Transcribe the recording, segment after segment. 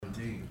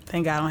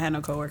Thank God I don't have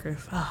no coworkers.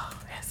 Oh,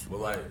 yes.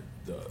 Well, like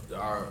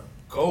our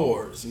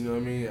cohorts, you know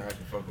what I mean? I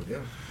can fuck with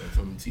them. Like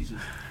from the teachers.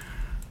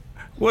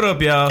 What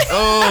up, y'all?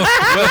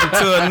 Welcome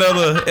to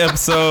another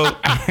episode.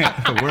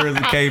 Words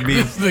of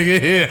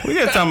KB. We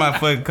just talking about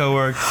fucking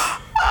coworkers.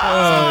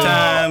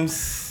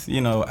 Sometimes,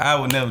 you know, I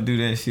would never do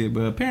that shit,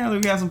 but apparently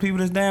we got some people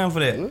that's down for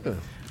that. Nothing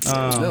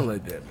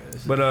like that, man.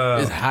 But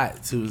it's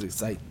hot too. It's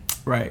exciting.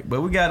 Right, but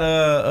we got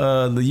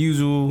the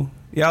usual.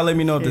 Y'all let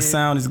me know if the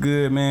sound is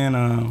good,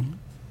 man.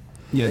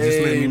 Yeah, just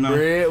let me know.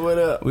 Brad, what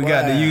up? We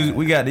got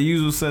the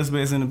usual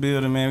suspects in the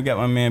building, man. We got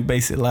my man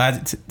Basic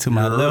Logic to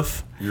my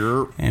left.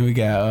 And we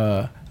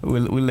got we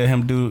let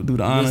him do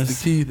the honors.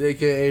 Mr. Keith,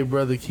 aka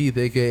Brother Keith,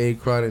 aka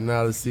Chronic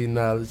Knowledge, C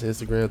Knowledge,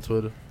 Instagram,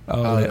 Twitter.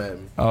 All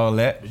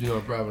that. But you know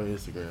I'm probably on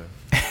Instagram.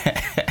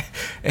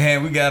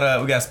 And we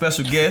got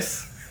special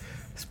guests.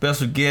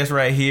 Special guest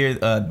right here.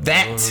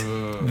 That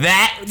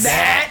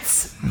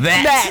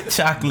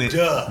chocolate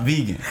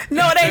vegan.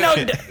 No, they know.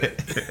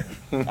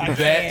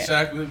 That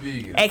chocolate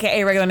vegan.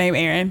 AKA regular name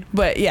Aaron.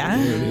 But yeah.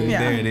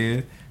 There it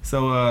is.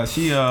 So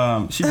she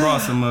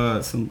brought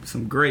some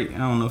great. I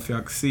don't know if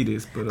y'all can see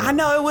this, but I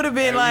know it would have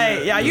been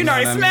like, yeah, you know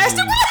they smashed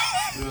it.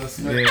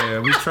 Yeah,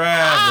 we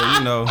tried, but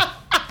you know.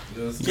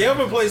 Yeah,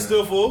 my plate's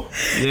still full.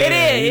 Yeah, it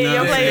is.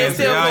 Your plate is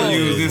still full. Y'all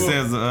use this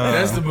as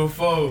that's the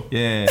before.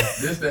 Yeah.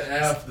 This the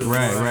after.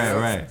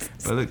 Right.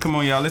 But look, come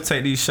on, y'all. Let's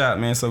take these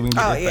shots, man, so we can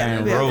get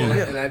that thing rolling.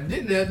 And I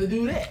didn't have to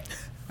do that.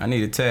 I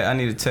need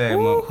to tag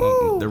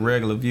the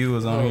regular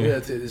viewers on here. Yeah,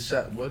 take this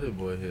shot. What that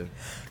boy here?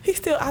 He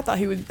still. I thought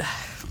he was.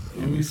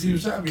 Let me see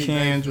what shot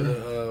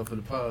Kendra for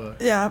the pod.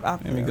 Yeah.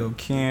 Let me go,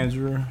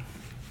 Kendra.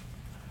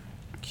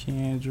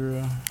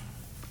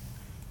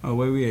 Oh,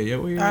 where we at? Yeah,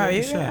 we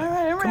ready? All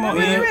right, come on,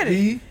 Ian.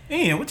 Ready.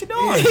 Ian, what you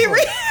doing? He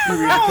ready.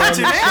 What's wrong with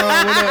you,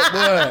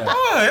 man?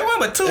 Boy, it wasn't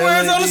but 2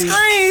 words on the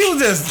screen. He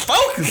was just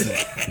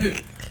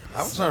focusing.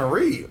 I was trying to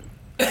read.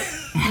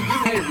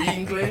 You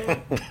reading,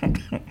 Clay?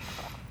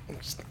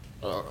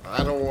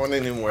 I don't want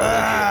any more.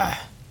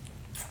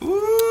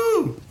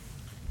 Woo!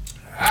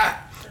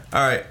 All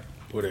right.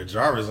 Put a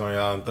Jarvis on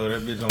y'all and throw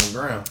that bitch on the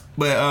ground.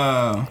 But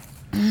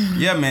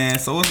yeah, man.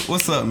 So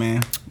what's up,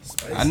 man?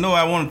 I know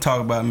I want to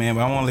talk about, man,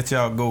 but I want to let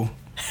y'all go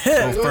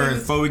first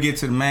before we get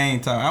to the main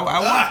talk. I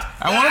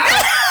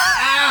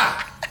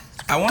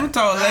want to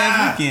talk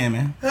last weekend,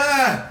 man.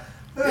 Yeah,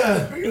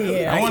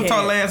 I want to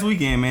talk last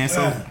weekend, man.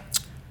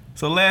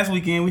 So last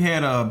weekend we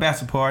had a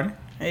bachelor party.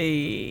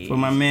 Hey. For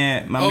my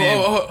man. Hold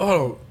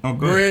on. Oh,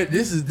 Brad,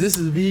 this is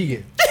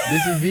vegan.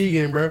 This is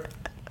vegan, bro.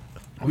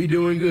 We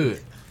doing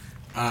good.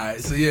 All right,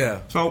 so yeah.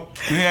 So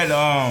we had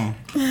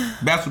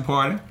bachelor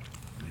party.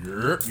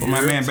 For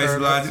my man, Basic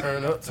Logic.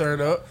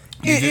 Turn up.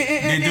 We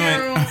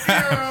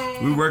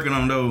working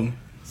on those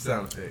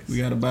Sound effects. We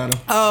got about them.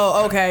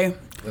 Oh, okay.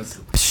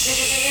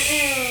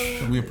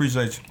 We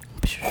appreciate you.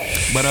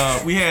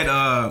 But we had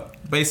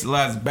Basic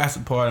Logic's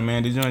bachelor party,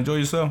 man. Did you enjoy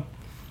yourself?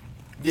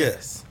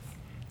 Yes.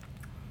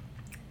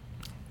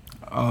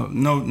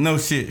 No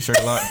shit,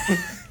 Sherlock.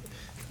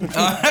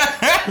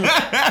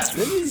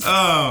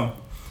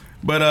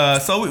 But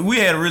so we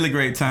had a really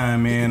great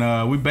time,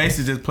 man. We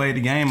basically just played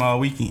the game all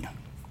weekend.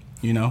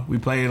 You know, we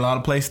played a lot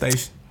of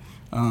PlayStation.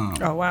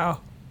 Oh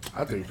wow.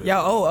 I think Yo,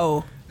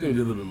 I think we did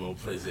a little bit more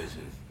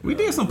PlayStation. We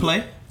did some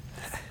play.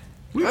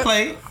 We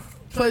played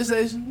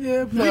PlayStation,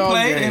 yeah. We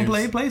played and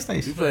played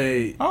PlayStation. We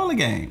played all the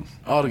games.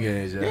 All the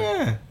games,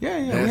 yeah.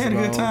 Yeah. We had a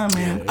good time,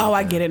 man. Oh,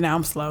 I get it now.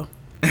 I'm slow.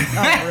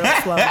 I'm real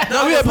slow.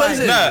 No, we had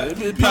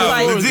PlayStation. It's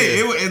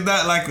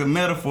not like a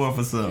metaphor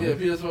for something. Yeah,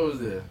 PS4 was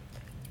there.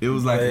 It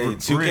was like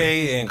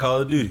 2K and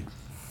Call of Duty.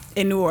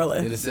 In New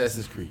Orleans. And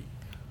Assassin's Creed.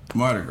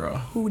 Mardi Gras.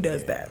 Who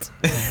does that?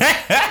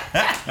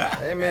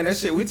 Hey man, that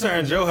shit, we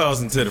turned Joe House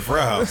into the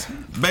Fry House.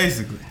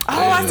 Basically.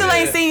 Oh, I still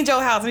ain't seen Joe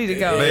House. I need to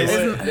go.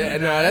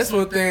 That's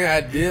one thing I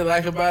did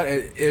like about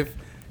it. If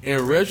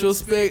in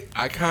retrospect,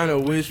 I kind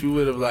of wish we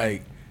would have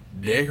like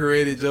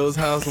decorated Joe's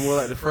house more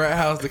like the frat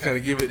house to kind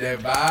of give it that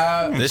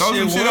vibe. That throw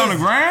some shit on the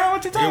ground?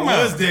 What you talking about?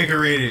 It was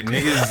decorated,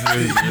 niggas.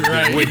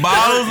 Right. With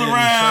bottles around.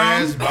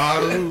 Trash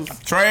bottles.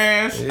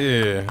 Trash.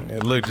 Yeah.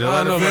 It looked just I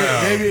like don't the know,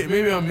 frat house.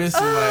 maybe I'm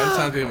missing. Like, I'm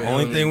trying to think of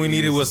Only thing we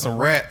needed was some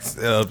rats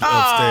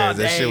upstairs.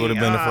 That shit would have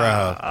been the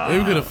frat house.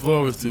 Maybe because the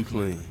floor was too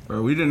clean.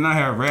 Bro, we did not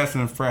have rats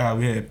in the frat house.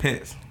 We had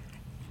pets.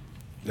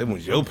 Them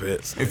was your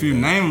pets. If you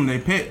name them, they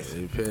pets.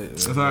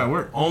 That's how it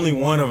worked. Only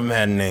one of them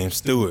had a name,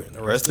 Stewart.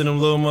 The rest of them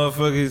little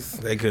motherfuckers,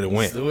 they could have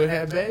went. Stewart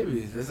had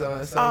babies. That's all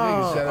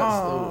niggas. Shout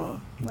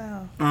out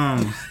Wow.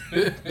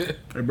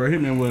 Hey, bro,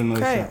 hit me with another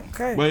shot.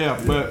 Okay. But yeah,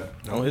 but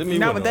Don't hit me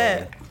Not with with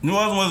that. New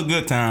Orleans was a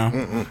good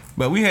time.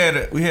 But we had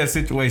a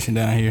situation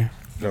down here.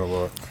 No,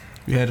 Lord.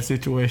 We had a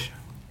situation.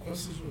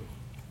 What's this?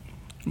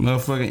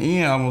 Motherfucking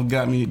Ian almost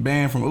got me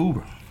banned from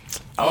Uber.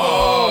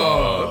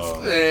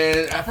 Oh,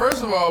 man.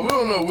 First of all, we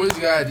don't know which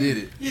guy did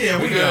it.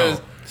 Yeah, we because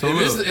know. So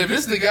if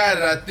it's the guy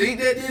that I think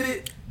that did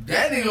it,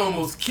 that nigga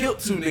almost killed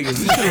 2 niggas.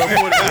 We should have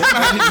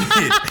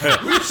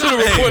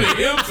reported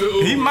him to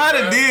Uber. He might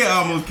have did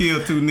almost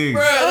kill 2 niggas.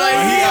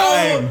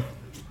 Bruh, like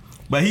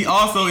But he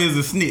also is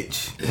a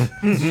snitch.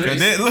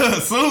 Look,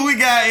 soon as we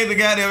got in the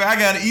goddamn, I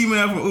got an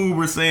email from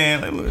Uber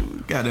saying,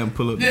 look, goddamn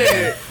pull up.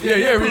 Yeah.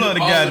 Pull up the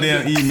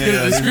goddamn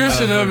email. The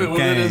description of it will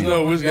let us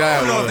know which guy I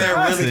don't know if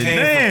that really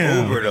came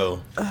from Uber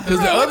though. Because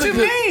What you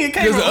mean? It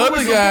came from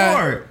Uber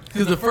support.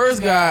 Because the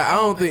first guy, I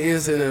don't think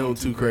Ian said that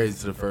too crazy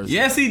to the first.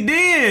 Yes, he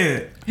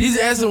did. He's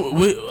asking,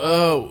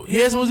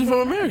 he asked, was he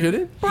from America,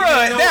 didn't he?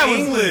 Bruh, that was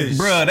English.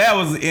 Bruh, that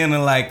was in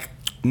a like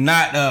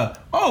not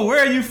where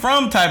are you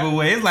from type of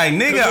way. It's like,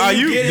 nigga, are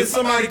you get in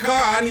somebody's car?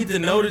 I need to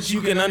know that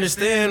you can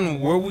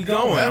understand where we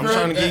going. I'm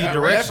trying to give you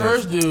directions. That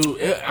first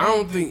dude, I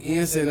don't think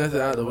Ian said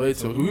nothing out of the way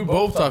to him. We were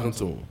both talking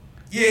to him.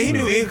 Yeah, he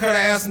knew. Ian could have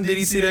asked him, did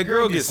he see that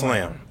girl get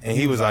slammed? And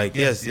he was like,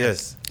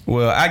 yes.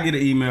 Well, I get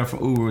an email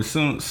from Uber as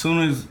soon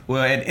as at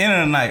the end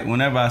of the night,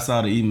 whenever I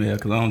saw the email,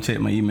 because I don't check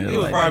my email. It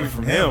was probably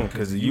from him,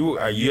 because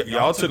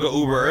y'all took an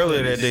Uber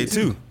earlier that day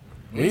too.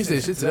 When you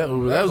said shit to that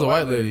Uber, that was a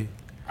white lady.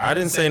 I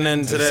didn't say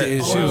nothing to that.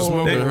 And she was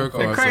smoking in her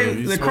car.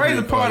 The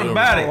crazy part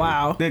about it,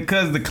 wow,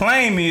 because the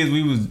claim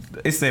is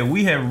it said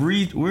we are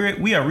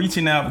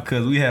reaching out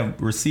because we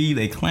have received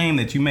a claim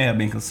that you may have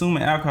been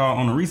consuming alcohol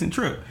on a recent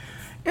trip.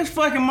 It's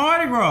fucking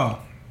Mardi Gras.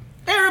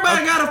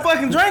 Everybody got a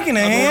fucking drink in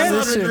their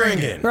hand.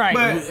 Drinking. right?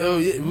 But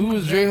we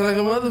was drinking like a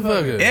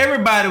motherfucker.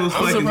 everybody was I'm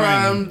fucking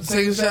surprised drinking. I'm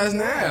taking shots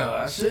now.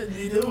 I shouldn't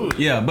be doing it.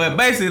 Yeah, but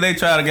basically they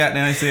try to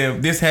goddamn. They said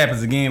if this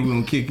happens again, we're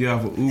gonna kick you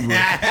off of Uber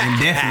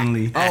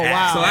indefinitely. Oh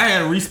wow. So I had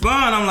to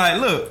respond. I'm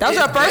like, look, That was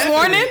your first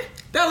warning?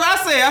 that's what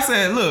I said. I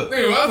said, look,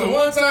 Nigga, that was the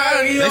one time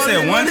I didn't They all said this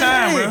one money.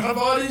 time, bro. Of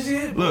all this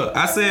shit. look.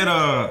 I said,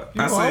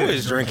 You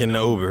always drinking the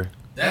Uber.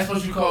 That's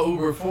what you call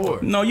Uber for.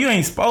 no, you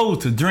ain't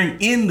supposed to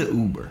drink in the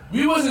Uber.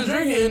 We wasn't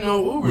drinking in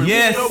no Uber.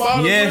 Yes, No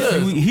bottles with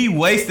us. he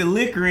wasted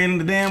liquor in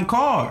the damn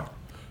car.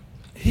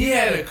 He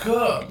had a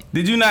cup.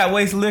 Did you not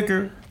waste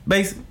liquor?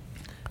 Basically,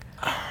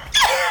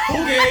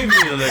 Who gave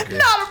me the liquor?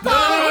 what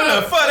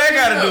the fuck that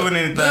got to do with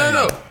anything?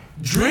 No.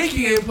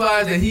 Drinking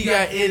implies that he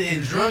got in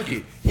and drunk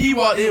it. He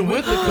walked in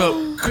with the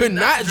cup, could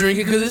not drink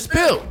it because it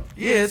spilled.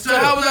 Yeah, So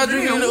how was I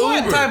drinking in the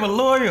What Uber? type of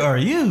lawyer are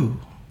you?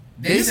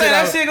 They You say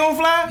that shit gonna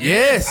fly?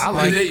 Yes. I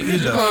like Cause it.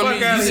 you call me.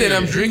 Fuck outta You said here.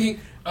 I'm drinking.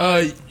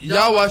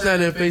 Y'all watch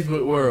that in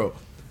Facebook world.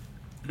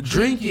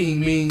 Drinking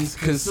means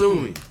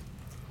consuming.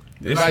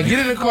 If I get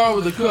in the car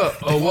with a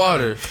cup of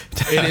water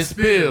and it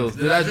spills,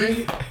 did I drink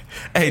it?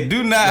 Hey,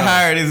 do not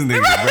hire this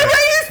nigga, bro.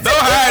 Don't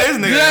hire this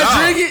nigga. Did at all.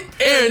 I drink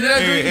it? Aaron, did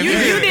I drink If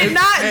it? You did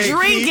not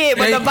drink it,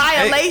 but hey, the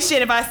violation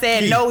if I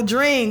said Key. no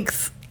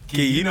drinks.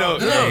 Key, you know,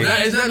 No,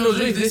 it's not no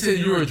drinks. They said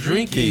you were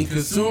drinking,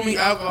 consuming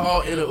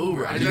alcohol in an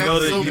Uber. I did you not know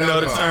consume the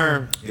alcohol.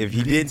 term. If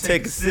you didn't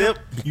take a sip,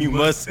 you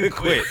must have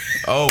quit.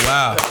 Oh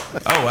wow.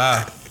 Oh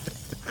wow.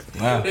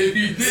 Wow. If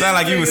you did Sound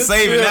like you take was a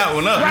saving sip, that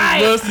one up. Right.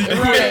 you must have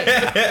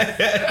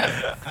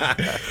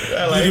quit.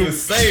 Sound like you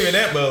was saving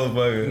that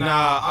motherfucker.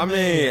 Nah, I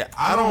mean,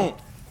 I don't.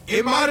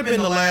 It might have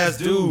been the last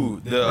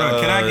dude. Bro,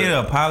 can I get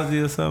an apology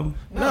or something?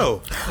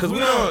 No, because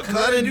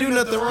I didn't do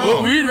nothing Well,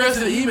 wrong. read the rest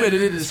of the email.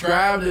 Did it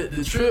describe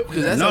the trip?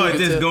 Because that's No, how we it's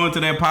can just tell. going to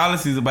their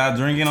policies about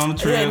drinking on the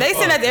trip. Yeah, they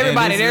send that to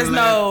everybody. And this There's is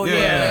no, like-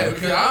 yeah. Yeah,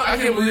 'cause I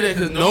can't believe that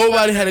because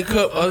nobody had a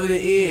cup other than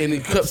Ian, and the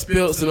cup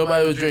spilled, so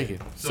nobody was drinking.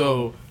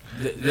 So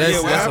that's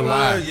a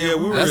lie. Yeah,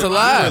 That's a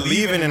lie. We were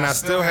leaving, and I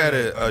still had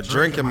a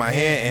drink in my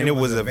hand, and it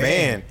was a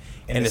van.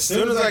 And as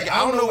soon as I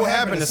don't know what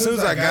happened. As soon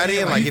as I got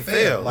in, like it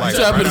fell, like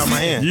tried to right put out a my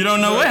seat- hand. You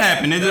don't know what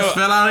happened. It just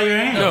fell out of your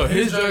hand. No,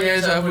 his drunk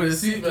ass tried to put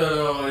his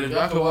seatbelt on. If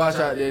y'all can watch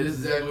out there, this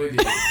is exactly what he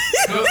did.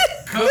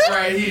 Cup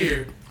right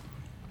here.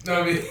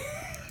 No, I mean,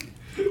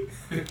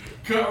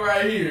 cup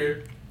right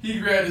here. He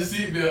grabbed the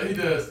seatbelt. He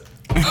does.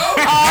 Oh!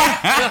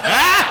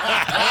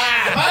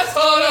 I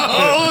saw the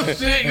whole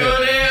shit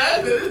go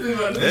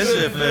there. That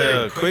shit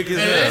fell quick And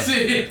that's as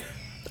hell. it.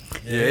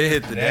 Yeah, it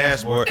hit the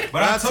dashboard.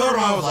 But I told him,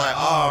 I was like,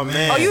 oh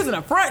man. Oh, you was in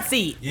the front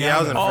seat. Yeah, I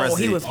was in the front Oh,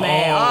 seat. he was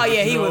mad. Oh, Oh,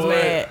 yeah, you he know was what?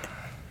 mad.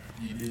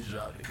 You did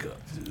drop the cup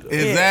too.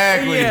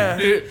 Exactly. Yeah.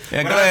 Yeah, But go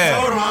I told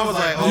ahead. him, I was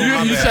like, oh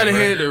my You bad, tried to bro.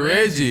 hand it to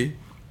Reggie.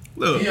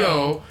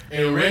 Look,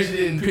 And Reggie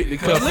didn't pick the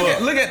cup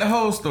up. look at the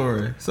whole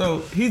story. So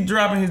he's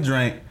dropping his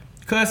drink,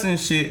 cussing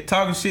shit,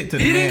 talking shit to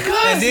the He man. didn't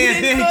cuss, And he then,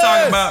 didn't then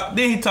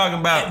he cuss. talking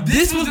about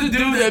This was the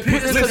dude that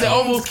picked us up that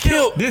almost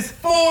killed this.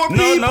 4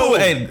 No, people.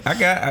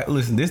 hey,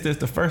 listen. This is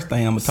the first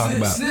thing I'm gonna talk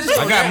about. Snitch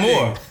I on got that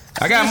more.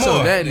 I got Snitch on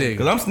more. that nigga.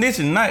 Cause I'm snitching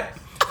tonight.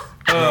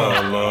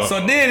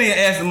 So then he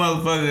asked the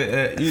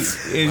motherfucker,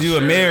 "Is you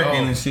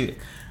American and shit?"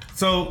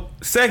 So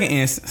second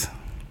instance,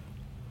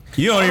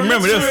 you don't even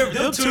remember this.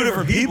 Them two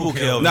different people,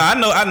 Kelvin.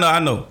 No, I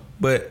know.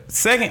 But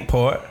second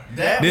part,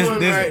 That this one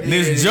right there,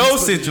 this he Joe put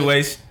the-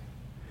 situation,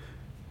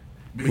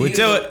 But With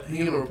he your-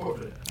 ain't gonna report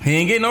that. he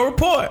ain't getting no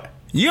report.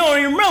 You don't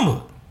even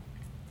remember.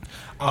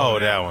 Oh,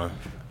 that one.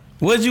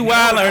 Was you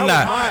wilding or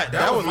not?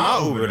 That was my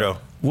Uber though.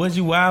 Was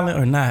you wilding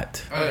or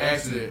not? An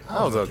accident.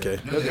 I was okay.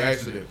 That's an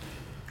accident.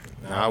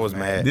 I was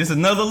mad. This is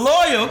another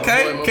lawyer,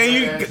 okay? Oh, Can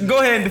you okay. go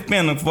ahead and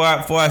defend him before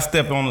I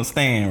step on the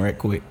stand right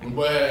quick?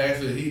 But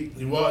actually,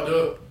 he walked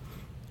up.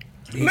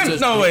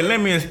 Let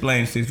me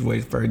explain the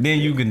situation first. Then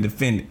you can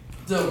defend it.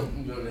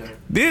 Don't go there.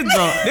 This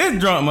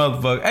drunk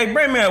motherfucker. Hey,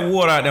 bring me that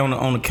water out there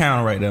on the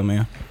counter right there,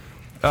 man.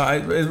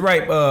 It's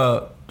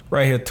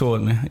right here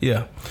toward me.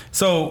 Yeah.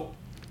 So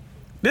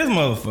this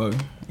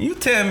motherfucker, you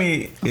tell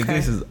me if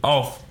this is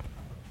off.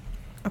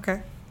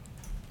 Okay.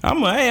 I'm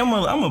gonna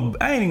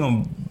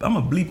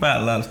bleep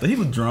out a lot of stuff. He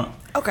was drunk.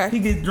 Okay. He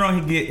gets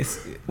drunk. He gets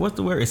what's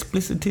the word?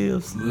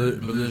 Explicitives.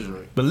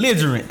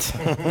 Belligerent.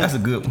 That's a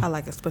good one. I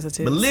like explicit.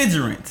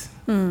 Belligerent.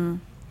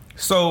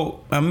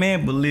 So my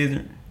man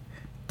belligerent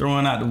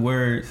throwing out the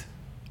words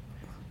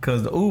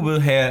because the Uber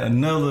had a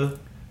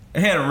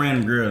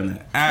random girl in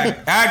it.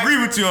 I agree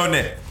with you on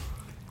that.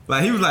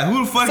 Like he was like,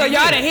 who the fuck? So is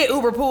y'all this? done hit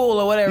Uber pool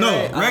or whatever? No,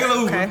 right? regular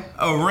Uber. Okay.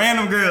 A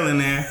random girl in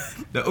there.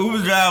 The Uber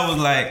driver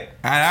was like,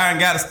 I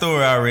got a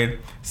story already.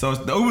 So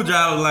the Uber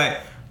driver was like,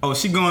 oh,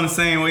 she going the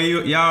same way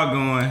y'all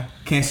going.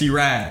 Can she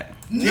ride?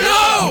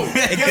 No!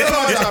 And guess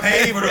how much I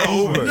paid for the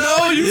Uber?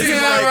 No, you This is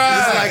can't ride.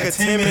 This is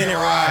like a 10-minute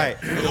ride.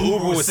 The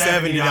Uber was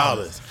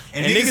 $70.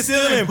 And niggas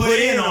still didn't put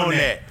in on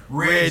that.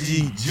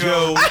 Reggie,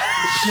 Joe,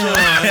 Sean.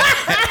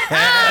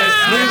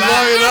 Niggas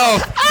logging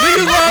off. We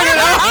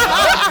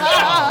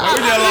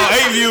just lost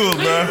 8 viewers,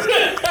 bro.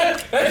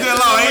 We just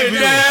lost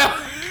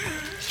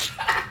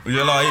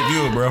 8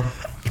 viewers, bro.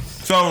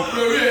 So,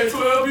 We had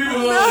 12 people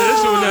on there. That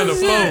shit went down the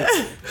floor.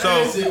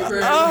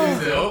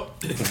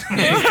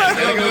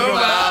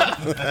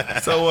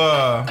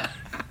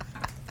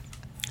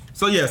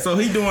 So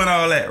he doing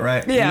all that,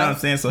 right? You Yeah. know what I'm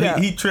saying? So Yeah.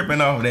 he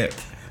tripping off that.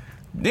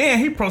 Then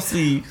he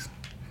proceeds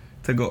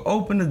to go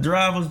open the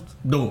driver's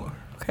door.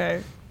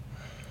 Okay.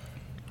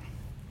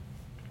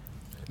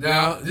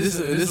 Now, this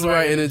is where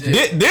I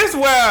interject. This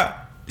where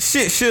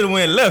shit should have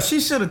went left. She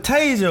should have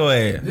tased your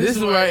ass. This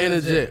is where I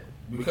interject.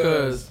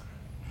 Because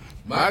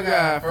my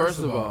guy, first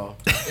of all,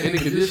 in the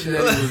condition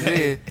that he was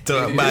in.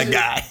 My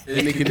guy.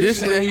 In the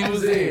condition that he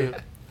was in,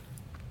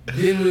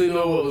 didn't really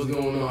know what was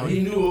going on.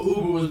 He knew an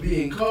Uber was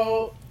being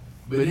called,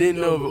 but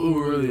didn't know if an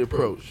Uber really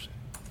approached.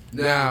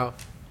 Now,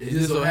 it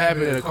just so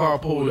happened that a car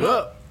pulled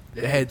up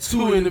that had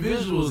 2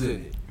 individuals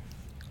in it.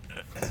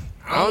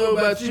 I don't know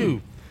about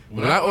you.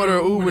 When I order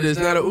an Uber that's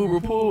not an Uber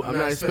pool, I'm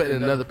not expecting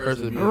another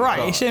person to be in the Right.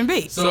 car. It shouldn't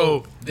be.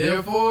 So,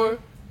 therefore,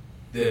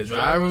 the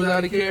driver was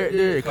out of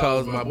character. It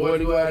caused my boy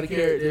to go out of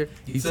character.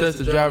 He touched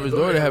the driver's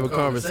door to have a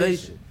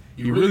conversation.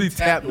 He really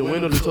tapped the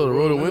window to tell her to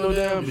roll the window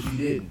down, but she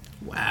didn't.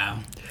 Wow.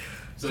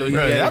 So he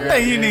Bro, got I to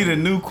think you grab need the a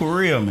new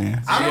career,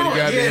 man. I don't,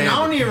 Yeah, and I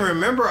don't even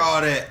remember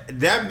all that.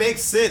 That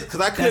makes sense because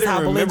I couldn't how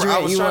remember. I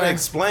belligerent was you trying to were.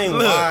 explain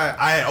Look. why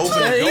I had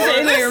opened the He door. said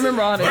he didn't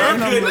remember all that. I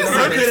couldn't remember.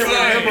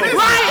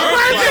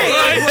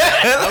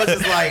 I was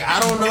just like, I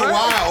don't know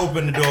why I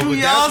opened the door, but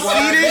Y'all that's why see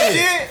I this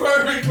did. shit?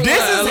 Perfect.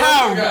 This is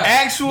how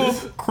actual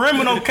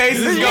criminal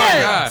cases go.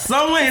 Yeah.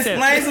 Someone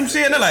explains some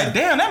shit and they're like,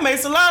 damn, that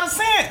makes a lot of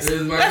sense.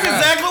 This is my That's guy.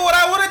 exactly what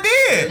I would have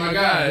did. My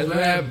God, that's what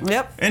happened.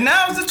 Yep. And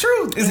now it's the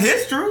truth. It's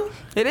his truth.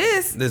 It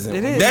is. Listen,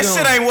 It is. That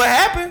shit ain't what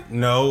happened.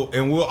 No,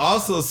 and we'll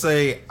also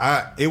say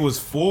it was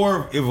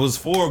four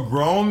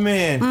grown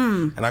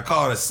men, and I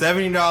called a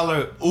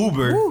 $70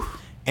 Uber,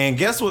 and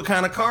guess what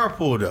kind of car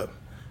pulled up?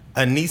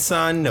 A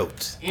Nissan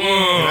Note.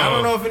 And I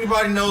don't know if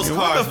anybody knows What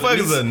cars. the fuck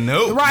is a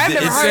note? Right, I've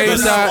never It's heard of same that.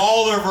 size-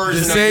 smaller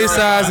version. The of same your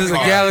size as a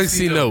car.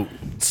 Galaxy Note.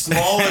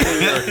 Smaller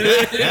than your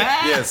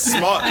yeah,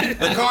 small.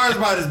 The car is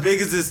about as big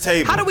as this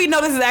table. How do we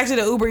know this is actually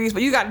the Uber Eats?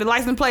 But you got the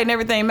license plate and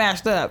everything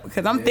matched up.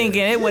 Because I'm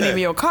thinking it wasn't Yeah.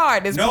 even your car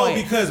at this No,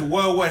 point. because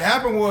what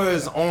happened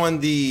was on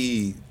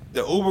the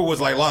Uber was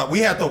like locked. We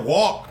had to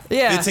walk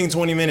Yeah.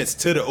 15-20 minutes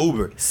to the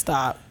Uber.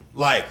 Stop.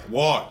 Like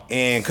walk,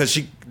 and because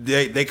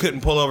they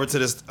couldn't pull over to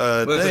this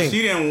But thing.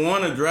 she didn't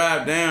want to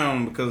drive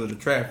down because of the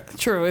traffic.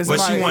 True. It's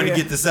But she right, wanted yeah.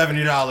 to get the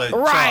 $70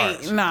 Right.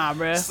 charge. Nah,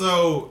 bruh.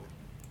 So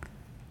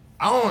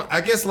I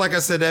guess like I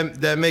said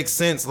that makes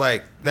sense.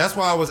 Like that's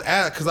why I was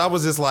because I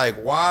was just like,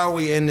 why are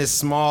we in this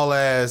small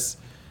ass?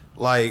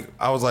 Like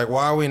I was like,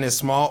 why are we in this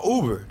small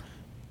Uber?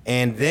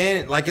 And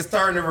then like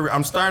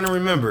I'm starting to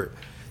remember.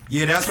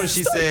 Yeah, that's when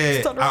she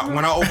said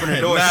when I opened the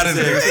door. Not She as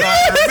said,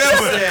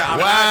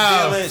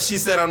 big. she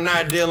said, I'm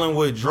not dealing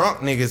with drunk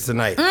niggas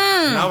tonight.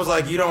 And I was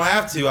like, you don't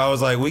have to. I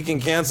was like, we can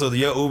cancel.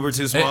 Your Uber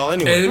too small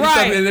anyway. And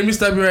Right. let me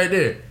stop you right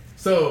there.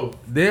 So,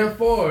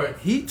 therefore,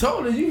 he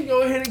told her you can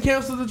go ahead and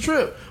cancel the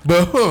trip.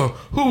 But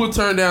who would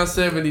turn down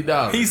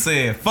 $70? He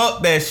said,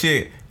 fuck that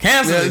shit.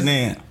 Cancel Yes. it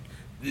then.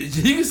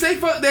 He can say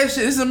fuck that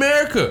shit. It's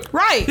America.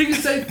 Right. He can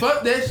say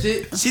fuck that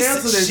shit.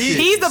 Cancel that shit.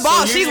 He's the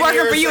boss. She's didn't working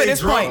hear her for you say at this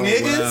drunk point.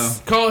 Niggas? Wow.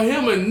 Call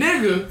him a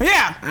nigga.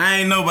 Yeah. I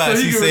ain't nobody.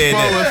 So he She can said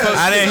respond with that. fuck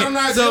I shit. didn't. I'm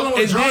not So dealing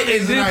with drunk niggas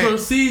and then tonight.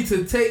 proceed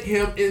to take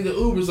him in the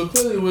Uber. So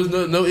clearly there was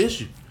no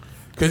issue.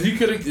 Because you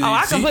could have. Oh,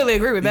 I completely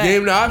agree with that.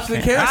 Gave him the option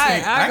to cancel. I I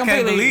can't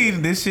completely-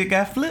 believe this shit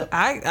got flipped.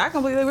 I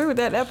completely agree with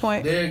that at that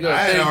point. There you go. I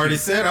had Thank already you.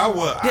 said I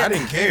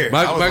didn't care.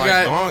 My- I was my like,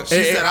 guy- "Don't." She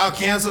and- said I'll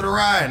cancel the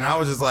ride, and I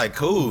was just like,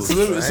 cool. So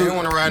let me- I so- didn't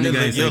want to ride Nigga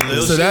this ain't your say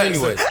little cool. shit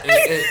anyway.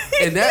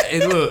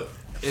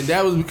 and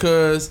that was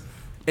because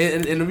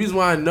And the reason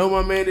why I know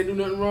my man didn't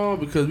do nothing wrong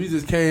because we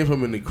just came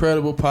from an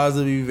incredible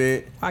positive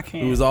event. I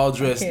can't. We was all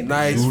dressed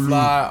nice,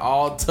 fly,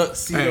 all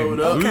tuxedoed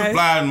up. We was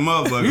flying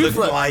motherfuckers.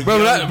 Look like Bro,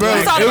 young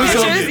I saw the it was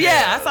so- pictures.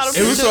 Yeah, I saw the It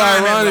pictures. was so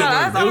ironic.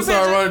 I saw It the was so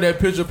pictures. ironic that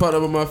picture popped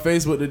up on my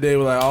Facebook today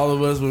with like all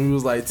of us when we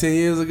was like 10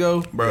 years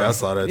ago. Bro, I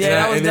saw that. Yeah, too.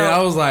 that was and then dope.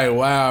 I was like,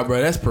 wow,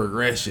 bro, that's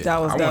progression. That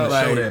was I want dope. to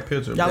show Like, that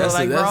picture, Y'all bro. look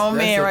like grown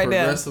men a right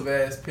there. progressive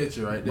ass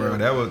picture right there. Bro,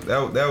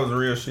 that was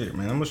real shit,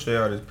 man. I'm gonna show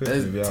y'all this picture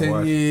if That's y'all 10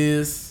 watch.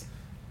 years.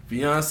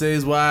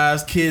 Beyonce's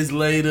wives, kids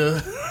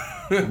later.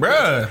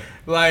 Bruh,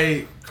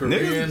 Like,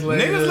 careers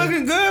later. niggas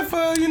looking good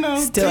for, you know.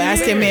 Still 10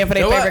 asking years. men for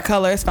their Know what? favorite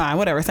color. It's fine.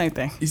 Whatever. Same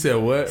thing. You said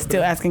what?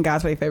 Still asking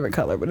guys for their favorite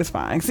color, but it's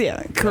fine. So, yeah,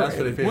 That's for correct.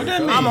 their favorite What that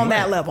color. mean? I'm on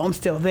that level. I'm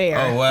still there.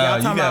 Oh, wow. Y'all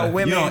You talking got- about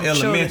women, you on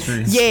children.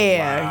 elementary.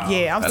 Yeah,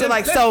 yeah. I'm still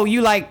like, so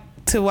you like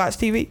to watch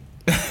TV?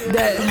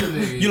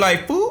 You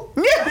like food?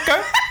 Yeah.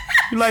 Okay.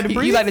 You like to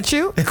breathe? You like to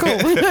chew? Cool.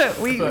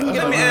 we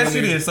Let me ask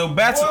you this. So,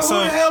 bachelor. Who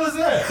So, the hell is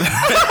that?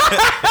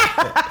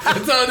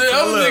 That's all the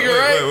other Look, nigga,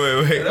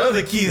 right? wait. That was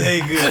a Keith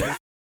Haygood.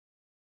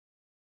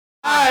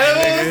 Alright,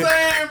 that's what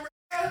I'm saying, bro.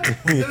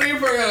 This nigga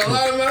probably got a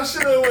lot of my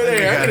shit over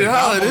there. I need to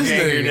holler at this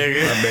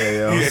nigga. My bad,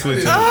 yo. I need to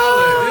switching.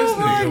 holler at this Oh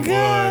my nigga, boy.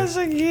 gosh,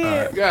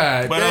 again.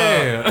 God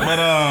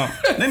damn.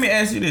 but let me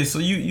ask you this. So,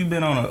 you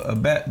been on a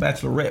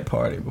bachelorette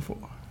party before?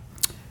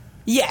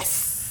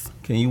 Yes.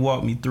 Can you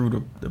walk me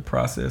through the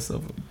process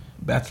of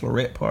a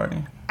bachelorette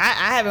party?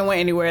 I haven't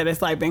went anywhere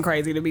that's like been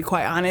crazy, to be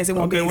quite honest. It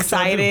won't Okay, be what y'all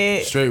do?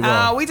 excited. Straight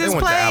raw. We They just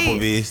went to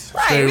played. Applebee's.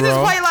 Right, Straight we just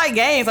raw. played like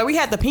games. Like we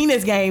had the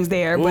penis games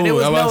there, but it Ooh,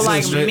 was I was no about to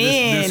like say, straight-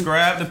 men.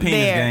 Describe the penis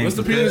there. game. What's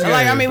the penis Like,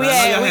 I game? mean, we I know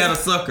had y'all had a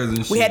suckers and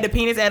shit. we had the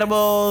penis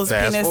edibles,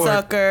 Fast penis forward.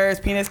 suckers,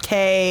 penis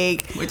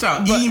cake. Wait,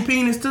 y'all eating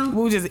penis too?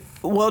 We just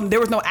there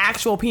was no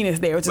actual penis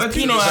there. It was just But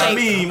you penis know what I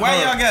shaped. mean. Why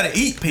y'all gotta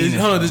eat penis?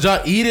 Hold on, did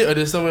y'all eat it or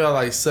did some of y'all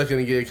like suck it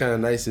and get it kind of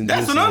nice and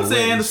That's juicy what I'm and wet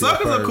saying. and The shit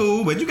suckers are first?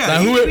 cool, but you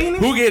gotta Now, eat penis.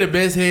 who gave the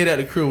best head at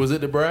the crew? Was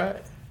it the bride?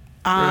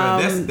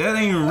 Bruh, that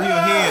ain't even real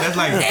head. That's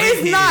like It's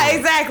fake not head.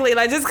 exactly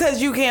like just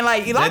because you can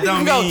like a lot of That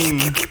people don't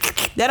go. mean.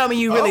 That don't mean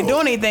you really do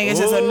anything. It's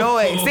just a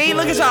noise. See,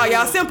 look at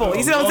y'all simple.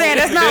 You see what I'm saying?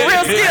 That's not real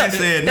I skill.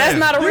 said That's that.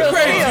 not a real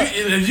skill. Crazy.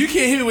 If you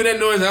can't hit me with that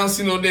noise, I don't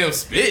see no damn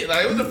spit.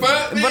 Like, what the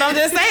fuck? But I'm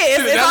just saying,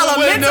 it's all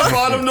a enough mental. for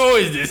all them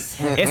noises.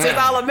 It's just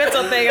all a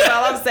mental thing. That's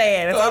all I'm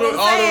saying. That's all I'm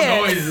All them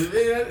saying. noises.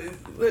 Man,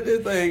 let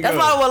this thing That's go.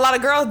 what a lot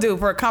of girls do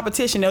for a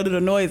competition. They'll do the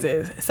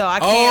noises. So I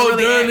can't Oh,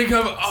 really. during the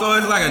cover. So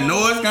it's like a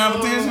noise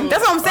competition.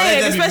 That's what I'm Or they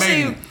saying. just be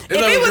Especially making-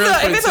 if like it was girls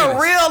if play it's a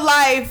tennis. real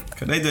life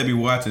Cause they just be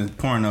watching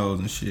pornos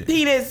and shit.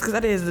 penis, because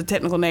that is the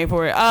technical name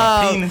for it.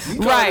 penis? You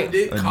call Right. it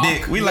dick, A cock.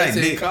 dick. We You like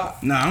say dick. cock.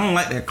 Nah, I don't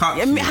like that cock.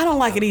 I mean, shit. I don't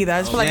like it either. I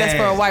just feel like that's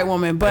for a white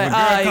woman. But If a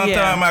girl come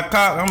yeah. to my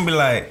cock, I'm gonna be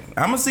like,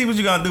 I'm gonna see what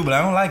you gonna do, but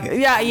I don't like it.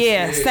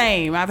 Yeah,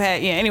 same. I've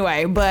had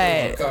anyway,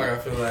 but Cock, I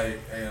feel like.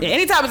 yeah,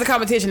 anytime it's a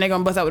competition, they're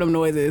gonna bust out with them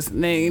noises.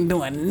 They ain't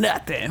doing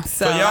nothing.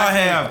 So, So y'all I can't-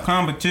 have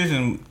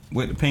competition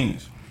with the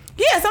penis.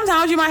 Yeah,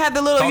 sometimes you might have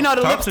the little,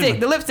 Talk to me.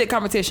 the lipstick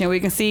competition where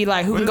you can see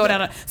like who can is go that?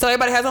 down. So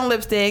everybody has on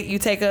lipstick. You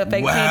take a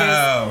fake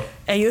Wow. penis,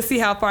 and you'll see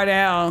how far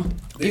down.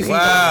 You can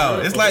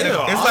Wow, it's like Yeah, the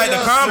all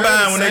combine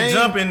y'all when share the they same-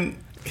 jump and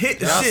hit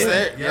the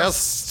shit. Y'all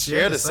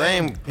share the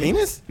same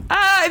penis?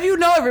 If you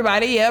know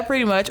everybody, yeah,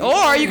 pretty much.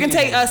 Or you can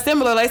take a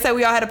similar. Like say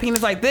we all had a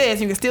penis like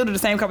this. You can still do the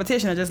same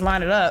competition and just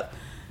line it up.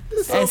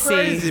 It's so And see.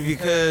 crazy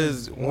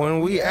because when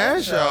we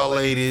ask y'all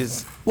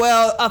ladies,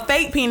 Well, a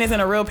fake penis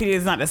and a real penis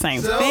is not the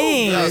same So,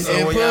 thing. yeah,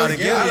 so when y'all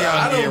together,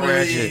 y'all get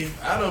ratchet.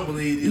 I don't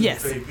believe these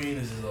Yes. fake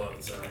penises all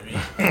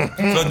the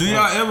time. So do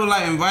y'all ever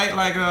like invite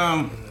like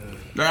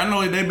I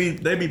know they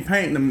be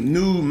painting the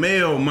new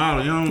male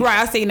model, you know? Right,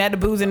 I seen that the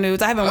booze and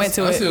nudes. I haven't went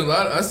to I it. see a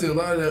lot of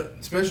that,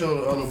 especially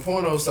on the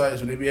porno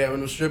sites when they be having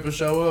them strippers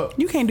show up.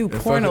 You can't do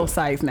porno fucking-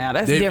 sites now.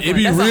 That's It different.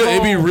 be That's a real.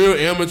 It be whole- real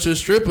amateur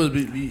strippers.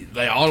 Be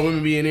like all the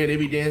women be in there. They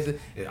be dancing,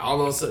 and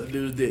all on something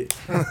dude's dick.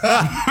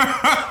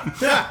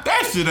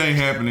 That shit ain't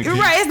happening. You're kid.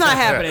 right, it's not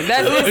happening.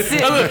 That's it's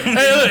it.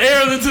 Hey, look,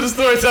 Aaron into the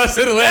story. So I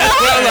said the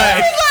last one. I'm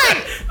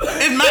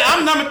like, It's my,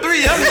 I'm number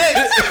 3. I'm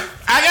next.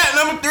 I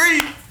got number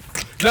 3.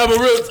 no, but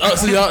real.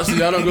 So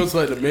y'all don't go to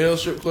like the male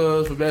strip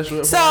clubs for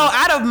bachelorette So parties?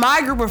 out of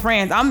my group of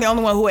friends, I'm the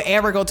only one who would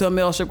ever go to a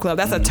male strip club.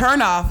 That's a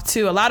turnoff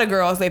to a lot of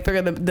girls. They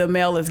figure the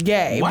male is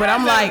gay. Why but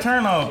I'm is that a like,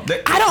 turn off.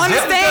 I don't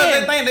Just because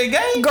understand. They think they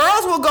gay.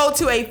 girls will go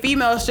to a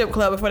female strip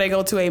club before they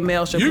go to a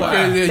male strip You club.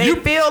 can- yeah, They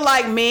you- feel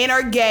like men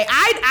are gay.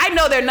 I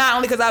know they're not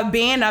only because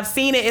I've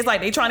seen it. It's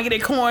like they trying to get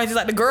their coins. It's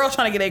like the girls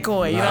trying to get their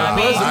coin. You know what I a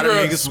mean? lot of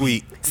niggas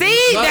sweet. See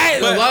a that?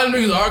 lot of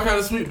niggas are kind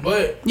of sweet,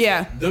 but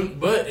Yeah.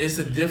 but it's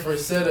a different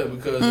setup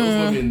because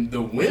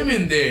the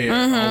women there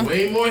are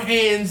way more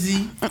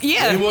handsy.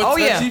 Yeah. way more Oh,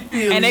 yeah.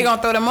 touchy-feely, And they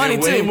gonna throw the money,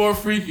 and way too. more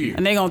freakier.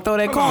 And they gonna throw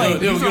their You coin.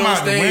 Yeah. talking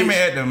about the stage. women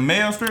at the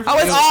male strip? Oh,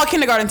 it's all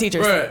kindergarten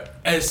teachers. Bruh,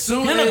 as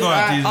soon as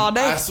Kindergarten teacher. All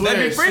day. I swear,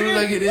 They be as soon as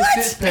I freaking? get this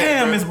What? six pack,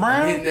 Damn, bruh, Miss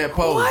Brown. I'm hitting that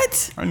pole.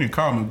 What? I need to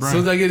call Miss As soon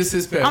as Brown. I get this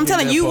six pack, I'm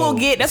telling you, you will pole.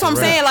 get. That's what I'm Bruh.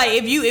 saying. Like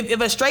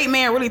if a straight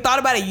man really thought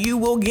about it, you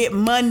will get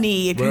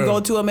money if you Bruh. go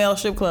to a male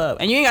strip club,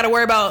 and you ain't got to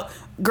worry about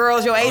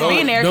girls your age be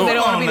in there because they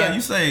don't want to be there.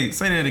 You say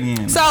that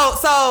again.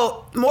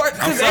 So more.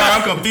 I'm sorry,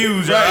 I'm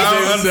confused. Right? I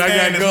don't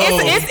understand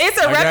this.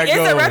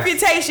 It's a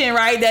reputation,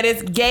 right? That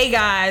it's gay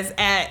guys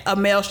at a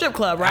male strip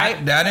club, right?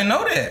 I didn't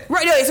know that.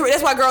 Right. No,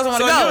 that's why girls don't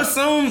want to go.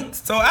 So you assume?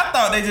 So I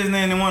thought they just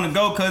didn't want to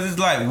go because it's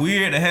like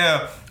weird to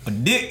have a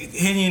dick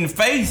hitting you in the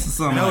face or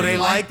something. No, they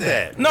like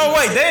that. No,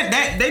 wait,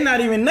 they not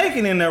even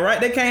naked in there,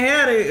 right? They can't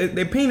have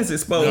their penis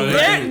exposed. No,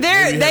 right?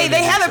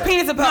 They have their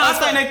penis exposed. No, I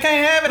think they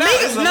can't have it.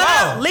 It's a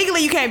law.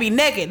 Legally you can't be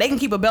naked. They can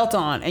keep a belt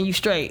on and you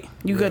straight.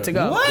 You good to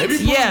go. What?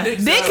 Yeah, dick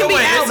can be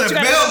out, but you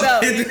gotta have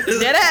a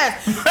belt. Dead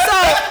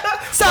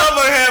ass. So I'm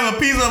gonna have a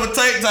piece of a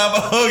tank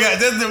top. Oh god,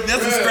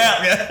 that's a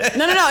scrap, yeah.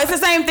 No, it's the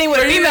same thing with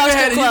a female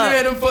strip club.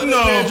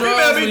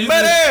 Female be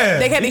butt ass.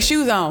 They got these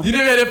shoes on. You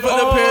never had that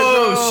fucked up pair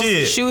of drawers.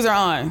 Shit. Shoes are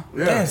on.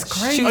 Yeah. That's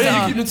crazy. Shoes Oh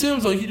yeah, on. you keep the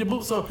Timbs on, you keep the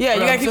boots on. Yeah, you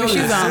But gotta I'm keep your telling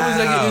you, shoes on. As soon as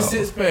I get this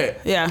six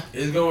pack, Yeah.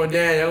 it's going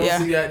down. Y'all Yeah.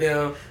 gonna see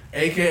goddamn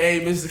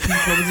AKA Mr. Keith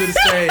coming to the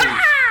stage.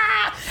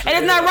 And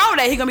it's not wrong with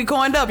that. He gonna be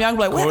coined up. Y'all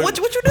gonna be like, what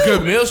you do?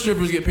 Because male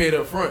strippers get paid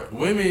up front.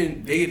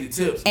 Women, they get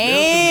the tips.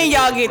 And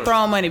y'all get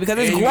thrown money because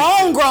it's And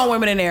you grown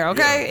women in there.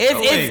 Okay, it's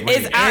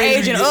our And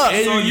age you and get- up.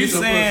 and So you you get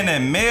some saying pussy.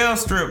 that male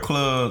strip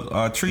clubs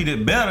are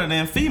treated better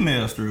than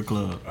female strip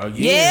clubs?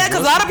 Yeah,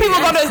 because a lot of people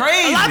go to That's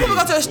crazy. a lot of people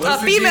go to a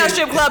Once female again-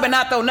 strip club and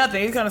not throw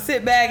nothing. He's gonna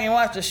sit back and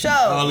watch the show.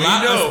 A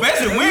lot,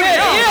 especially women.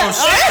 Yeah, Y'all yeah. don't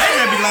shit. They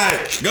gonna be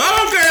like, "Go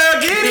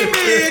girl, get him,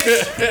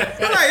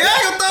 bitch." I'm like, "Y'all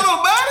ain't gonna throw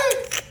nobody."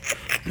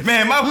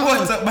 Man, my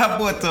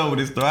boy told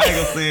me this story. I ain't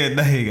gonna say it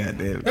name,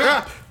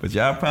 goddamn. But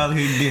y'all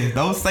probably hear this.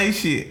 Don't say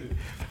shit.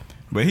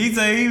 But he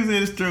said he was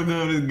in the strip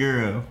club with this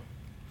girl,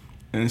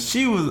 and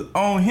she was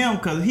on him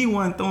because he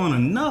wasn't throwing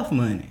enough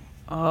money.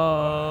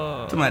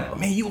 Oh. I'm like,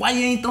 man, why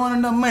you ain't throwing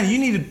enough money? You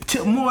need to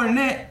tip more than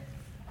that.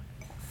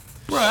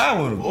 Bro,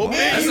 I would have.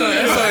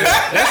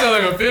 That sound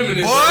like a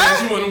feminist.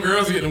 Boy. She want them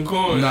girls to get them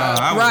coins. Nah,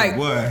 I Right.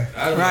 would, boy.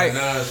 I was Right.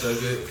 like, nah, so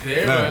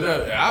everybody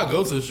know. I'll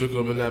go to the strip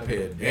club and not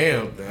pay a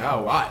damn thing.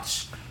 I'll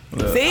watch.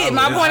 See,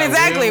 my point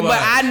exactly. But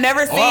I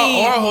never Or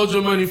seen. hold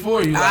your money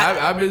for you.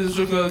 Like, I've been to the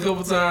strip club a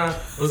couple times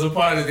with some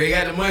partners. They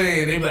got the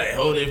money and they be like,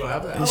 hold it.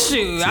 I'm like,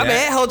 Shoot, I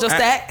bet hold your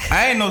stack.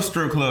 I ain't no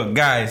strip club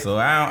guy, so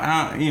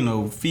I you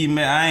know,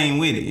 female, I ain't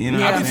with it. You know,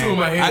 Yeah. what I I'm be saying? throwing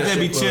my hand I at just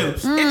be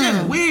strip chilling. It's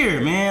just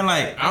weird, man.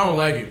 Like, I don't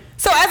like it.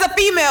 So as a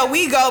female,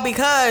 we go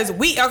because so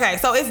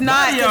it's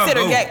not Why do y'all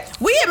considered go? gay.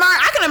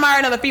 I can admire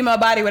another female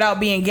body without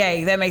being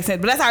gay. That makes sense.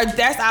 But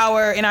that's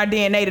our in our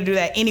DNA to do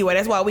that anyway.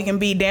 That's why we can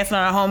be dancing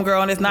on our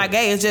homegirl and it's not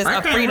gay. It's just I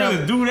a can't freedom.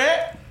 really do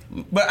that,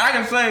 but I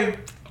can say,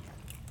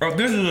 oh,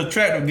 this is an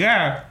attractive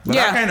guy, but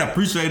Yeah. I can't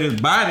appreciate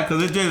his body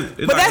because it's just.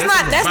 It's But like,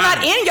 that's not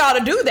body. in y'all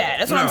to do that.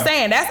 That's what No. I'm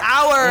saying. That's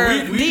our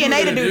We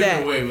DNA do to it a do that.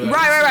 different way, but like,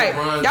 Right.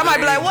 LeBron Y'all might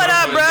be like, James, "What up,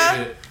 something bruh?"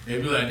 that. They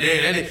be like,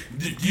 damn,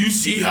 do you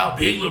see how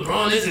big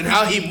LeBron is and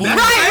how he moves? Right.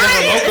 Like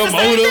a It's the same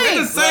locomotive? thing.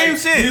 It's the same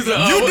shit. he's a,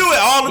 You do it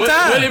all the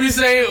time. What they be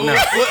saying? No.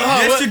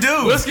 Yes, you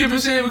do. What Skip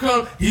and Shane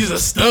become? He's a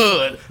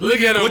stud. Look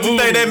at him What you move.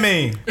 think that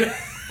mean?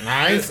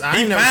 I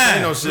ain't never fine.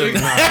 seen no shit.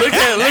 Look Nah.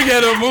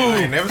 at him move. I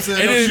ain't never said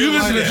and no then shit you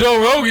listen like to that.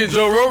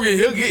 Joe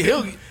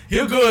Rogan,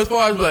 he'll go as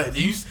far as like,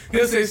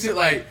 he'll say shit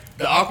like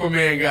the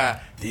Aquaman guy.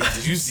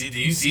 Did you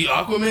see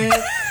Aquaman?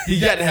 He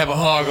got to have a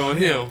hog on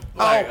him.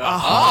 Like, a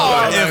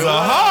hog. It's a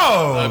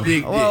hog. A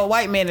big dick. Well,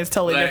 white men is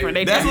totally Like, different.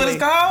 They That's what it's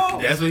definitely-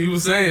 called. That's what he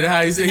was saying.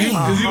 How he said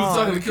because he was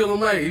talking to Killer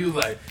Mike. He was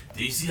like,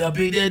 "Do you see how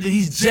big that dude?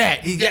 He's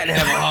jacked. He got to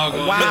have a hog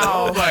on."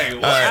 Wow. him. Like,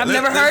 what? I've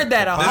never heard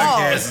that. A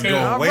hog. This is going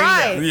All way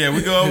right. left. Yeah,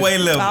 we going way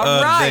left.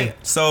 All right. today.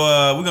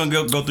 So we're gonna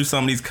go through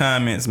some of these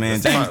comments,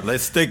 man. Come on,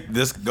 let's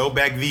go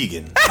back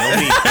vegan.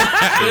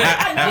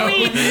 No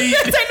meat.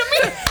 Take the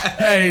meat.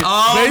 Hey,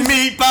 All Basic-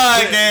 Meat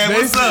Podcast.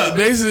 What's up?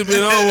 Basic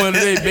been on one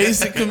today.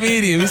 Basic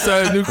comedian. We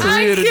started a new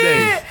career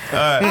today. All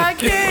right. I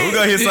can't. We're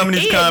gonna hear some of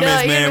these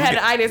comments, He man. even had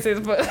the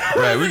itises, but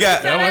Right, we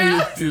got That's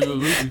why he was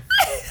Lucy.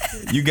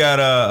 you got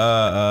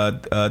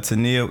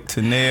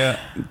Tania.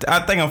 I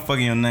think I'm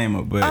fucking your name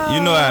up, but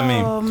you know what I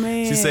mean. Oh,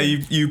 man. She said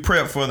you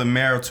prep for the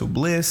marital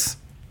bliss.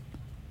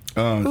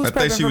 I think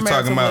prepping she for was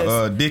talking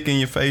marital about dick in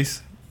your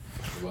face.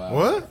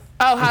 What?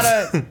 oh, how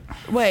to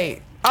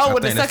wait? Oh,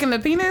 with the think that's- sucking the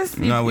penis?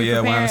 No, well, yeah,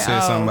 when I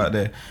said something about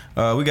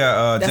that. We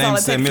got That's all James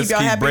it said, takes to Miss keep y'all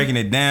keep happy. breaking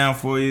it down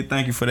for you.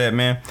 Thank you for that,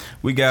 man.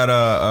 We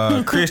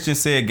got Christian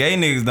said gay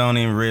niggas don't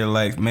even really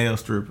like male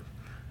strippers.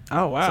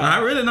 Oh wow. So I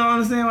really don't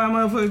understand why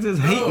motherfuckers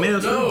just hate male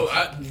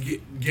strippers. No,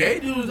 gay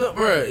dudes,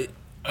 bro.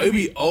 It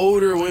be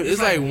older women.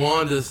 It's like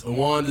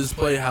Wanda's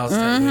Playhouse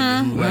type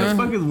women. What the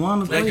fuck is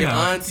Wanda's Like your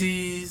Playhouse?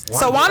 aunties.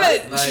 So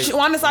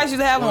Wanda Sykes used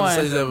to have Wanda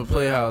says one. they have a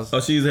playhouse. Oh,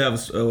 she used to have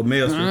a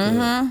male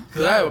stripper.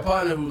 Cause I have a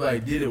partner who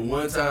like did it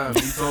one time.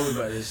 He told me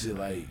about this shit.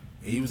 Like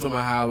he was talking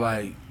about how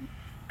like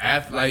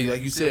after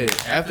like you said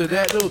after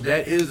that though,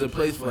 that is a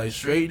place for like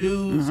straight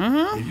dudes.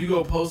 If you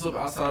go post up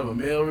outside of a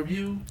male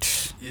review,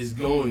 it's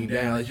going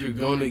down. Like you're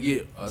going to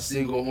get a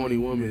single horny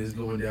woman is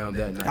going down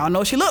that night. I don't know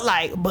what she looked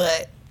like,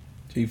 but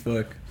She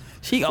fuck.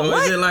 she So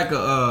what? is it like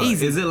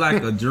Easy. is it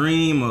like a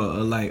dream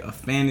or like a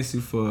fantasy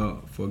for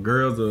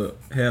girls to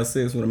have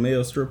sex with a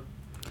male stripper?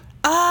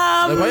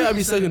 Like why y'all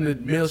be sucking the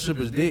male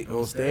stripper's dick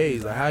on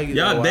stage? Like, how you get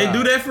Y'all, they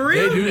do that for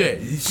real? They do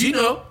that. She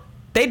know.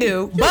 They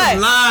do, but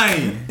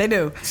lying. they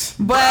do.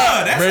 Bro,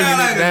 But that Breaking sound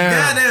like it down. a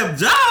goddamn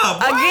job.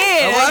 boy.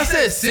 again, I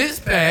said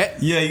 6-pack.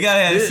 Yeah, you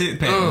gotta have a sit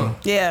pack.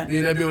 yeah.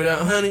 Then that be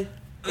without honey.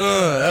 Man,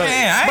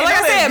 I But ain't like I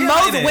know said, they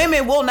most did that.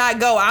 women will not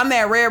go. I'm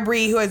that rare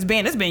breed who has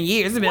been. It's been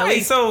years. It's been at Wait,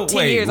 least so- 10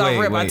 wait, years off wait,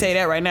 rip. I'll wait. tell you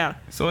that right now.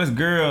 So it's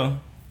girl.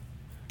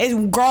 It's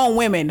grown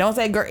women. Don't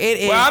say girl. It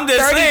is. Well, I'm just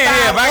saying,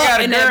 35 if I got up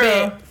a in that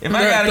girl, bed. if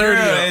I got a 30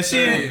 girl up, and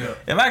 30 up.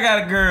 if I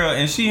got a girl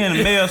and she in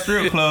a male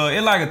strip club,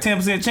 it's like a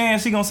 10%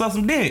 chance she gonna suck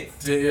some dick.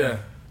 Yeah.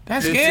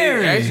 That's 15,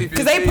 scary. actually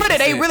Because they put it,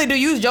 they 15%. really do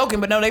use joking,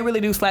 but no, they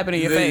really do slap it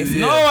in your They- face.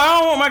 yeah. No, I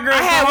don't want my girl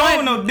I had to come one-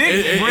 home with no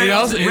dick It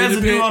also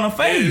residue depends, on her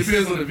face. It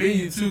depends on the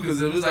venue too, because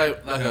if it was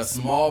like a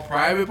small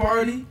private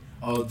party,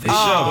 oh, they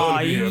Oh,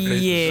 should go to the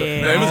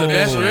yeah. Now, if it was a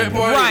bachelorette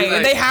party, Right. it's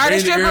If they hired a bring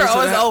the stripper, girls to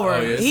oh, it's the- over. oh,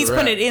 yeah, it's He's a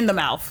putting wrap. it in the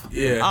mouth.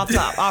 Yeah. Off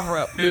top, off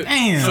rip.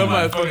 Damn.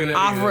 Somebody fucking that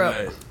Off nigga rip.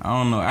 like- I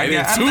don't know. I And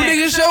then got two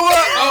niggas show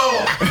up.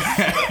 Oh,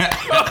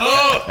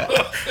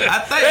 I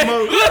think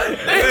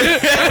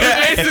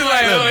basically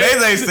like, oh,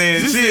 they ain't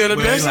saying this shit. is the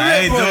But best like, I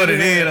ain't part.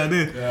 doing it in on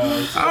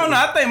this. I don't know.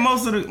 I think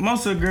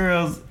most of the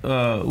girls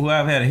who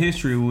I've had a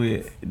history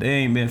with, they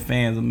ain't been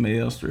fans of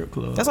male strip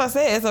clubs. That's what I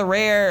said. It's a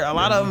rare. A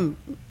lot of them.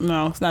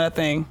 No, it's not a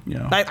thing.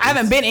 Yeah. Like I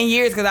haven't been in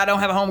years because I don't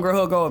have a homegirl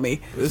who'll go with me.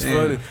 It's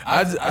funny.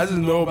 I just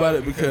know about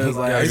it because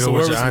like Gotta I used to go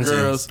work with with your some auntie.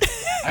 girls.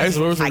 I used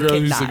to work with some I girls who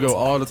used to cannot. go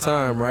all the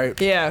time, right?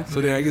 Yeah.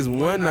 So then I guess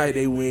one night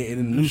they went and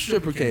a new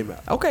stripper came out.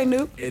 Okay,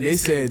 Noop. And they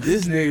said,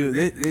 this nigga,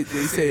 they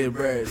said,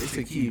 Brad, they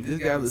said, Keith, this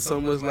guy looks so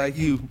much like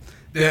you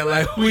that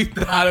like we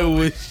thought it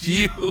was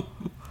you.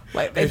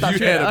 Like they If thought you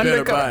you had a better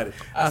undercover. body.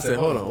 I said,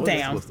 hold on, what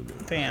Damn. is supposed to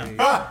be? Damn.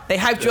 They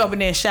hyped you up and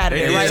then shot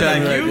They it did right shot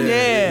like like you.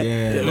 that.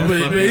 Yeah. Yeah,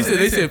 But they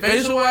said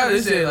facial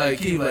wise, they said like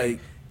Keith, like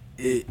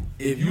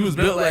if you was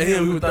built like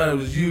him, we would thought it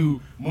was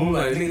you.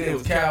 Moonlight, nigga name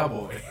was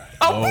Cowboy.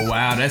 Oh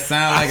wow, that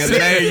sounds like a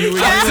name you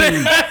would I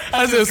use.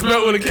 said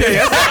spelled with a K.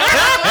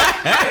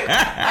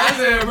 I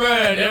said, bro,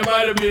 that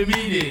might have been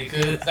me then,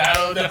 cause I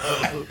don't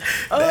know.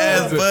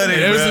 That's funny,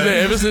 And bro.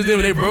 ever since then,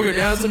 when they broke it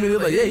down to me, they're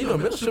like, yeah, you know,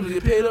 middle strippers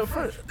get paid up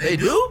front. They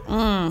do?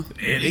 Yeah,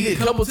 they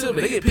get a couple tips,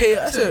 but they get paid.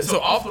 I said, so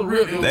off the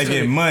real, They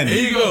get money.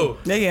 Here you go.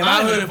 They get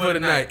money. 500 for the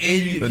night, and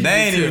you get But they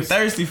ain't even tips.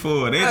 thirsty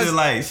for it. They just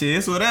like shit.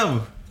 It's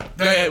whatever.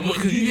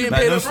 Because you get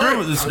Like paid the up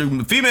front. strippers,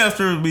 the female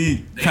strippers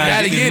be You trying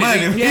gotta to get get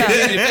money. it. Yeah,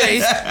 in your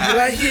face. You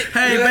like it?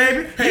 Hey You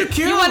like baby, you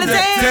cute. You want to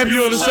Tap dance?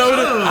 you on the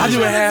shoulder. I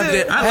do a half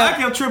that. I like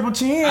your triple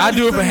chin. I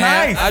do it for It's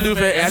half. nice. I do it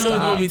for. I know it's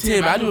gonna be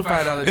 10, but I do a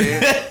 $5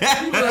 dance.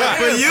 You be like,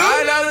 For you?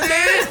 $5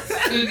 dance?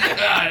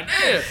 God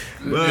damn.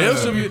 They'll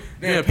strip you.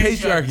 Damn,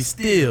 patriarchy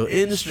still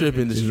in the strip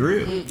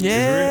industry. It's real.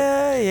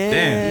 Yeah, yeah.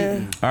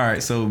 Damn. All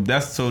right, so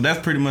that's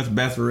pretty much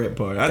bachelorette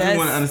party. I just That's-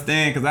 want to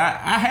understand because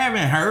I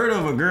haven't heard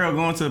of a girl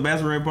going to a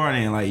bachelorette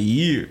party in like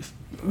years.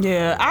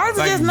 Yeah, ours is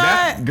Like just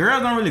not.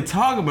 girls don't really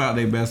talk about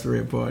their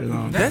bachelorette parties.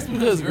 That's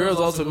because girls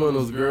also go on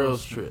those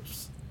girls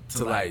trips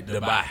to like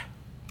Dubai.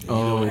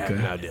 Oh, What okay.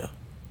 happened out there?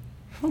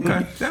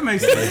 Okay, that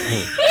makes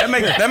sense.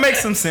 that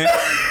makes some sense.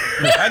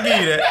 I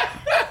give you that.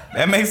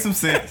 That makes some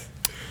sense.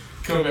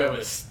 Come back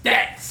with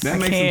stacks. That I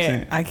makes can't-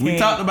 some sense. I We can't.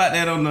 talked about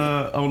that on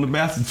the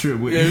bachelor trip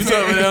with Yeah, we talked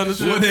about that on the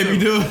trip, What they be too.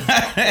 doing?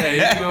 Hey,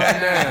 you going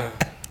down?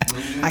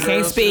 I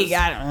can't speak.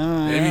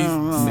 Maybe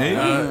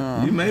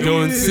you may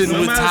Going be sitting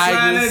with somebody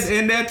tigers. slide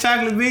in that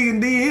chocolate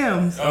vegan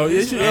DMs. Oh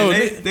yeah, you. And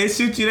Oh, they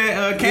shoot you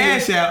that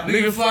cash out.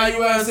 Nigga fly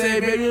you out and say,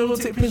 baby, we'll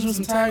take pictures with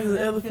some tigers and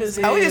elephants.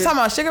 Oh, we just talking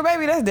about sugar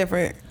baby? That's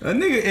different. A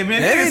nigga, if a That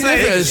nigga ain't say,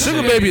 different.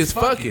 Sugar baby is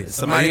fucking.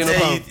 Somebody in the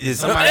tell pump. you,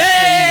 somebody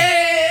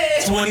Hey!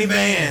 tell you 20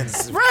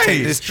 bands. Right.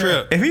 Take this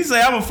trip if he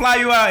say I'm gonna fly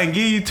you out and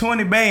give you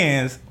 20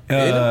 bands, for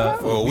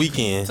a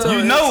weekend.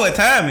 you know what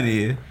time it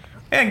is.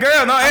 And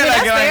girl, no, I mean,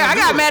 that's y'all fair. ain't I do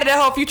got it. mad at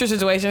that whole Future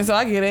situation, so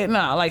I get it.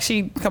 Nah, like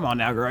come on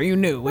now, girl. You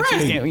knew what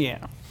Right. you can't. Yeah.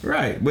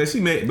 Right, but he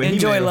made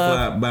Enjoy a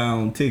love. fly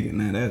bound ticket.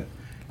 Now that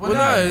Well,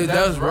 no,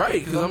 that's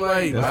right. Because I'm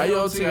like, buy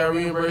your ticket, I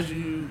reimburse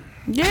you.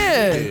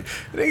 Yeah.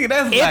 nigga,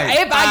 that's If- like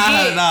if I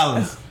get-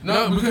 $500.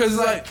 No, because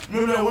like,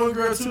 remember that one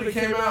girl too that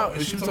came out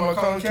and she was talking about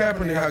Colin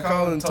Kaepernick. How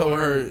Colin told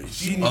her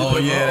she needed to Oh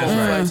put yeah, her that's own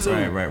right,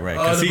 flight, too. right.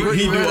 Uh, Cause the he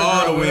Brittany do Renner all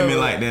the girl, women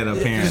whatever. like that Yeah, 'cause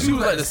apparently. she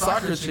was like the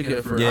soccer chick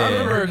at first. Yeah. I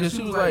remember her because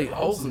she was like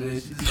wholesome.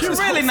 And She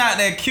really not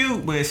that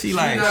cute, but she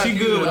not good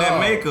cute with at that all.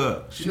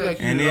 makeup. She not cute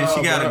And at then all,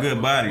 she got but a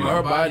good body.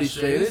 Her body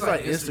straight. And it's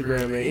like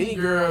Instagram, man. Any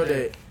girl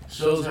that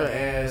shows her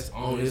ass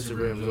on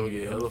Instagram is gonna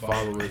get hella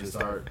followers and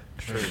start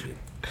trending.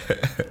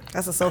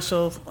 That's a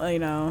social, And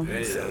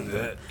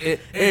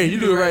you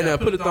do it right now.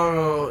 Put a thong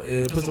on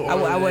and put some. I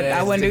oil in wouldn't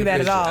ass do and take a that at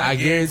picture. all. I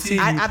guarantee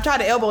you. I've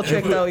tried the elbow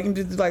trick though. You can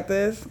just do like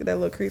this, get that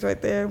little crease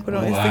right there, put it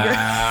on Instagram.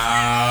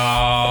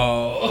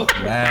 Wow.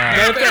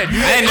 Matter of fact,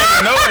 I ain't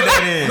never know what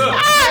that is. Look,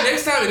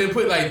 next time they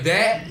put like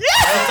that on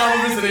top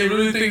of it, so they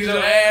really think it's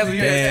your ass. And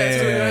you got a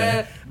tattoo in your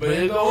ass, but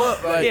it go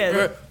up like. Yeah.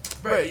 Girl,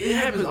 bro, it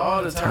happens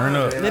all the time. Turn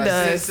up. Man. It Like,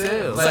 does. sex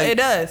sells. So it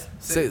does.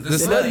 The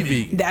slutty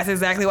beat. That's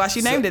exactly why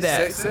she named it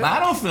that. Sex sells. But I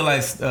don't feel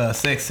like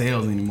sex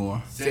sells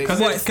anymore. Because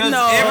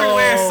No.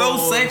 everywhere it's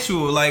so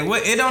sexual. Like,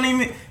 what? It don't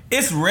even.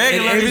 It's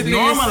regular. And It's everything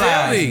is normalized.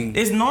 selling.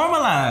 It's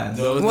normalized.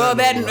 No, it's Well, not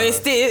that normalized. it's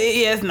still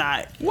yeah, it's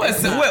not.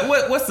 What's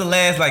the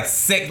last like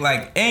sex?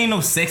 Like, ain't no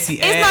sexy.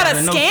 It's not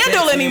a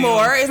scandal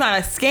anymore. It's not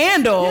a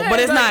scandal, Yeah, but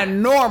it's like- not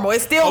normal.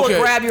 It still Okay.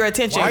 will grab your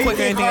attention Why you quicker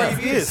think than anything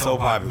Cardi else. B is so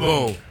popular?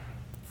 Boom.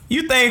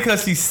 You think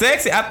because she's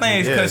sexy? I think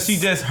it's because Yes.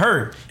 she just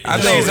her. I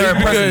No, think it's her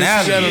because she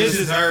personality. got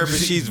She is her, but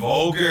she's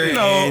vulgar.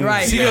 No, and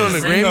right. She on the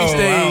Grammy No, I don't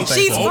stage. think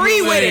She's so.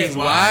 free with it.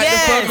 Why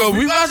Yes. the fuck up?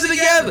 We watched it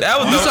together. That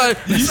was you dope. saw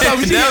we see That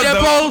was that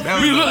dope. pose. That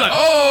was We look dope. like,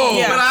 oh,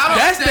 Yeah. but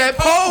that's that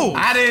pose.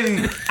 I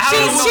didn't. I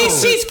don't know.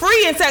 She's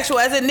free and sexual.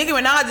 As in Nicki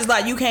Minaj is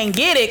like, you can't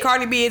get it.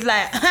 Cardi B is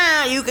like,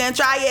 you can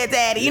try it,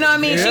 daddy. You know what I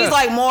mean? Yeah. She's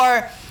like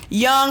more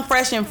young,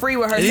 fresh, and free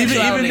with her Even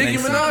sexuality. Nicki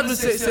Makes Minaj would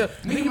say,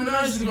 Nicki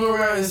Minaj used to go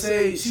around and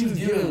say she was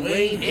giving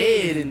Wayne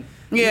head and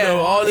Yeah. you know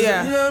all this.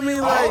 Yeah. You know what I mean?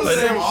 all of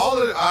them,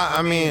 Like,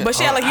 I mean, But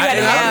she had like you had to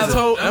and I've have. been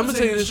told. I'm gonna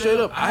tell you this straight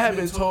up. I have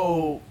been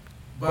told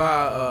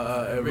by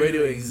a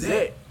radio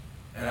exec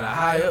at a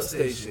high up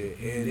station,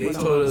 and they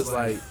told us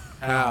like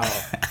how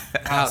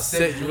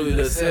sex really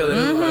does sell.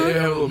 And like, they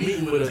have a little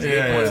meeting with us.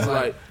 Yeah. And it was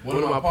like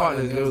one of my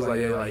partners. And it was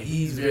like, yeah, like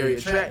he's very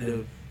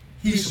attractive.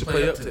 He should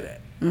play up to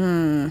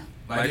that.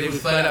 Like they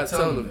was flat out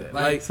telling them that.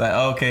 Like It's like,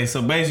 okay,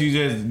 so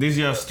basically, this is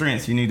your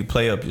strengths. You need to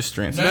play up your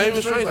strengths. not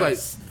even strength, like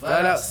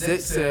flat out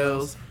sex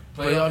sells.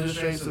 Play off the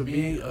strengths of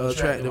being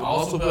attractive.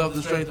 Also play off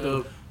the strength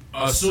of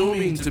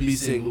assuming to be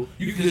single.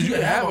 Because you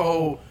can have a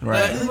whole.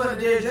 Right. Like, this is what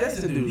Derrick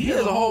Jackson do. He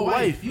has a whole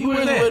wife. He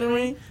wears a that? wedding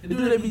ring. The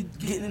dude that be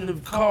getting in the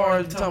car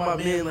and talking about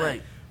men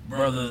like,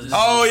 brother. This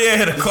Oh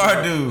yeah, the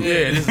car dude.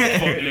 yeah, this is the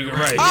fuck nigga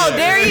right. Oh,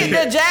 Darius,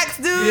 the Jax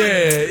dude.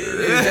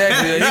 Yeah,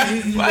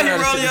 exactly. Why you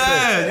roll your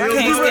eyes? I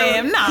can't stand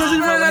him. Nah, Because he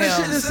fuck ran out with of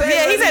him. shit to say.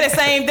 Yeah, he said the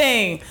same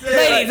thing.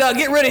 Ladies,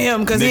 get rid of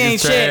him because he Niggas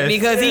ain't shit. trash.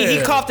 Because he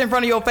Yeah. coughed in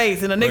front of your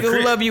face, and a nigga who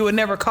Chris- love you would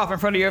never cough in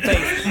front of your face.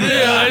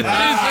 Yeah, like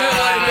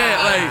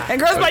that. And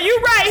girls like, you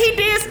right, he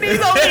did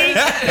sneeze on me.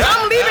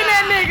 I'm leaving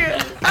that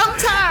nigga. I'm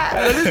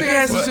tired. Like, this nigga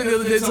had some shit the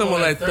other day talking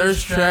about like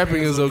thirst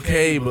trapping is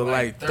okay, but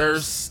like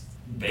thirst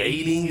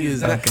baiting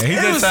is Okay, he It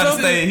just was trying to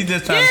something- stay. He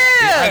just trying.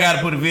 Yeah. I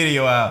gotta put a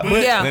video out.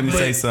 Yeah. Let me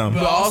say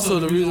something. But also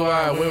the reason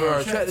why women are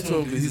attracted to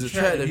him because he's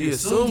attractive. He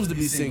assumes to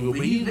be single,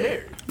 but he's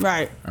married.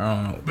 Right. I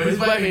don't know. But his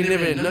wife ain't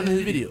never in none of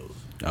his videos.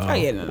 Oh,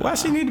 yeah, no. Why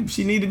she need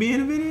to be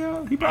in the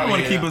video? He probably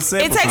want to keep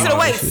herself. It takes it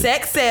away.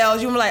 Sex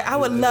sells. You're like, I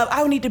would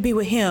need to be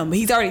with him, but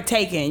he's already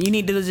taken. You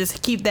need to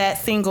just keep that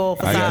single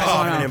facade got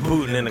going Coughing on. and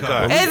Putin in the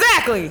car.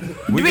 Exactly.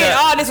 We Being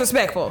got- all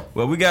disrespectful.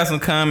 Well, we got some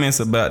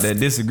comments about that.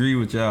 Disagree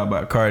with y'all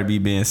about Cardi B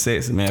being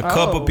sexy, man. A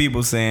couple Oh.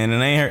 people saying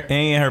it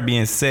ain't her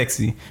being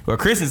sexy. Well,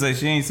 Kristen says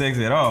she ain't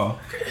sexy at all,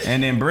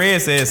 and then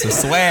Brad says it's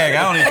a swag.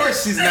 I don't Of even.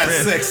 course she's not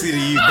sexy to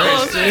you,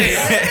 bro.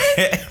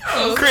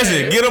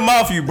 Christian, get him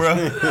off you,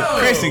 bro.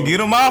 Christian, get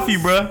him off you,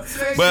 bro.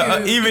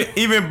 But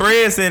even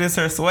Bread said it's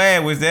her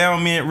swag, which that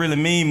don't really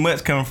mean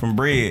much coming from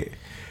Bread.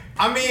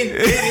 I mean,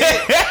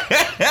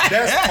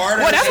 that's part of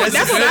Well, it.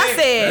 that's what I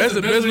said. That's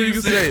the best way you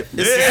can say it.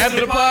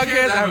 After the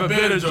podcast, I have a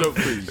better joke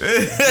for you.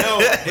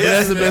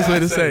 That's the best way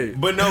to say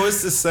it. But no,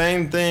 it's the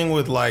same thing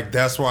with like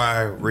that's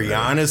why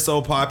Rihanna's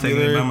so Taking it by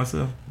popular.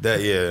 myself. That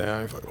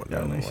I ain't fucking with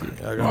that. Y'all ain't one.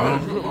 shit. I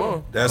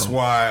got- That's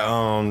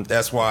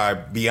why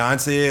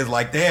Beyonce is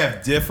like they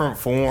have different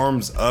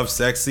forms of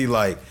sexy.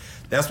 Like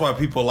that's why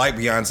people like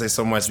Beyonce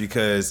so much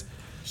because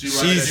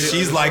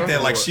she's like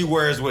that. Like she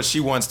wears what she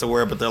wants to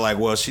wear, but they're like,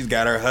 well, she's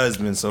got her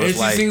husband, so And it's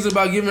she like sings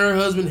about giving her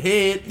husband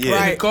head Yeah. in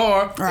Right. the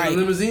car. Right. And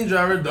the limousine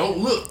driver don't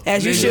look.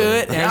 As you Nigga.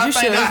 should. As you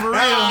should.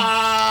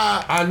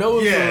 I know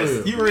it's Yes, for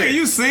real. you real.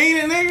 You seen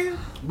it, nigga?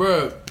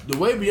 Bruh, the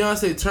way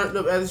Beyonce turned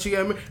up after she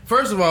got married.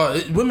 First of all,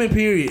 women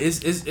period.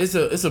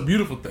 It's a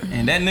beautiful thing.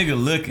 And that nigga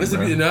looking, It's a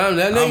bro. that I'm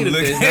negative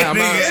looking thing. at Nah, I'm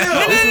nigga.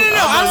 not-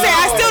 No. I'm saying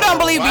I still don't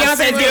believe Beyonce's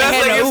see giving Beyonce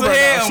head in gets an Uber. some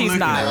head, though. I'm She's looking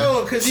not.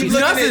 no, because you She's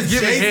looking not at just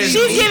giving Jay-Z. head.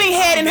 She's giving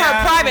head in her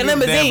private I'm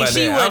limousine. damn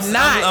She by would that.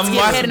 not I'm give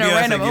watching head in a Beyonce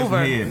random give some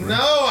Uber. head, bro.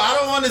 No, I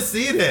don't want to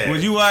see that.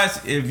 Would you watch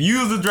if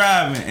you was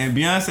driving and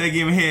Beyonce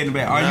giving head in the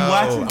back? Are you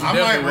watching? I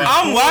might.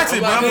 I'm watching,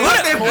 bro. I'm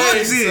Fuck that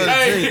watching. bullshit.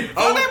 Hey,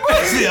 Fuck that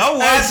bullshit. I'm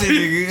watching,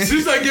 nigga.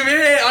 She's like giving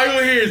head. All you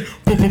gonna hear is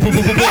boom, boom, boom,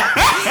 boom, boom, boom.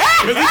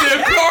 Cause he did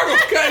a car go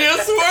cut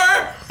and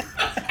swerve.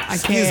 I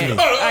can't.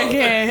 I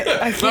can't. I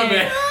My can't.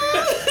 bad.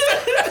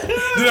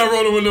 Then I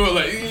roll the window up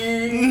like,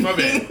 my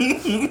bad.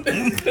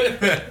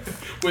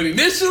 But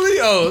initially,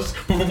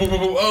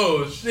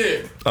 oh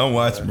shit. I'm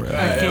watching, bro.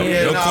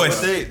 Yeah, No no,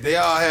 question. but they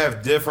all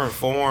have different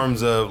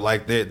forms of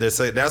like they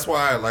say. That's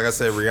why, like I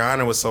said,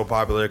 Rihanna was so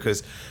popular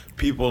because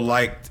people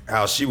liked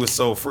how she was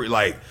so free.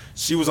 Like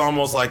she was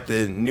almost like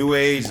the new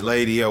age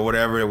lady or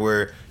whatever,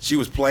 where she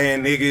was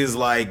playing niggas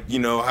like you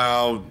know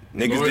how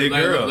niggas did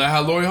girls. Like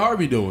how Lori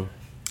Harvey doing.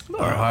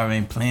 Or Harvey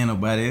ain't playing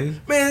nobody else.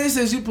 Man, they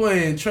said she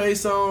playing Trey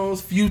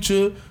Songz,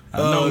 Future. I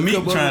know Meek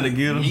couple trying to other-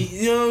 get him.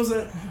 You know what I'm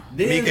saying?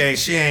 Then,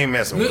 She ain't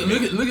messing with me.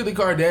 look at the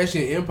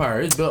Kardashian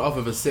empire. It's built off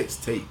of a sex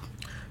tape.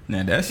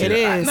 Now that shit. It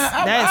is.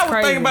 I That is was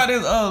crazy. thinking about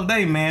this other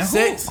day, man.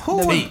 Sex, Who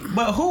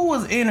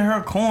was in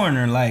her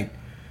corner, like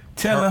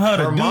telling her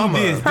to her do mama.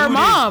 this? Her do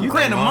mom. This? You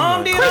think the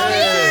mom did Chris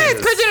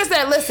that? Jenner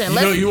said,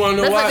 "Listen, You want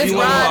to know why? You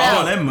want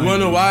to that money.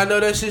 know why I know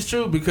that shit's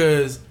true?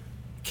 Because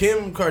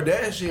Kim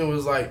Kardashian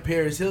was like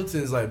Paris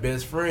Hilton's like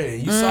best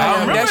friend. You saw I that.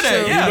 remember That's that.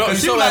 true. Yeah, You know-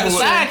 because you she was saw like the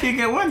that sidekick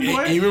at one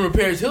point. And you remember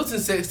Paris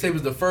Hilton's sex tape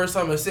was the first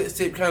time a sex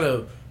tape kind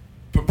of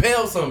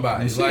propelled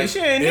somebody. She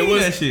ain't it need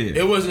was that shit.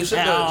 It wasn't shit.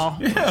 No.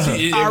 It was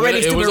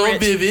stupid on rich.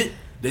 Vivid.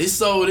 They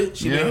sold it.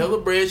 She made Yeah. hella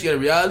bread. She got a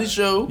reality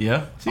show.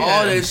 Yeah, she All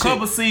had that a shit.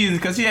 couple seasons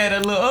because she had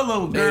that little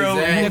other girl.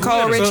 Exactly.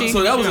 Nicole Richie.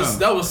 So that was Yeah.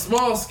 that was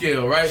small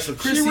scale, right? So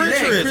Chris, She rich.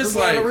 Chris It's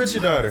like like a Richie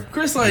daughter.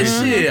 Chris like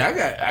shit.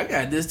 I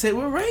got this tape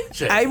with Ray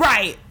J.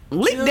 Right.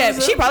 Leaked You know that.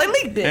 what I'm She probably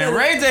leaked it. And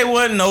Ray J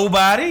wasn't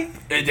nobody.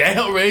 And that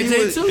helped Ray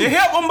J was- too. It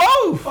helped them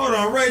both. Hold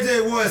on, Ray J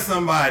was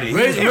somebody.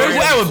 Ray- It was,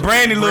 that was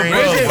Brandy little Ray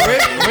J-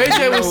 brother. Ray J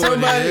was know what it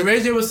somebody. is.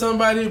 Ray J was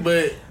somebody,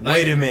 but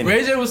Wait a minute.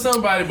 Ray J was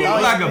somebody, He but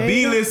was like a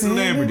B-list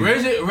celebrity.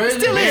 Ray J Still was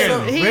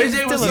is. He's Ray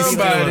J was still a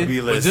somebody,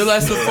 B-list. but just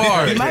like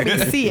Safari. You might be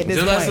see it this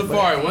Just like point, but-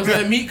 Safari. Once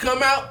that meat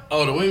come out,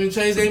 oh, the women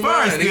change their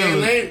mind. They ain't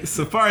lame.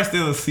 Safari's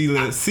still a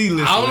C-list.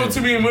 I don't know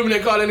too many women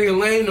that call that nigga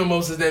lame no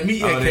more since that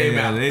meat that came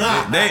out.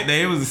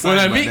 They was When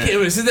that meat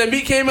came, since that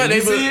meat came out,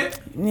 Did they you see it?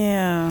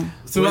 Yeah.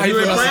 So how you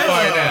feel about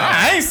Safari now?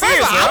 I ain't seen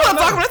it. I wasn't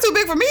fucking with it. That's too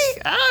big for me.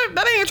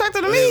 That ain't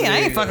attractive to me. I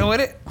ain't Yeah. fucking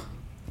with it.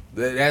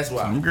 That's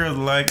why. Some girls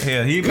like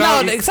hell. He No,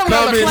 probably- some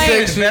girls comment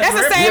claim section. that's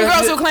the same Yeah.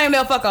 girls who claim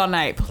they'll fuck all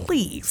night.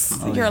 Please,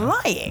 you're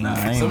lying. Nah,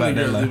 I ain't Some about of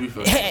the that girls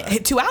do life. be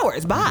fucking. 2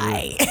 hours.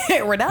 Bye.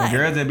 We're done.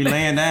 Girls that be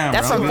laying down.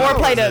 That's bro. from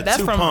foreplay to. That's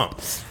Two from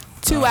pumps.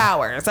 2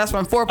 hours. That's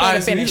from foreplay to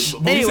Alright, finish.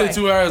 but we Anyway, said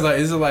 2 hours. Like,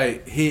 is it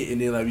like hit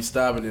and then like we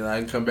stop and then I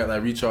can come back,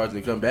 like recharge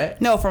and come back?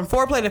 no, from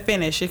foreplay to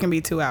finish, it can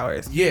be 2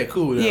 hours. Yeah,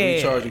 cool. Then Yeah.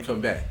 recharge and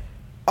come back.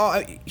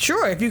 Oh,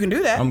 sure, if you can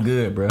do that. I'm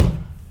good, bro.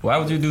 Why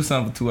would you do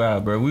something for 2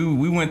 hours, bro?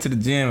 We went to the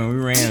gym and we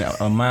ran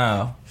a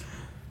mile.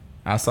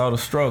 I saw the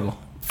struggle.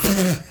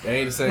 They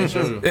ain't the same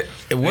sugar.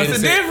 What's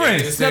the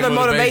difference? It's another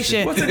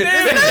motivation. What's the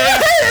difference?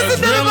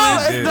 It's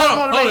another Hold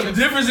on, motivation.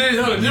 the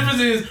difference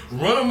is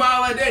run a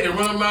mile like that, then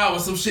run a mile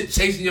with some shit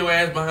chasing your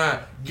ass behind.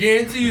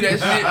 Guarantee you that shit.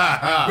 Bro,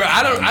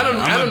 I don't I'm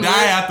gonna know.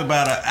 die after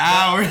about an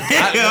hour. I'm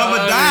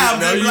gonna die. I'm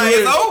No, just you like, win.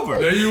 it's over.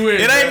 No, you win,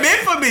 It bro. ain't meant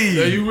for me.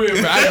 No, you win,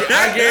 bro.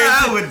 I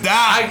guarantee. I would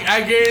die.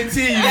 I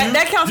guarantee you.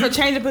 That counts for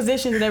changing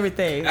positions and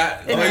everything. You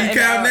count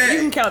that? You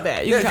can count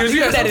that. You Yeah, can because count- you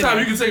got put that in sometimes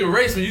there. you can take a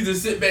race when you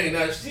just sit back and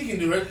now she can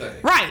do her thing.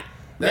 Right.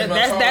 That's my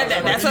That's call. that.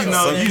 That's That's my what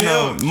call. You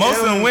know, most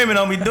of them women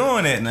don't be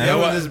doing that now. That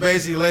one just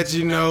basically let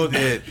you know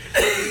that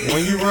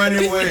when you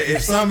running with,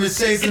 if something's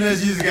chasing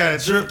us, you just gotta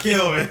trip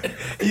Kelvin.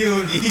 He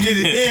did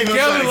it.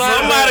 Kelvin lied.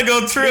 Somebody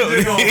go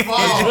trip. gonna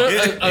fall.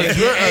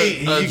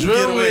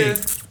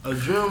 A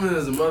drillman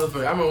is a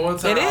motherfucker. I remember one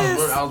time It I is.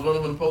 was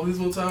running from the police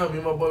one time. Me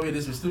and my boy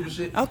did some stupid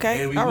shit.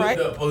 Okay, And we all looked right.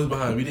 up, police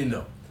behind. We didn't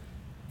know.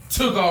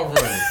 Took off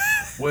running.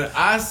 When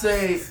I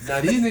say,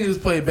 now these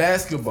niggas play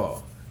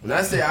basketball. When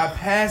I say I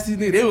passed these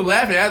niggas, they were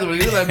laughing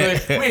afterwards. They were like,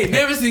 man, we ain't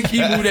never seen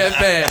Keith move that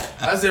fast.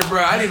 I said,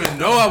 bro, I didn't even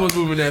know I was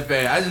moving that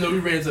fast. I just know we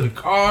ran to the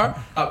car,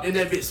 hopped in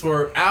that bitch,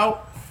 swerved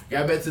out,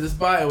 got back to the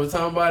spot and was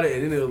talking about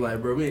it. And then it was like,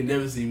 bro, we ain't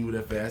never seen you move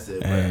that fast. I said,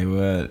 bro, Hey,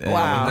 what?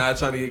 Wow. I'm not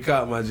trying to get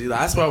caught, my G. Like,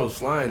 that's why I was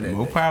flying that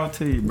More day. power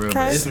to you, bro.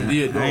 Okay. It's some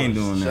deal I ain't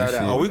doing that Shout shit.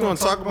 out. Are we gonna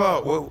talk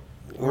about what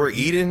we're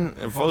eating?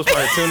 And folks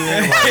probably tuning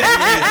in like, we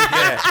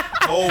got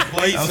whole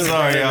plates. I'm and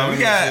sorry,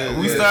 y'all.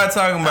 We started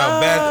talking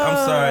about I'm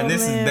sorry. And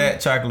this man. is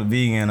That Chocolate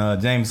Vegan.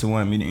 Jameson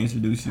wanted me to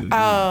introduce you again.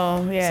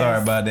 Oh, yeah.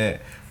 Sorry about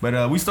that.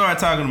 But we started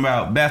talking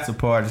about bachelor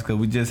parties because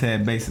we just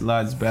had Basic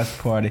Logic's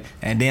bachelor party,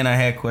 and then I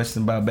had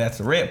questions about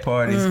bachelorette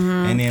parties,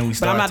 and then we I'm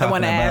started not the talking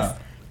one to about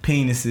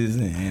penises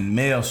and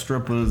male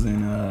strippers,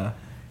 and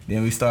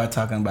then we started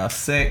talking about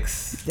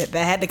sex. That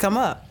had to come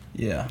up.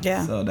 Yeah.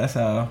 Yeah. So that's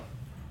how.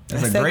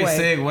 That's A a great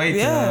segue. segue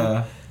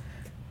Yeah.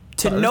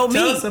 To to know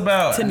tell me. us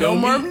about To know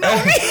more.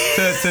 Know me.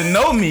 to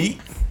no meat,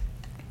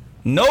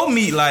 no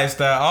meat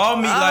lifestyle, all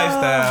meat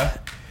lifestyle.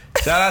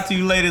 Shout out to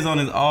you ladies on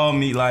this all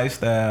meat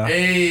lifestyle.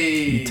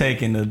 Hey. You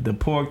taking the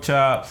pork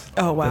chops,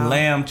 Oh, wow. the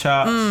lamb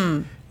chops.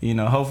 You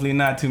know, hopefully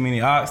not too many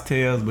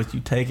oxtails, but you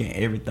taking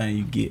everything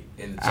you get.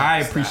 And the I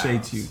chopped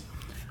appreciate styles. you.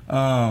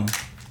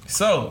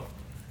 So,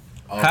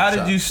 All how the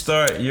did you chops.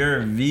 start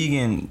your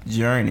vegan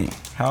journey?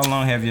 How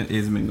long have you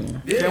it's been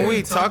going? Yeah. Can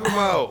we talk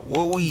about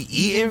what we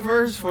eating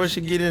first before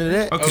she get into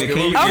that? Okay, Okay, can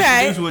you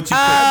okay. introduce what you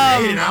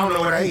I don't know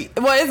what I ate.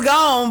 Well, it's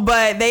gone,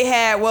 but they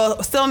had,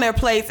 still on their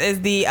plates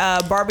is the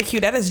barbecue.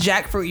 That is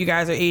jackfruit you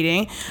guys are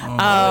eating.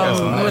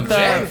 With the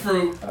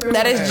Jackfruit.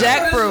 That is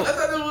jackfruit. I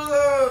thought it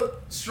was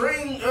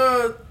string.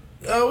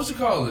 What you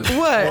call it?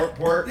 What?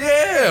 Pork.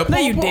 Yeah. No,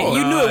 you didn't.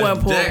 You knew it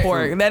wasn't pulled jackfruit.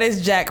 pork. That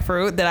is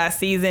jackfruit that I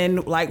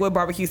seasoned like with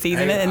barbecue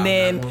seasoning, Hey, and I'm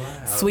then not gonna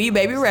lie. sweet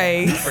baby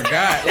Ray's.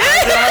 Forgot. I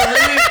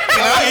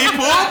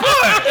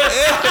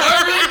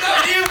really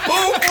thought you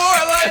pulled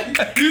pork.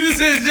 Like you just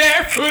said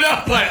jackfruit. I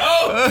was like,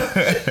 oh.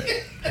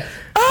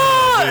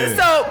 Oh,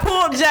 So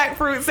pulled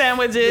jackfruit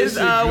sandwiches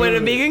with a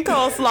vegan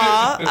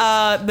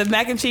coleslaw. The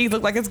mac and cheese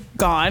looked like it's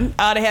gone.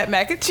 They had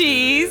mac and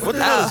cheese. What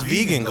the hell is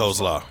vegan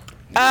coleslaw?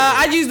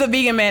 I use the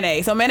vegan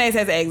mayonnaise. So mayonnaise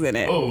has eggs in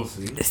it. Oh,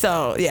 see.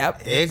 So yeah.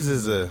 Eggs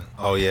is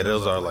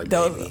those are like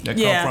Those, baby. That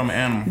come from an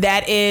animal.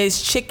 That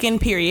is chicken,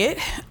 period.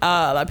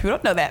 A lot of people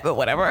don't know that, but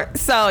whatever.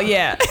 So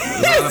yeah.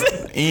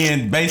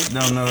 Ian basically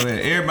don't know that.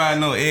 Everybody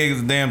know eggs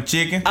is damn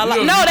chicken. No,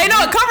 they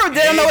know it covered.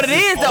 They don't know what it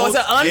is though. It's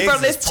an Eggs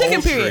unfertilized. is It's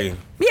chicken, poultry. period.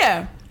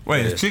 Yeah.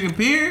 Wait, it's chicken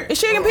period?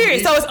 It's chicken,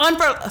 period. So it's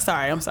unfertilized.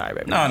 I'm sorry,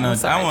 baby. No, I'm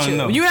sorry, I wanna chill.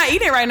 know. You're not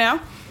eating it right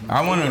now.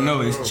 I want to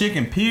know it's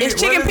chicken period. It's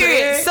chicken, What is the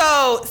period. egg?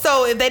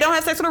 So if they don't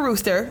have sex with a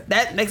rooster,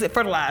 that makes it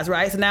fertilized,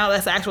 right? So now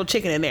that's the actual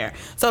chicken in there.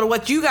 So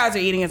what you guys are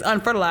eating is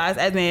unfertilized,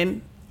 as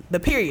in the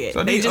period.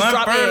 So they these just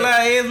drop unfertilized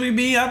eggs. eggs we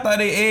be, I thought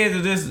they eggs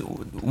are just,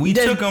 we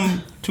Just- took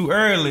them too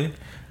early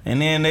and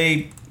then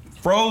they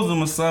froze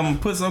them or something,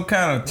 put some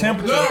kind of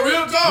temperature. No,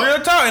 real talk. Real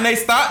talk. And they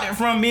stopped it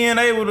from being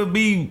able to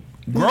be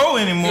grow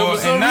Yeah, anymore.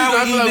 for some And now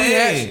reason, we eat the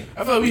egg.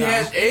 I felt we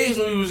hatched eggs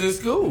when we was in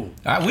school. We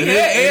And had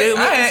they eggs. look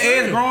I had the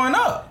same. eggs growing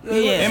up.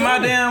 Yeah. In my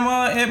damn,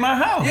 at my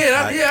house.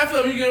 I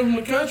feel you get them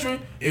from the country.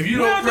 If you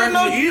We don't don't do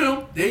practically eat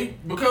them, they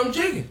become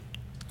chicken.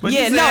 But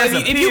Yeah, you said no. it's a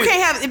If you period.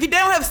 can't have, if you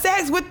don't have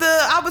sex with the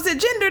opposite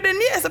gender, then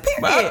yeah, it's a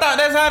period. But I thought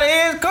that's how the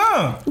eggs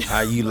come.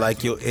 How you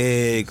like your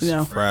eggs?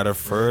 No. Fried or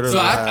fertilized? So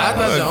I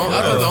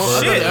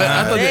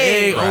thought the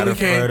egg Fried only or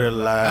came. I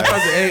fertilized.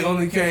 thought the egg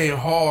only came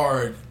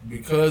hard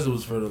because it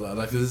was fertilized.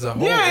 Like this is a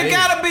whole Yeah, it egg.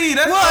 gotta be.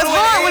 That's Well, the it's way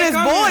hard the when egg it's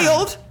come in.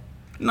 boiled.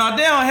 No,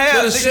 they don't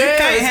have. It's a You shell,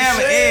 can't it's a have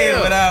an egg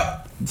shell. without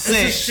It's a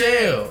sex.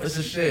 shell. It's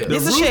a shell. The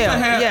It's a rooster shell.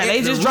 have- Yeah,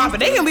 they the just drop it.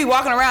 They rooster- can be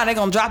walking around. They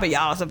gonna drop it,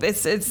 y'all. So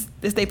it's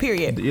their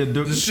period. Yeah,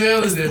 The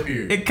shell is that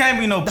period. It can't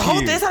be no The whole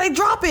period. thing's how they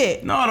drop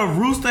it. No, the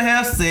rooster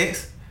has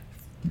sex.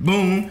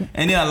 Boom,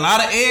 and then a lot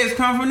of eggs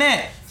come from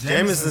that.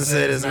 Jameson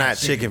said it's not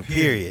chicken,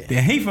 period.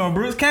 Then he from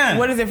Bruce County.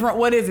 What is it from?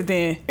 What is it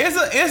then? It's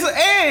an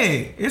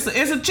egg. It's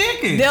a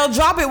chicken. They'll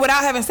drop it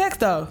without having sex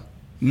though.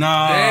 No.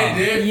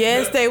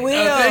 Yes, they will.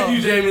 Thank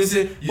you,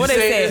 Jameson. What they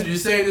say? You're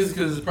saying this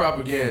because it's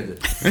propaganda.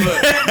 But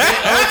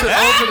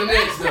on to the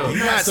next though.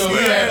 not So we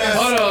scared got.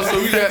 Hold on. So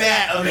we got.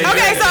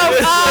 Okay,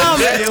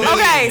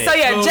 so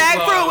yeah, Coleslaw.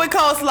 jackfruit with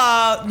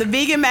coleslaw, the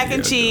vegan mac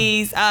and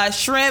cheese,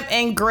 shrimp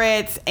and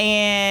grits,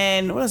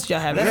 and what else did y'all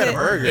have? We That's had a it.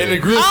 burger. And the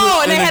grits.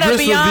 Oh, and they the had a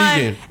grits were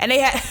Beyond, vegan. and they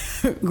had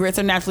grits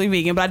are naturally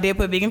vegan, but I did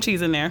put vegan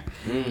cheese in there.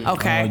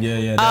 Okay. Oh,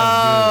 yeah,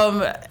 that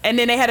was And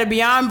then they had a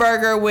Beyond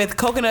burger with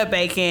coconut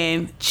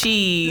bacon, You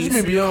cheese.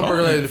 mean Beyond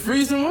Burger like the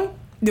freezing one?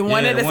 The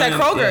one Yeah, that's the at one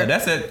Kroger. Yeah,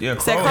 that's at at Kroger.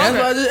 Kroger. That's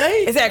what I just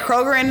ate. It's at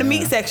Kroger in the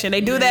meat section.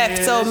 They do that Yeah,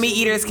 so that's meat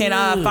eaters can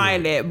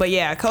find it. But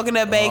yeah,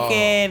 coconut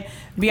bacon,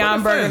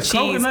 Beyond What Burger is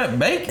cheese. this? Coconut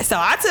bacon. So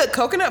I took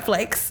coconut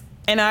flakes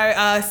and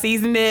I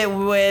seasoned it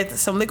with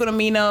some liquid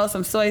amino,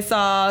 some soy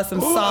sauce, some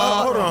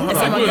salt, hold on, and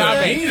some Liquid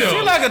agave. amino.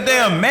 She like a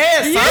damn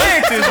mad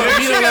scientist.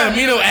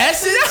 Amino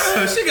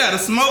acids? She got a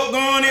smoke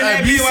going in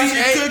there. While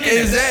she cooking.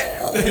 Is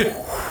that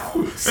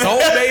salt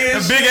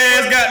based? The big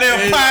ass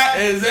goddamn pot.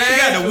 Exactly.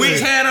 She got the witch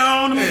hat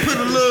on. Put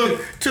a little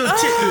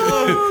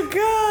Oh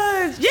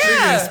god,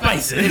 yeah.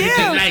 spicy.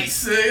 Yeah. Nice.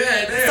 So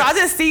I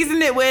just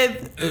seasoned it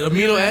with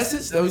Amino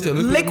acids? That was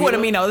liquid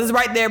amino. This is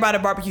right there by the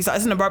barbecue sauce.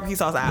 It's in the barbecue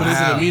sauce But aisle. it's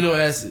Wow. amino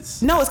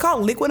acids. No, it's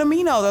called liquid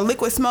amino or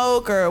liquid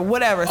smoke or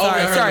whatever. Okay,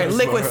 I Sorry, heard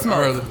liquid I heard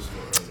smoke. liquid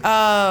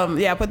smoke.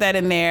 Yeah, I put that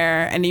in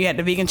there, and then you had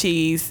the vegan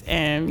cheese,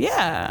 and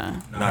yeah,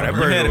 No, that You had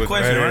burger a was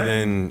question, better right?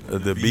 than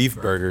the beef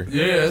burger.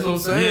 Yeah, that's what I'm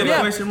saying. Yeah. yeah.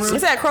 question, bro?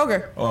 It's at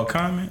Kroger. Or a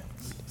comment.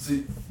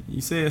 See,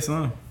 You said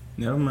something.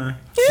 Never mind.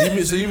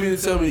 so you mean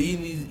to tell me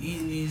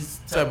eating these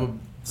type of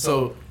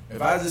so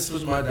if I just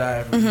switch my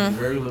diet from eating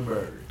regular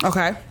burger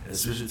Okay. and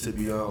switch it to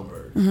Beyond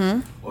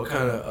Burger, what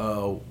kind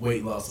of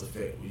weight loss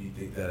effect would you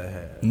think that I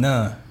have?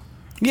 None.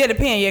 Yeah,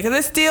 depend. Yeah, because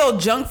it's still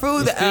junk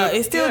food.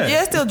 It's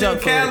still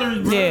junk calories,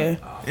 food. bro. Yeah.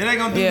 It ain't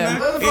gonna do Yeah.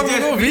 nothing. Motherfucker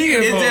go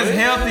vegan It's for just it.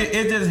 healthy.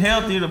 It's just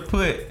healthier to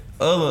put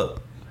other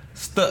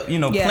stuff, Yeah.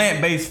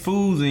 plant-based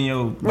foods in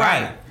your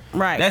Right. body.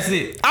 Right. That's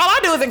it. All I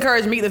do is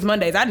encourage meatless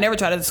Mondays. I never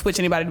try to switch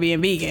anybody to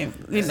being vegan.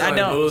 That's I like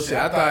don't. bullshit.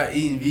 I thought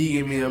eating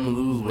vegan mean I'm gonna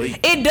lose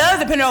weight. It does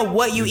depend on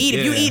what you eat.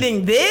 If you're Yeah.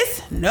 eating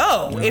this,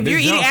 no. If this you're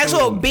eating junk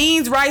actual food.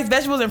 beans, rice,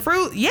 vegetables, and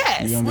fruit,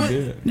 yes. You're gonna be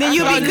good. Then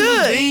you I be thought this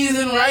was good. Beans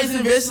and rice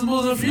and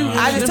vegetables and fruit.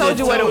 I just told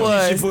you what it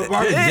was.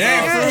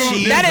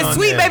 cheese That is on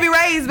sweet there. baby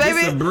rays, It's a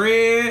baby.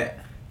 bread.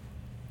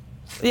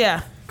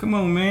 Yeah. Come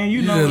on, man. You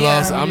You know. just Yeah.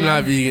 lost. I'm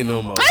not vegan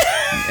no more.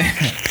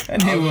 That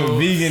nigga was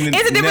vegan. and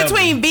It's a difference never.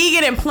 between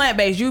vegan and plant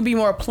based. You be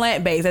more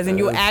plant based, as in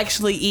you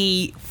actually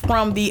eat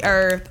from the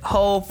earth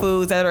whole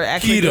foods that are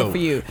actually Keto. good for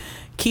you.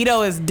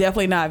 Keto is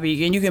definitely not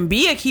vegan. You can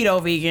be a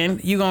keto vegan.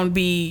 You're gonna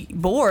be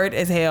bored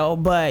as hell,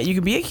 but you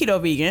can be a keto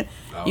vegan.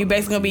 You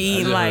basically gonna be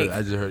eating I like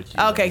just heard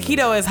keto. okay,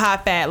 keto is high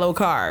fat, low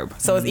carb,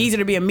 so it's easier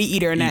to be a meat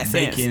eater in that Eat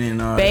sense. bacon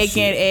and all that Bacon,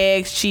 shit.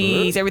 eggs,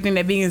 cheese, everything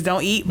that vegans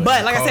don't eat.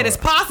 But like I said, it's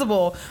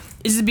possible.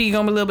 It's just gonna be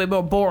a little bit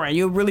more boring.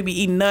 You'll really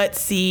be eating nuts,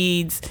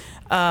 seeds,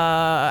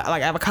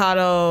 like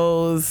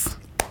avocados.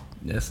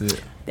 That's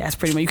it. That's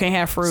pretty much, you can't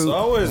have fruit. So I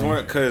always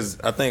went because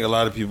I think a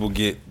lot of people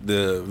get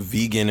the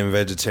vegan and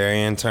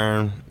vegetarian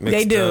term mixed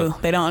They do.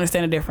 up. They don't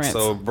understand the difference.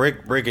 So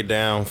break it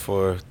down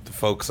for the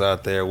folks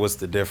out there. What's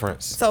the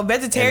difference? So And the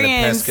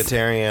vegetarians,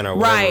 pescatarian or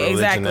whatever right? religion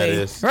Exactly. that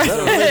is.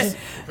 Right.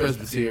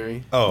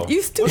 Presbyterian. Oh,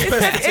 You stupid.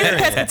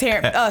 It's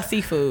pescatarian.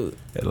 Seafood.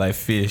 Like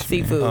fish. man.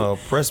 Seafood. oh,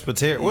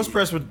 Presbyterian. What's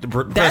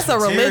Presbyterian? That's a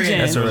religion.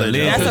 That's a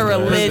religion. That's a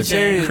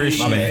religion. Presbyterian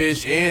Christian. eat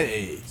fish and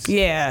eggs.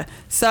 Yeah.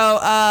 So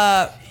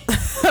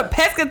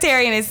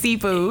pescatarian is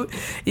seafood.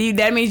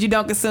 That means you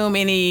don't consume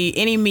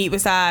any meat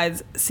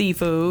besides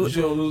seafood. But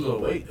you don't lose no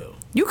weight though.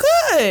 You could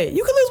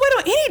lose weight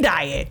on any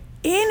diet.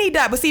 Any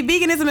diet. But see,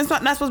 veganism is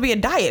not supposed to be a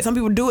diet. Some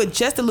people do it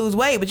just to lose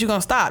weight, but you're going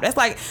to stop. That's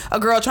like a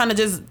girl trying to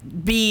just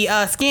be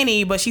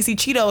skinny, but she see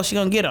Cheetos, she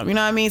going to get them. You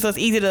know what I mean? So it's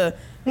easy to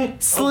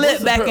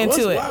slip back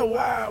into it.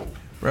 Wow.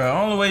 Bro, the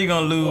only way you're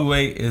gonna lose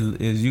weight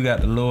is you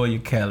got to lower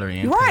your calorie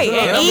intake. Right. No,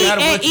 And that eat,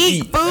 matter and what you eat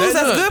eat. foods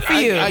that's good for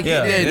you. I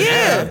get that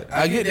Yeah. now.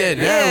 I get that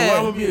now. Yeah.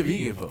 Why would I be a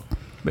vegan for?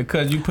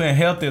 Because you put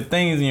healthier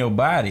things in your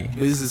body.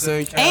 But it's the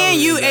same And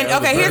you, calories and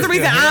that okay, other here's the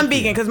person. reason healthy. I'm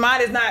vegan, because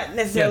mine is not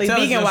necessarily Yeah,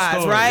 tell us vegan your wise,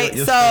 story, right?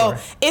 your So story.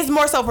 it's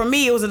more so for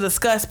me, it was a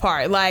disgust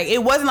part. Like,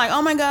 it wasn't like,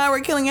 oh my God, we're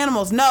killing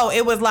animals. No,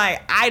 it was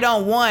like, I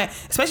don't want,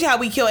 especially how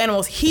we kill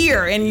animals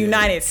here in the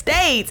United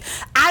States,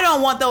 I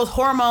don't want those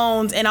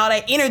hormones and all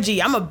that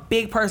energy. I'm a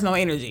big person on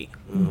energy.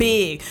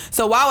 Big.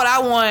 So why would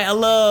I want a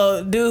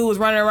little dude who was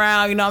running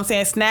around, you know what I'm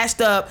saying,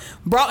 snatched up,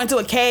 brought into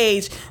a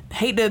cage,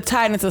 hate to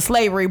tie it into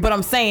slavery, but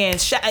I'm saying,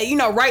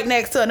 right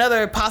next to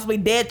another possibly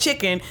dead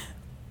chicken,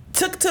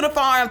 took to the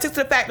farm, took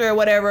to the factory or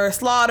whatever,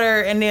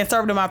 slaughtered, and then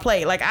served on my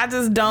plate. Like, I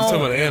just You talking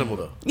don't. about an animal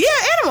though? Yeah,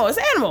 animal. It's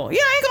animal. Yeah,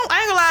 I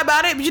ain't gonna lie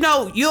about it.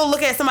 But you'll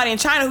look at somebody in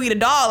China who eat a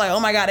dog like, oh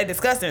my God, they're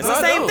disgusting. It's the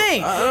I same know.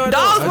 thing. I know.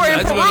 Dogs were in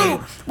I Peru.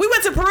 just- We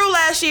went to Peru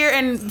last year,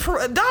 and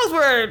dogs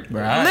were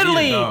Bro, I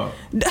literally. eat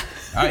a dog.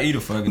 I eat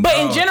a fucking But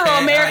dog. in general, I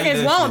eat Americans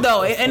that won't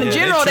shit. though. In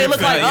general, they look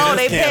like, tripping. oh,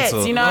 they That's pets.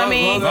 canceled. You know what I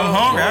mean? If I'm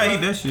hungry, I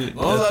eat that shit. As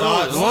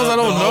long as I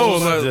don't know,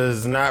 I'm like,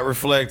 does not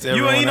reflect You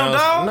everyone ain't eat no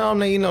else. dog? No, I'm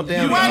not eating no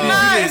damn Why dog.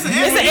 not? It's an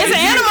It's an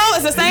animal.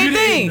 It's the same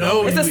thing.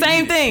 It's the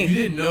same You thing.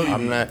 didn't know.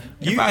 I'm not.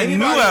 If I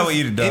knew I would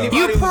eat a dog. anybody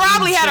You who's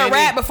probably eating had a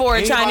rat before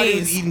in anybody Chinese.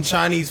 who's eating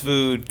Chinese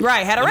food.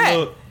 Right, had a the rat.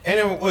 little- And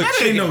then what?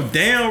 That ain't no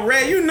damn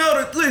rat. You know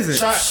that. Listen,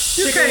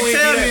 you Chicken can't wing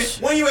tell be me. that-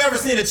 When you ever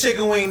seen a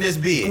chicken wing this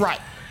big? Right.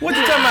 What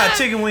you talking about?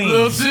 Chicken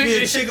Little wings?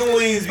 chicken. Chicken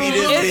wings be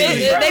this It- big.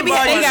 they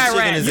got Chicken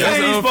rats. is You that?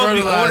 ain't even supposed to be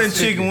unfertilized ordering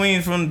chicken. chicken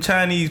wings from the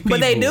Chinese people. But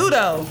they do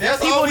though. That's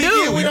People all we do.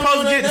 get. We We don't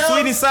supposed know to get nothing sweet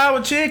and else.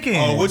 sour chicken.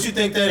 Oh, what you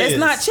think that is? It's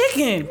not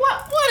chicken.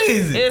 What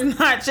is it? It's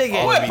not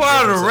chicken. What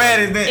part of the rat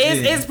is that?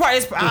 It's part.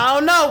 I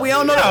don't know. We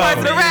don't know the parts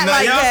of the rat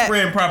like y'all that.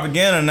 spreading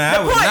propaganda now. I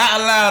The would point- not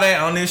allow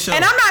that on this show.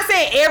 And I'm not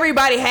saying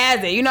everybody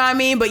has it. You know what I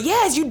mean? But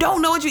yes, you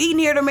don't know what you're eating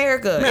here in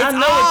America. Man, I It's know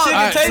what chicken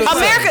Alright, tastes so- like.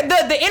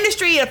 America, the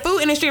industry, the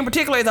food industry in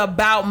particular, is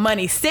about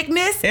money.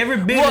 Sickness. Every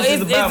business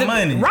is about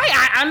money. Right.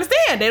 I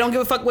understand. They don't give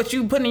a fuck what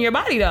you put in your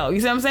body, though. You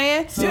see what I'm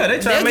saying? Yeah, they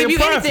try They'll to make give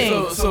a you profit.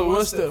 anything. So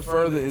one step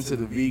further into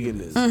the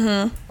veganism,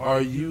 Mm-hmm. are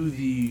you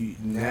the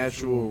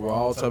natural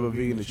raw type of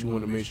vegan that you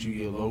want to make sure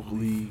you get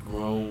locally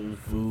grown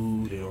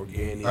food and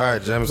organic? All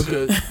right, James.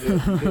 Because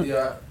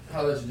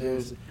how let you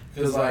James?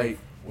 Because like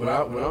what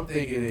I'm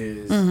thinking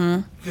is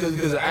Mm-hmm.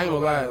 because I ain't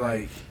gonna lie,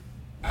 like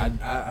I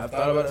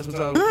thought about that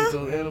sometimes with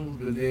those animals,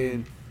 but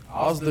then I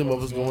also think about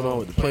what's going on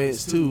with the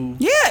plants too.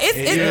 Yeah,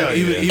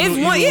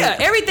 it's one. Yeah,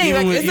 everything. Even,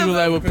 Like, with, it's even a,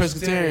 like with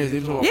pescatarians, they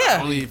just want Yeah.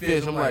 I don't eat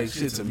fish. I'm like,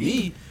 shit, to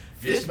me,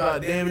 fish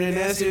about damn near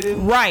nastier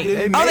than right. They Oh,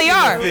 they making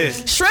are. the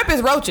fish. Shrimp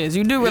is roaches.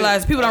 You do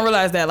realize people don't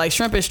realize that. Like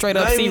shrimp is straight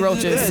up Not sea even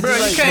roaches. that. Bro,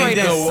 you Like, can't straight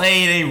just up.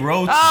 say they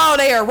roaches. Oh,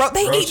 they are.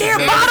 They eat their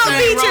Roaches. bottom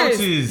Everything features.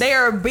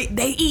 roaches.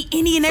 They eat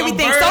any and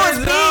everything. Birds So is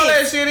and all that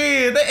pigs. shit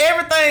is.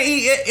 Everything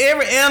eat.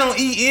 Every animal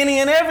eat any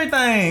and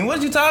everything.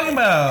 What you talking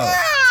about?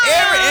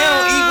 Every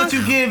animal eat what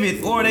you give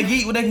it, or they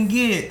get what they can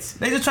get.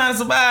 They just trying to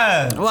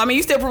survive. Well, I mean,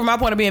 you still proving my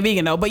point of being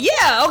vegan, though. But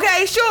yeah,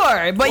 okay,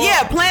 sure. But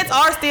yeah, plants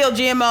are still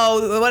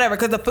GMO, whatever,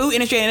 because the food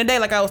industry at the end of the day,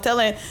 like I was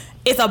telling,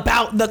 it's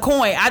about the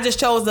coin. I just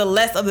chose the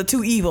less of the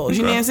two evils.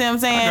 You know what I'm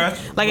saying? I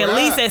got you. Like, at Right.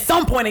 least at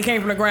some point it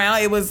came from the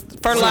ground. It was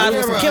fertilized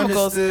with some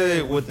chemicals.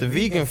 Understood with the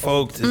vegan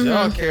folks is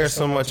y'all care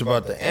so much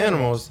about the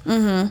animals,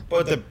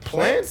 but the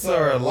plants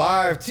are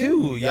alive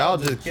too. Y'all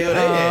just kill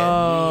their head.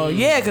 Oh,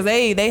 yeah, because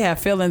they have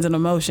feelings and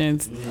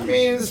emotions. I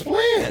mean, it's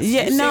plants.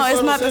 Yeah, You no, see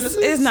it's not. photosynthesis?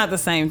 It's not the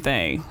same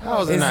thing.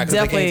 How is it It's not? 'Cause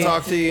they can't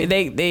talk to you?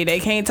 They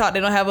can't talk. They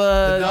don't have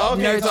a The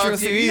dog can't talk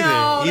to you either.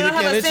 No, they Either don't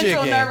have can a the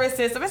central chicken. nervous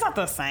system. It's not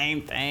the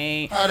same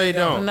thing. How they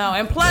don't? No,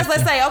 and plus,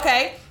 let's say,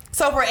 okay,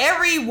 so for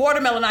every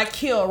watermelon I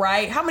kill,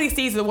 right? How many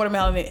seeds does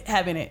watermelon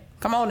have in it?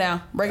 Come on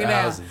now, break it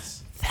down.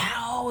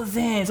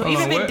 Thousands. So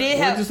even if it did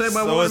what have, did you say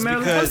about So it's watermelon?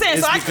 because- I'm saying,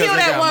 It's so I because killed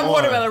they that got one more.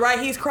 watermelon, right?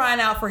 He's crying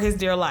out for his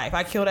dear life.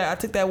 I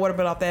took that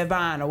watermelon off that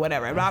vine or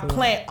whatever. But I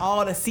plant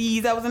all the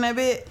seeds that was in that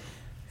bit.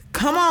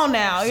 Come on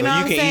now, you So know you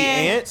what I'm can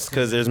saying? eat ants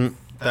because there's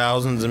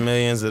thousands and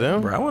millions of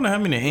them. Bro, I wonder how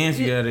many ants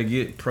you got to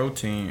get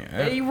protein.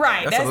 You're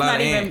right. That's a lot not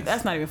of even. ants.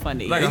 That's not even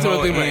funny. Like You a told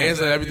whole me about ant. ants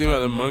and everything about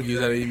the monkeys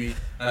that they eat.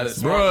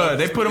 Bruh,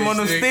 they put him on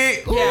the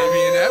stick. Yeah, I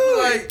mean,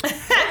 like,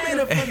 I ain't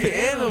a fucking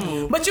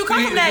animal. But you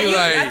come from that.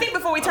 I think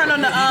before we turned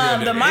on the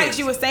mics,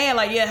 you were saying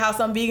like, yeah, how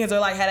some vegans are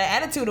like had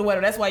an attitude or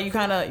whatever. That's why you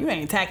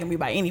ain't attacking me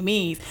by any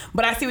means.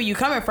 But I see where you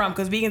coming from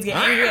because vegans get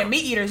angry at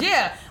meat eaters.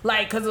 Yeah,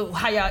 like because of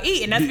how y'all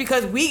eat, and that's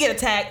because we get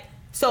attacked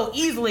so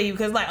easily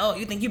because like, oh,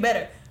 you think you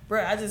better,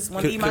 bruh. I just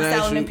want to eat my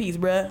salad in peace,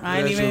 bruh. I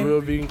ain't even. A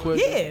real vegan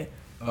question.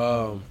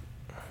 Yeah.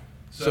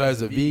 So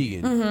as a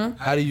vegan,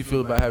 how do you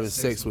feel about having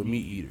sex with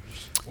meat eaters?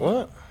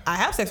 What? I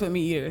have sex with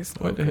meat eaters.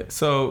 What the heck?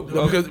 So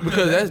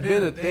Because that's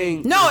been a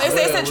thing. No, it's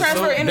a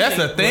transfer energy. that's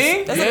a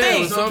thing. That's a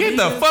thing. Get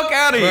the fuck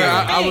out of here.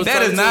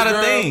 That is not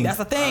a thing. That's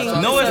a thing.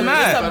 No, it's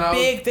not. It's a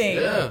big thing.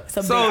 Yeah. It's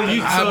a So big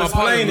you I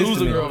explain this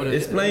to girl me. that-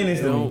 Explain this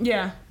to me.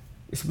 Yeah.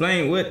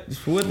 Explain what the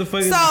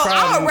fuck is So the I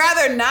problem? would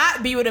rather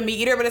not be with a meat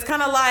eater, but it's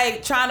kind of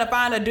like trying to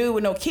find a dude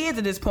with no kids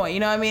at this point. You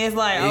know what I mean? It's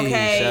like,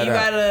 okay, shut you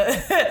up.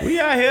 gotta. We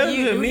out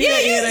here. Me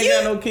ain't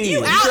got no kids.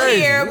 You out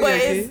crazy. here, We but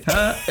got it's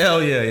Huh?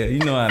 Hell yeah. You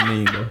know what I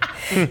mean, though.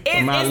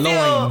 My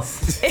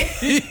loins.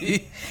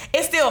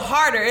 it's still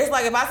harder. It's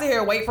like if I sit here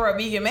and wait for a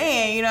vegan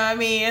man, you know what I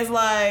mean? It's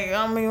like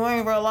I'm been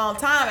waiting for a long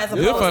time as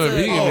opposed You'll find a to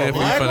vegan man for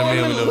you find a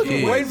man with no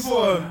Waiting kids.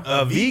 for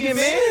a vegan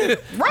man?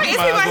 right. It's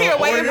people out here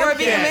waiting for a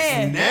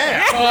vegan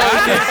man. Hold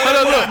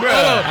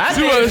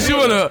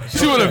on,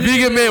 she want a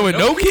vegan man with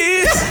no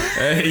kids?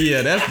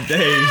 Yeah, that's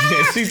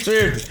she's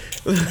tripping.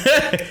 In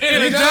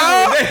a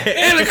job?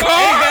 In a car?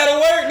 He gotta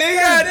work,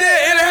 nigga.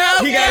 In a house?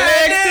 He got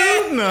legs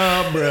too?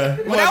 Nah, bruh.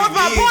 Well, that was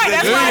my point.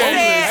 That's why I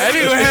said. That nigga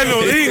ain't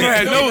gonna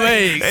have no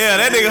legs. Yeah,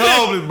 that nigga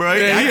homeless, bro.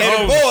 Yeah, I he can't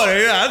homeless. afford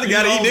it. Yeah, I just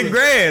gotta eat this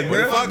grass,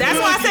 bro. That's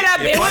why I said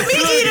I've been with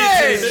meat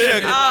eaters.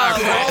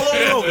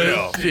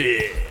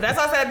 Shit. That's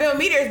why I said I've been with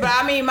meat eaters. But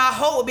I mean, my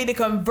hope would be to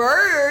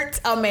convert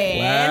a man.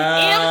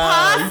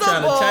 Wow, you Impossible.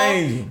 trying to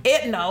change him.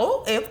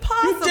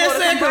 Impossible. You just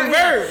to said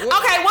convert.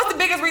 Okay, what's the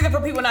biggest reason for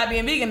people not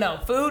being vegan though?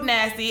 Food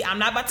nasty. I'm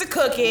not about to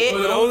cook it.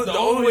 The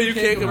only way you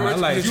can't convert I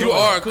like is it. you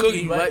are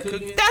cooking. You like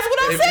cooking. That's what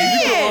I'm If you come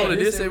saying. over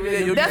to this every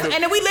day, And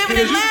then we live in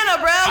Atlanta,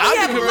 bro. We I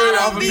have be a converted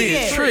lot off of of being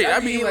vegans. tricked. I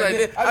be eating like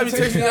that. I be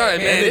texting y'all, man.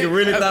 That nigga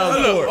really thought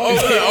it was pork.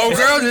 Oh,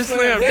 girl just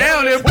slammed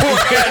down that pork.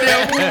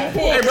 Goddamn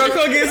pork. Hey, bro,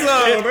 come get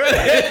some, bro.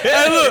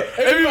 Hey, look,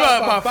 every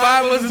about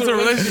 5 months into a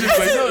relationship,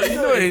 like, you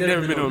know, ain't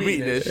never been on meat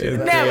that shit.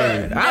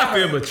 Never. I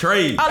feel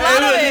betrayed. A lot of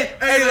it.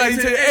 Hey, like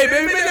you tell you, hey,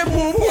 baby, make that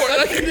pulled pork.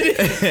 Like you did.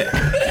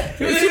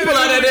 She pull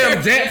out that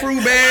damn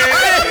jackfruit bag.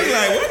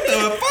 Like, what the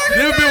fuck?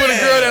 You ever been with a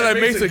girl that like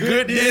makes a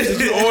good dish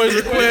that you always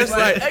request,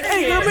 like,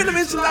 hey, girl, make them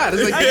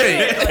enchiladas. Like,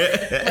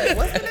 hey.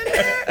 What's in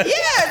there?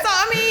 Yeah. So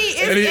I mean,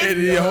 And he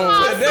it's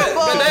possible.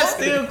 But that's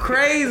still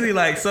crazy.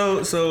 Like, so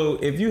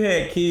if you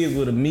had kids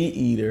with a meat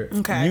eater,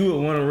 Okay. you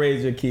would want to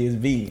raise your kids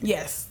vegan.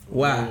 Yes.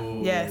 Why?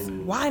 Yes.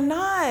 Why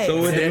not? So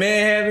would the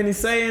man have any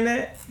say in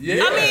that?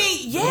 Yeah. I mean,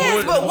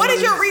 yes, but what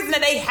is your reason that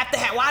they have to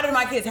have? Why do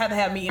my kids have to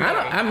have meat in I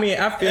there? don't. I mean,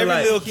 I feel Every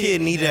like little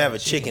kid need to have a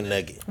chicken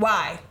nugget.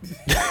 Why?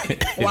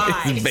 Why?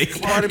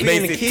 Part of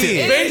being a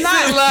kid. It's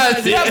not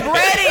logic.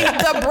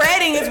 the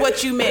breading is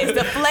what you miss.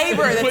 The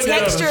flavor, the Put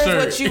that on a texture is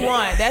shirt. what you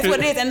want. That's what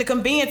it is. And the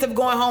convenience of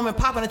going home and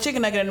popping a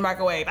chicken nugget in the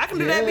microwave. I can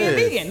do that being Yes.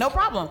 vegan. No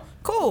problem.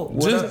 Cool.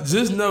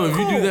 Just know if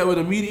you Cool. do that with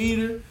a meat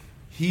eater,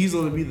 he's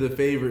gonna be the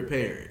favorite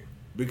parent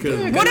because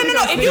Well, no.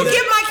 If you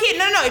give my kid,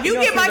 if you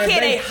give my feed that kid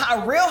baby. a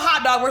real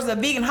hot dog versus a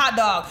vegan hot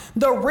dog,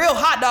 the real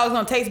hot dog is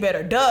gonna taste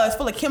better. Duh, it's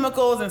full of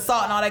chemicals and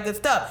salt and all that good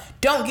stuff.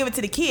 Don't give it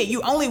to the kid.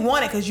 You only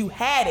want it because you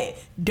had it.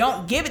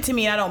 Don't give it to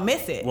me and I don't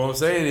miss it. what I'm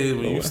saying is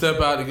when you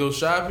step out to go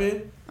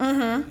shopping,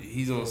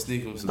 he's gonna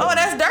sneak him some. Oh,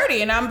 that's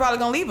dirty, and I'm probably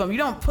gonna leave him. You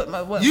don't put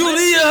my what? You what?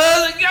 leave your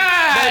husband,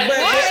 God. But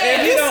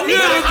if he You don't, sneak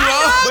a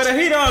hot dog? but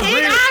if he don't He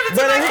agree, eyes it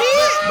to my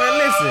kid? but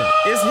listen,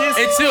 it's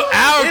his. Until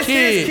our It's his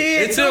kid,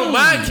 kid, until too.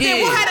 my Then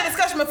kid. we'll have a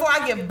discussion before I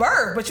give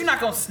birth, but you're not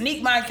gonna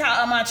sneak my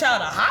child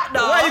a hot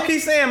dog. Why you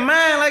keep saying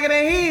mine like it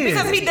ain't his?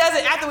 Because if he does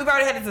it after we've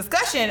already had this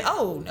discussion,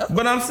 oh no.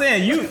 But I'm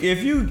saying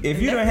if you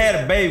done had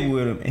a baby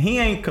with him and he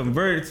ain't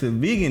converted to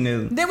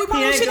veganism, Then we he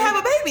probably ain't shouldn't gonna-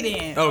 have a baby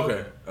then.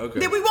 Okay.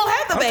 Then we won't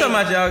have the I'm baby. talking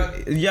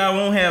about y'all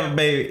won't have a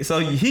baby, so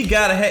he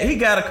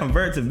gotta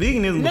convert to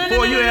veganism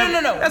before you have.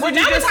 No. That's Well, what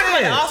you now we're just talking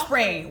said. about the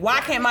offspring. Why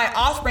can't my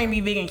offspring be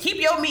vegan? Keep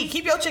your meat,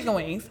 keep your chicken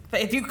wings,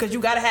 because you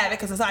gotta have it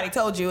because society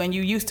told you and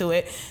you used to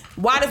it.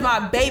 Why does my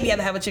baby have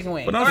to have a chicken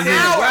wing? But Or I'm an saying,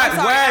 hour? I'm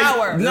sorry, an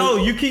hour. No,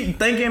 you keep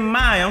thinking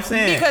mine. I'm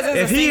saying Because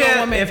it's a single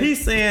woman. if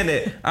he's saying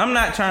that I'm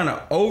not trying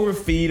to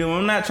overfeed him,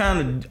 I'm not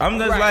trying to. I'm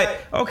just Right.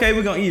 like, okay,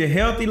 we're gonna eat a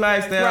healthy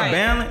lifestyle, Right.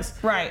 balance.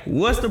 Right.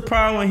 What's the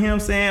problem with him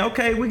saying,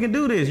 okay, we can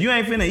do this? You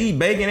ain't finna eat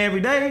bacon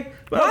every day.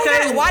 But Why,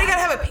 okay. why you gotta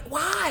have it?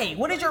 Why?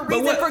 What is your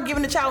reason what- for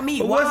giving the child meat?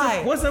 But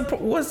Why? what's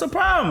the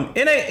problem?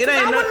 It ain't.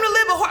 I want no- him to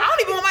live I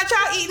don't even want my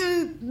child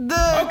eating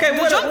the Okay,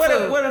 the junk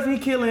food. what if he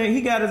killing?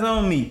 He got his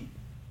own meat.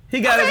 He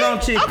got his own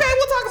chicken. Okay,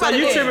 we'll talk about so it.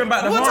 you then. tripping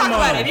about the We'll hormones?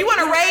 talk about it. If you want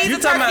to raise You a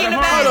talking turkey in the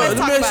about the bag, hormones. let's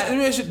talk about Let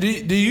me it. ask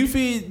you, do you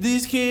feed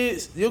these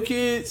kids, your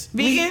kids,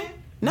 Vegan? meat?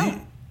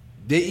 No.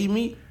 They eat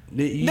meat.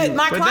 They eat. My But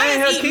they ain't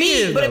clients her eat meat,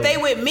 kids, but if though. they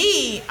with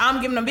me,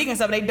 I'm giving them vegan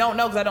stuff. They don't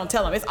know because I don't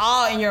tell them. It's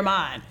all in your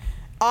mind.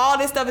 All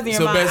this stuff is in your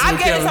So mind. basically I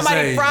gave Kevin's somebody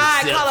saying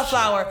fried deception.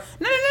 cauliflower.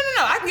 No.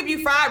 I can give you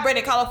fried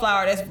breaded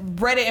cauliflower that's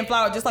breaded in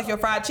flour just like your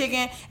fried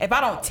chicken. If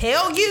I don't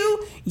tell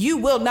you, you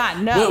will not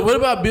know. What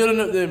about building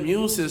up the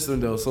immune system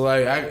though? So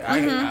like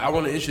Mm-hmm. I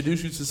want to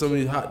introduce you to some of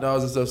these hot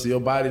dogs and stuff, so your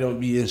body don't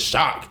be in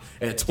shock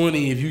at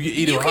 20 if you get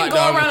eating You a can hot go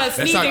dog. around a and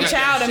sneaking start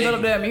child and build up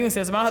shaking. their immune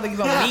system. I don't think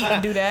you're gonna meet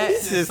and do that.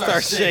 Just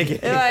start shaking.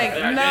 They're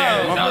like,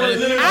 no.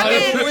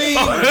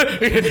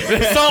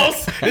 The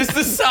sauce. It's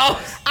the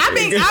sauce. I've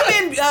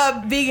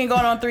been vegan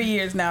going on 3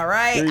 years now,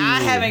 right?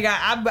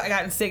 I've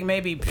gotten sick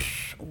maybe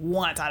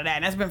once out of that,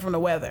 and that's been from the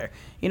weather.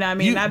 You know what I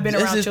mean? I've been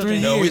that's around just 3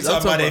 children. No, we years. I'm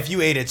talking about talking if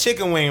you ate a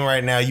chicken wing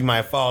right now, you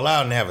might fall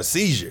out and have a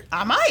seizure.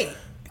 I might,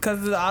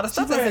 because of all the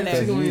stuff that's in there.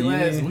 Chicken wing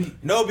last week.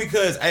 No,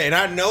 because and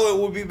I know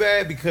it would be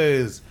bad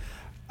because,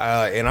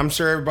 and I'm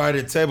sure everybody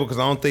at the table because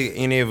I don't think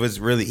any of us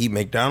really eat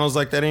McDonald's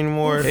like that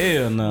anymore.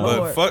 Hell no. But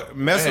Lord. fuck,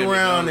 mess I had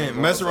around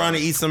McDonald's and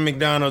eat some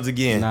McDonald's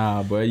again.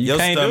 Nah, bro, you Your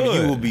can't stomach, do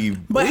it. you will be.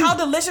 But how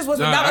delicious was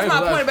Nah, McDonald's? I That's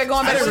my ain't point. But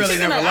going I back to didn't really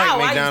chicken, never like, like I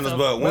used McDonald's, to-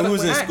 but when we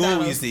was in school, we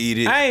McDonald's. used to eat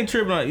it. I ain't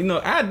tripping on.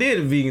 I did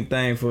a vegan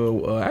thing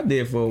for. I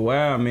did for a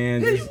while,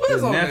 man. Yeah, you Just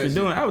was on that naturally shit.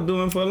 doing. I was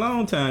doing it for a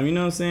long time. You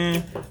know what I'm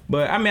saying?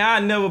 But I mean,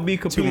 I'd never be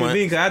completely months.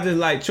 vegan. 'Cause I just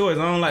like choice.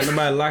 I don't like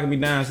nobody locking me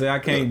down and say I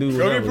can't do Go to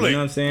your whatever. You plate. know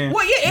what I'm saying?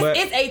 Well, yeah, But-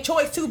 it's a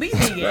choice to be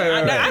vegan.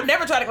 Right. I've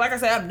never tried to, like I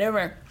said, I've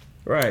never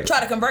right. tried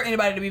to convert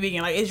anybody to be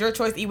vegan. Like, it's your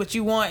choice to eat what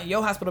you want.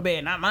 Your hospital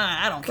bed, not mine.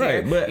 I don't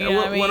care. Right, but You know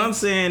what, I mean? what I'm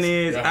saying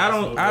is, Yeah,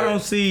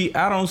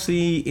 I don't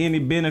see any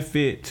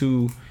benefit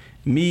to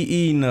me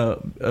eating a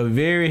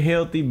very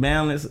healthy,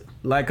 balanced,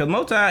 like, cause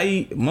most time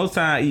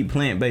I eat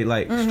plant based,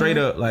 like Mm-hmm. straight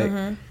up, like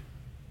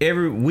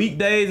every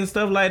weekdays and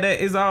stuff like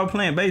that. It's all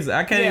plant based.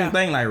 I can't Yeah. even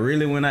think like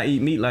really when I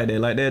eat meat like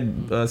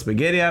that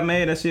spaghetti I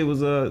made. That shit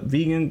was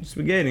vegan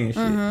spaghetti and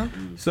shit.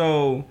 Mm-hmm.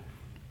 So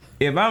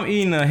if I'm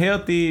eating a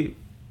healthy,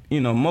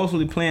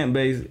 mostly plant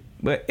based.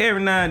 But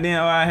every now and then,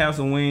 I have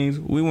some wings.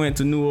 We went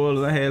to New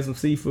Orleans. I had some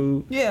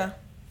seafood. Yeah.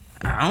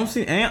 I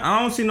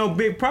don't see no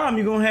big problem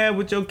you're gonna have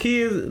with your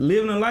kids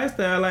living a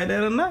lifestyle like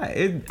that or not.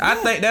 I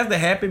think that's the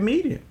happy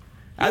medium.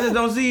 I just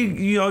don't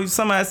see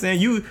somebody saying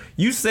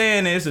you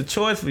saying that it's a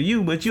choice for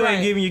you, but you ain't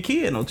Right. giving your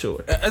kid no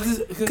choice.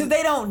 Because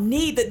they don't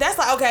need that. That's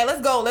like, okay,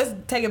 let's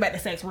take it back to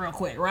sex real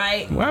quick,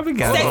 right? Why we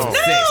got Sex, on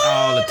sex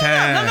all the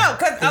time? No,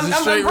 because I'm It's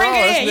gonna straight bring raw.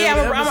 it It's in. Yeah,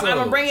 never I'm episode.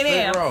 gonna bring it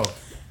Straight in. raw.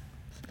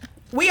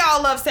 We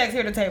all love sex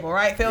here at the table,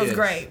 right? Feels Yes.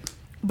 great.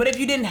 But if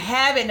you didn't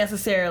have it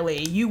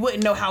necessarily, you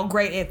wouldn't know how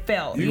great it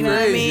felt. You know what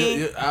I raised-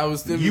 mean? I was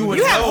still You would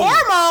You have know,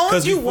 hormones,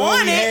 'cause you before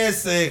want we it. had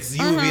sex,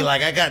 you would be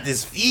like, I got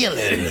this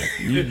feeling.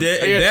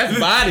 That's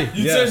body.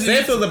 Yeah,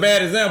 Sex was a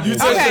bad example.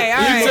 Okay,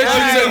 all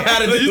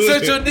right. You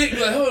touch your dick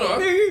like, hold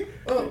on.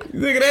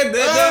 Look at that.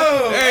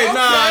 Oh, Hey, okay.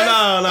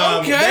 no.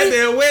 Okay. That's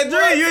that wet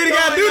dream. You ain't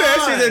gotta do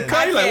that shit. Just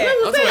cut. You like,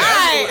 what was That's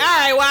that? what- All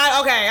right.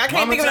 Well, okay. I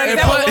can't think of an And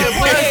example. plus- and Go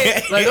plus,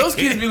 ahead. like those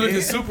kids be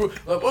looking super.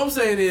 Like what I'm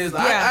saying is,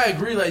 Yeah. I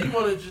agree. Like you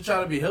want to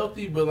try to be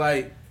healthy, but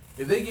like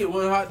if they get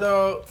one hot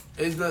dog,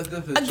 it's not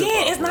nothing. to trip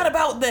Again, off it's not on.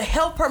 about the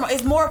health hormone.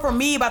 It's more for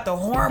me about the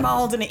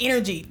hormones and the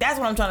energy. That's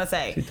what I'm trying to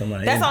say. She talking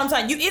about That's all I'm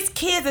energy. saying. It's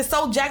kids that's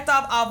so jacked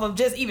off of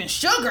just even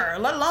sugar,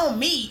 let alone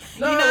meat.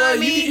 No, you know what I you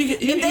mean? can- you If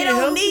can they eat don't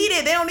healthy. need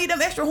it, they don't need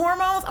them extra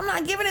hormones. I'm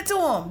not giving it to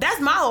them. That's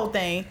my whole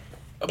thing.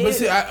 But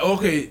see,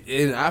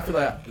 and I feel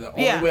like the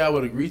only Yeah. Mm-hmm. way I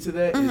would agree to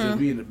that is if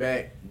we in the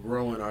back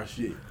growing our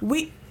shit.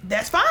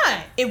 That's fine.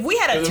 If we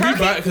had a Because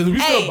turkey, we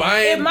still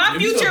buying. if my we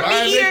still future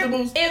buying meat eater,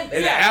 vegetables, if,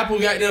 and the apple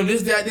goddamn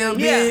this goddamn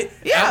Yeah. big,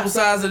 Yeah. apple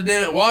size of the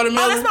damn Oh,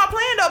 watermelon. that's my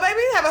plan though, baby.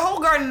 Have a whole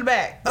garden in the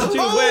back. A But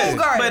you- whole but-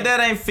 garden. But that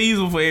ain't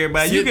feasible for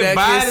everybody. Sit You can back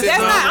buy and this sit That's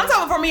down. stuff. not. I'm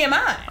talking for me and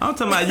mine. I'm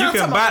talking about you I'm can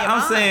talking buy. about your I'm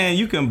mind. saying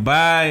you can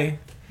buy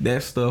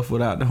that stuff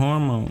without the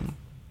hormone.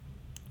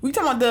 We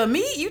talking about the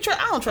meat? I don't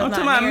trust. I'm talking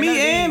nothing about here, meat none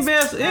of and these.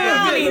 best.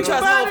 I don't even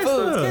trust whole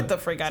foods. Get the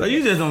freak out So of you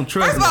here. just don't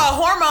trust. First of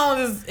all,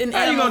 hormones is in how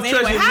you animals gonna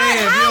trust anyway. your man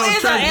if you How don't is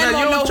an trust? animal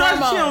You no don't trust. You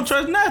hormones? don't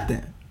trust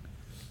nothing.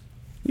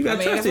 You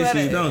got trust that's what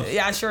issues, it- don't you?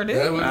 Yeah, I sure do. you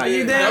damn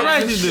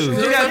right you do.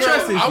 You got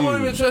trust I wouldn't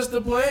issues. even trust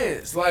the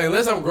plants. Like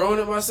unless I'm growing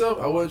it myself,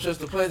 I wouldn't trust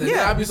the plants. And Yeah.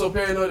 then I'd be so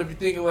paranoid if you're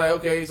thinking like,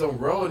 okay, so I'm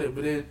growing it,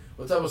 but then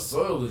what type of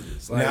soil is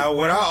this? Like, Now,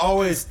 what I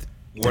always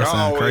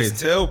sound crazy.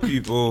 tell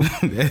people is,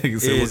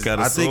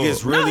 I think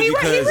it's No, really he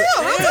because real.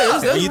 Yeah,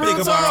 when you real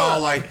think about talk. all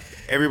like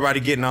everybody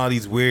getting all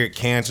these weird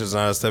cancers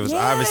and all that stuff, it's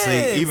Yes.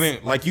 obviously even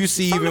like you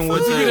see From even the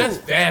with food. Dude, the. that's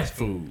fast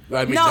food.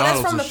 Like No, that's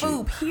McDonald's from the and shit.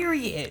 food.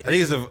 Period. I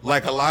think it's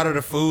like a lot of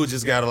the food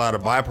just got a lot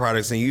of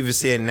byproducts, and you even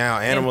see it now.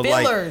 Animals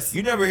like fillers.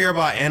 you never hear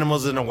about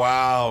animals in the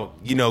wild,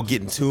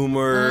 getting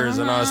tumors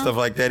and all that stuff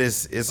like that.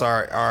 It's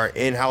our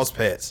in-house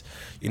pets.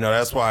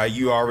 That's why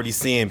you already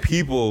seeing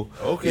people,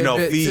 Okay,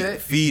 pet tech.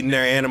 feeding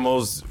their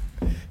animals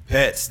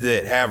pets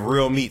that have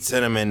real meats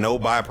in them and no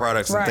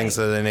byproducts Right. and things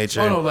of that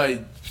nature. Oh no,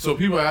 like so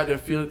people are out there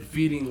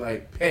feeding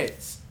like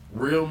pets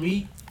real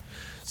meat.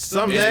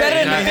 Some It's days Better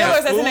than they the have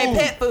fillers that's in their food.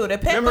 pet food. The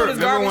pet Remember food is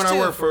garbage when I too.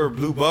 worked for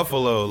Blue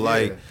Buffalo,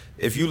 like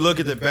if you look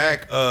at the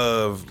back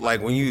of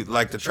like when you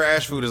like the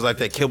trash food is like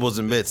that kibbles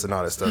and bits and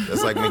all that stuff.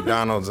 That's like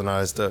McDonald's and all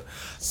that stuff.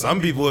 Some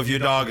people, if your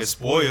dog is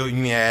spoiled, you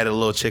may add a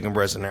little chicken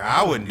breast in there.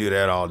 I wouldn't do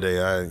that all day.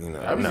 I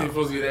be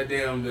supposed to get that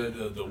damn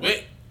the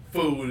wet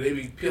food. They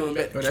be peeling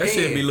back. But that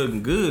shit be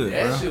looking good,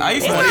 bro. I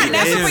It's not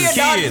natural for your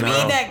dog to kid, be bro.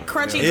 eating that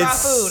crunchy dry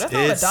food. That's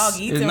not what a dog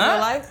eats in real not?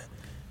 life.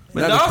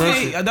 But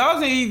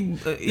dogs can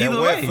eat That either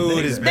wet way.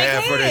 food is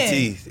bad for the can.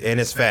 teeth and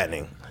it's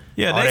fattening.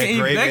 Yeah, all they that can eat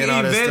gravy and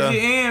all that stuff.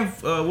 veggie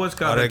and what's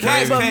called All that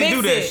cats gravy. can't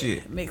do that mix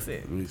shit. Mix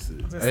it.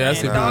 Hey, I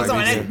see Dogs people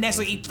don't like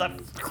naturally eat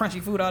like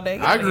crunchy food all day.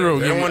 I grew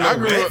up They don't giving. want I no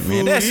grew wet up.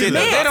 food That shit, either.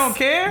 they don't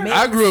care.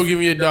 I grew up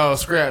giving your dog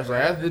scraps.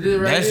 Like after this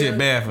right That here, shit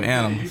bad for You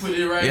animals. put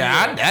it right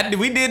Yeah, here.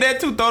 we did that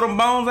too. Throw them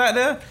bones out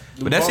there,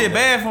 but that shit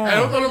bad for Hey,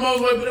 don't them. throw them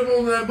bones away. Put them bones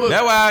in that book.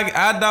 That's why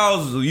our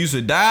dogs used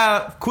to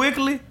die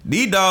quickly.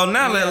 These dogs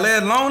now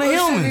last longer than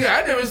humans.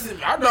 I never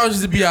seen our dogs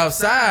used to be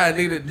outside,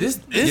 nigga. This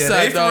Yeah, they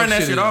inside used to dog run that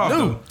shit shit is off. new.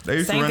 though. They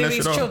used to Same run thing that with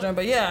shit off. children,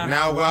 but yeah.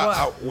 Now,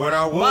 what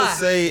I will Why?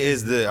 say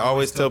is that I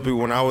always tell people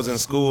when I was in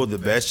school, the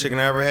best chicken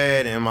I ever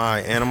had in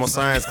my animal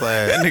science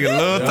class. That nigga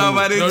love talking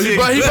about No, this he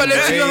chicken. brought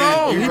that chicken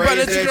home. We He brought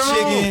raised that chicken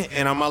home. chicken,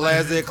 and on my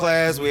last day of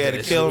class, we had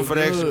to kill him for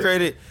the extra good.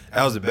 credit.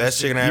 That was the best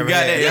chicken I ever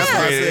got had. that That's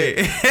what I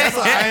extra said. That's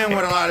what I am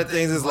with a lot of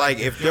things. Is like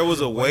if there was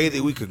a way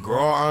that we could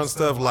grow our own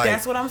stuff, like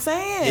That's what I'm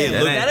saying. Yeah,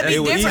 look, That'd be it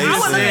was different. easier I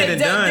would look said at than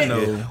done, that.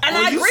 though. And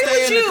I agree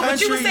stay with in you, the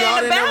but you were country, saying y'all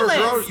the didn't ever grow-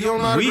 balance. You don't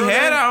know how to We grow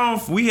had that? our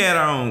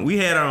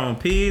own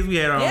pigs, we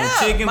had our Yeah,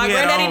 own chicken, my we had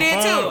our granddaddy own did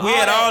farm, too. we All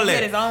had that. all He that.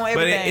 had his own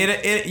But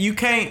everything. you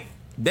can't.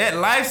 That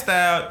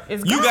lifestyle,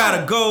 It's you gone.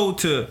 gotta go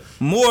to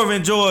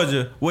Morven,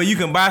 Georgia, where you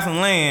can buy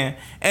some land,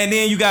 and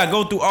then you gotta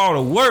go through all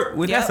the work.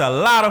 Which Yep. that's a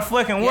lot of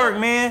fucking work,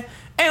 Yep. man.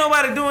 Ain't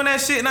nobody doing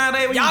that shit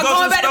nowadays. When Y'all you go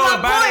going to the back to store my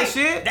and buy that point.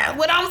 shit. That's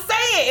what I'm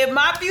saying. If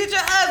my future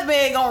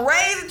husband gonna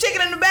raise a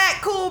chicken in the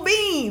back, cool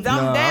beans.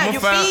 I'm down. You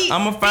feed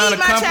I'ma find feed a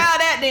my company- child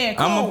that then.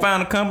 Cool. I'm gonna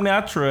find a company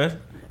I trust,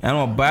 and I'm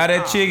gonna buy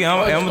that chicken.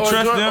 I'm gonna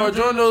trust them. Or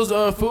join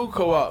those food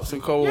co-ops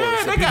and co-ops. Yeah,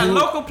 So they got people who-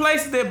 local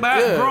places that buy,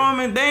 Yeah. grow them,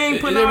 and they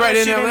ain't putting They're all right that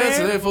in shit in Atlanta.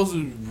 there. They're supposed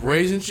to be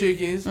raising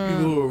chickens. People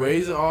who are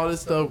raising all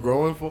this stuff,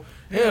 growing for.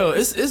 Hell,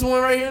 it's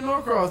one right here in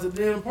Norcross, the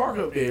damn park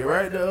up there,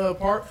 right? The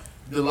park,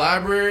 the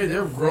library.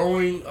 They're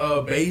growing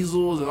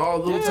basils and all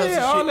those types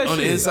all of that shit on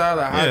the shit. inside,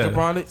 like Yeah.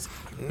 hydroponics.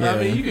 I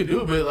mean, you can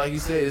do it, but like you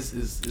said, it's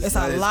It's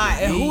a lot.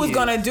 And who's convenient.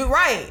 gonna do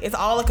right? It's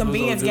all a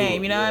convenience do it?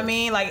 game. You know what I Yeah.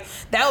 mean? Like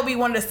that would be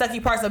one of the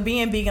sucky parts of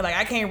being vegan. Like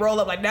I can't roll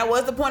up. Like that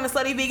was the point of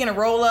Slutty Vegan to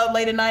roll up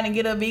late at night and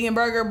get a vegan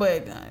burger.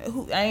 But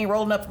I ain't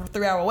rolling up for a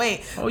 3-hour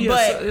wait. Oh, yeah,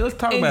 But so let's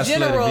talk in about Slutty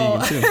general,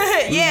 Vegan, too.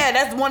 yeah,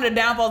 that's one of the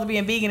downfalls of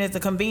being vegan is the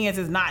convenience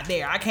is not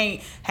there. I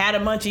can't have the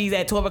munchies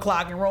at 12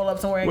 o'clock and roll up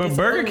somewhere. And Well, get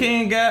some Burger food.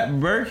 King got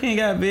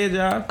veg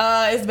off.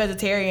 It's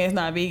vegetarian. It's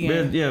not vegan.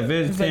 It's Vegetarian.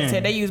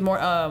 vegetarian. They use more.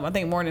 I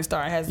think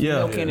Morningstar has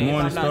milk in it. if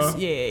I'm not- Morningstar.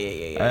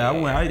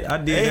 Yeah. I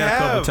did that a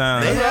couple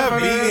times. They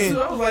have vegan.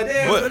 I was like,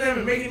 damn, What? they're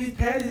making these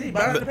patties. They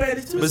buying the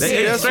patties too. but They see,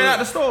 ate that's straight what- out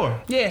the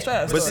store. Yeah, straight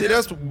out the But store. see,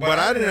 that's what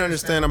I didn't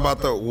understand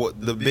about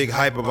the big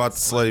hype about the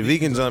Slutty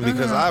Vegan Zone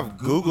because I've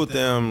Googled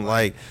them.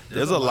 Like,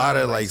 there's a lot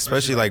of like,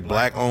 especially like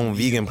black-owned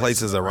vegan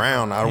places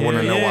around. I want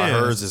to know why Yeah.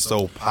 hers is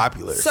so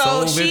popular. So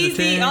So she's the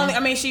vegetarian? only. I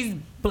mean, she's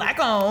black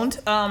owned.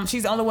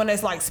 She's the only one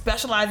that's like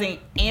specializing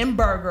in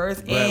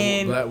burgers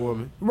and black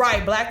woman.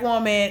 right, black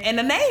woman. And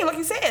the name, like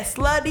you said,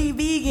 Slutty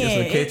Vegan.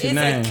 It's a catchy It's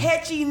name. a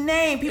catchy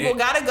name. People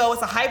gotta go.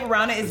 It's a hype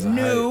around it. It's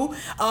new.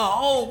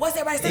 What's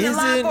everybody standing in Is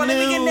line it for? Let me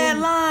get in new? that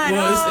line.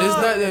 Well, it's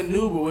Oh. not that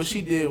new, but what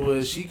she did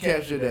was she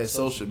captured that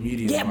social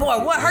media. Yeah, boy,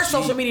 market. what her And she-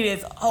 social media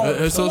is on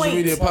her social point.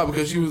 media pop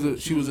because she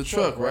was a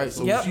truck, right?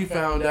 So Yep. when she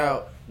found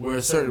out where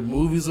certain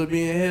movies are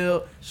being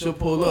held, she'll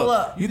pull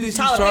up. You think she's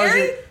Tyler charging?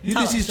 Perry? You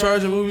Tyler- think she's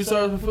charging movie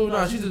stars for food?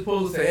 No, she's just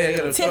supposed to say, "Hey, I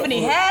got a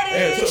Tiffany truck full of- I got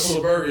a truck Haddish. full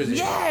of burgers." in."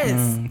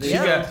 Yes. She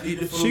Yeah. Eat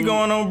the food. She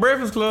going on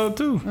Breakfast Club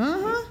too.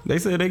 They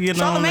said they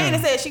getting on Charlamagne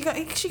there. said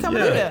she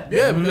coming through there.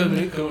 Yeah, because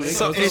they come.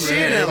 So, they is she in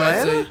everybody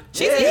Atlanta? say-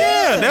 She's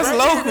Yeah, that's right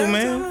local, there.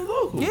 man. It's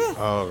local. Yeah.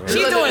 Oh, man. She's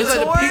It's like doing it's like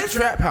the Pink tours.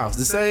 Trap House.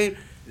 The same.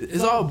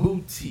 It's all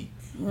boutique.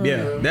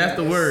 Yeah, that's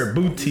the word,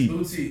 boutique.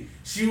 Boutique.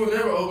 She will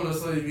never open a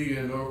Slutty Vegan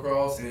in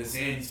Norcross and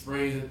Sandy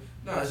Springs.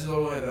 Nah, she's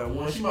only had that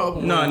one. She might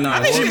open No, one. no,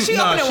 I think she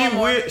opened one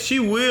more. she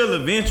will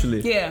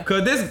eventually. Yeah.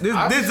 Cause this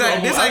I think so.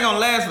 ain't gonna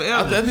last I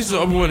forever. think she's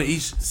gonna open one in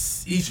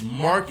each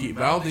market,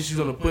 but I don't think she's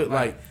gonna put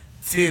like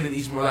 10 in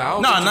each market. Like, I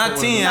don't No, think she's not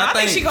gonna- 10. I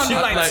think she gonna do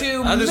like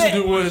two. I think she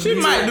do one. She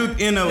might do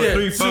end up with Yeah,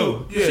 3-4.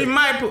 two, yeah. She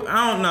might put.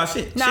 I don't know. She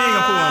ain't gonna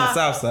put one on the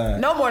south side.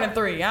 No more than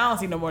 3. I don't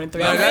see no more than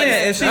 3. Like, I'm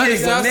saying, if she not hit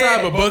the south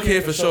side, but Gwinnett,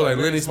 Buckhead for sure. Like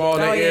Lenny Small,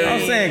 that Oh, yeah. area.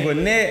 I'm saying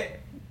Gwinnett,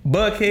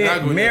 Not Buckhead,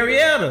 Gwinnett.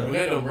 Marietta.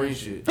 Gwinnett don't bring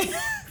shit.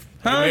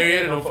 Huh?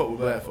 Marietta don't fuck with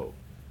black folk.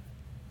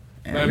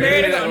 Like,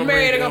 Marietta don't gonna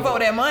bring fuck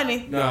with that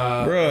money.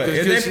 Nah, Bro, if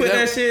because they put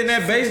that shit in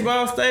that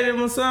baseball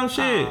stadium or some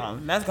shit.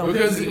 That's gonna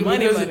Because be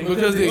money.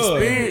 because the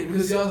Look. experience,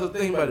 because y'all have to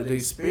think about it, the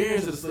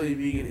experience of the Slutty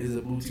Vegan is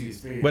a boutique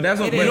experience. But that's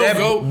what It but is. that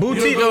You don't go-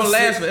 boutique you don't go don't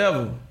last sit-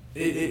 forever.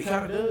 It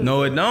kind of does.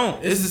 No, it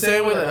don't. It's the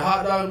same way that the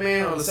hot dog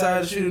man on the side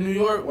of the street in New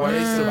York, why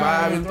they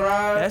survive and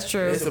thrive. That's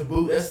true. It's a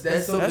boot. That's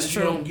something That's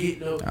you true. don't get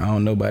no. I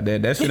don't know about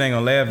that. That shit ain't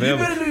gonna last You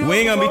forever. been to New We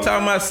ain't York gonna be before?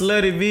 talking about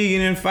slutty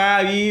vegan in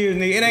 5 years,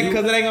 nigga. It ain't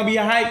because it ain't gonna be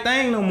a hype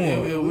thing no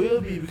more. It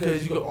will be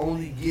because you can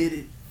only get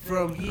it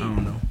from here. I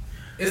don't know.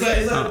 It's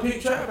like the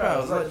Pink Trap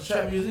House, like the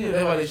Trap Museum.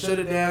 That's why they shut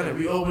it down and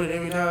reopen it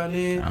every now and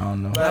then. I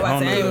don't know. Like, I don't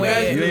I know. ain't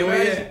wait. You ain't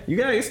wait yet? You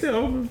got it. It's still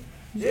open.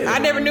 Yeah, I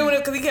never knew it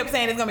because he kept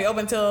saying it's gonna be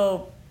open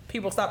until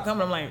people stop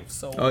coming. I'm like,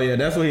 so. Oh yeah,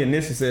 that's what he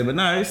initially said. But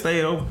nah, it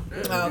stayed open.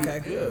 Oh,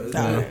 okay. Yeah, it's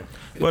Oh. like-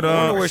 But I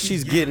wonder where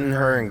she's getting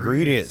her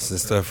ingredients and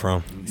stuff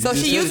from. So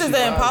just she said uses she the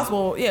lied.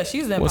 Impossible. Yeah, she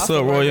uses the what's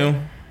Impossible. up, burger. Royal?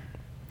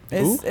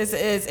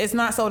 It's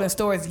not sold in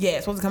stores yet.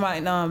 It's supposed to come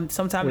out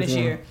sometime Which this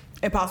one? year.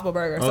 Impossible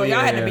Burger. So Oh, y'all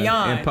yeah, had to yeah.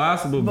 Beyond.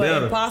 Impossible but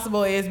better.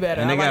 Impossible is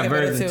better. And they I like got it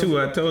better version too.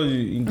 2. I told you,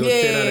 you can go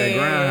Yeah, check out that yeah,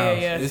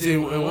 Grindhouse. yeah. And see,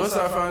 and once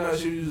I found out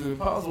she was using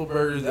Impossible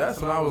Burgers,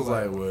 that's when I was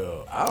like,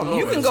 well, I don't know.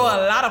 You about can go this.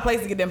 a lot of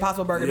places to get the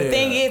Impossible Burger. The Yeah.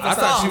 thing is, the I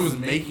thought sauce. she was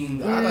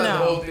making. I thought the No.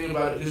 whole thing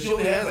about it because she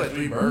only has like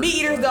 3 burgers. Meat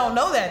eaters don't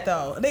know that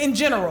though. In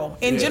general,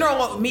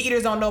 meat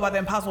eaters don't know about the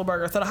Impossible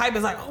Burger. So the hype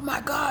is like, oh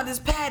my god, this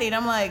patty, and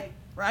I'm like,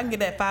 I can get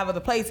that 5 other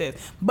places.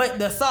 But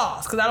the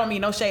sauce, because I don't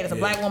mean no shade. It's a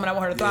black woman. I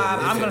want her to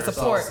thrive. they I'm say gonna her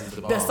support sauce is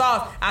the the bomb.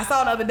 sauce. I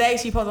saw the other day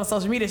she posted on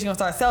social media she's gonna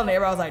start selling it.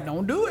 Everybody was like,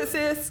 don't do it,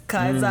 sis,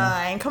 because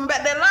I ain't coming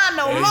back that line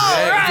no more,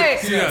 right?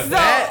 Yeah, So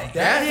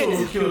that's what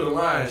will kill the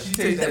line. She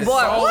takes that Boy,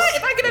 sauce. what?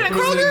 If I get it in and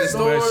puts it in the Kroger?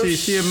 store, But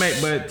she'll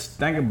make, but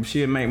think of,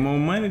 she'll make more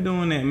money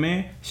doing that,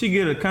 man. She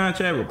get a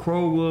contract with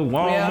Kroger,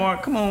 Walmart.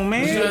 Yeah. Come on,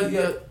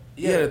 man.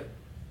 Yeah,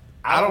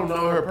 I don't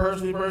know her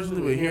personally,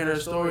 but hearing her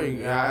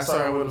story, and I saw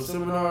her with them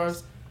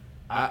seminars.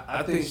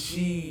 I think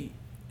she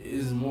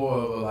is more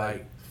of a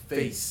like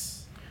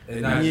face.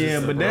 And not Yeah,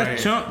 just a but brand.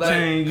 that's chump Like,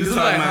 change. You 'cause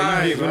talking it's like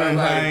about you get Heinz, with right? them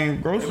Like,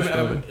 Heinz grocery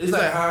store. It's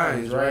like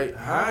Heinz, right?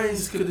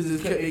 Heinz could have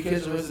just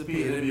catch a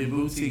recipe and it'd be a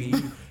boutique.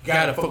 And you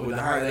gotta fuck with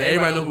the Heinz.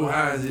 Everybody know who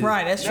Heinz is.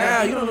 Right, that's true.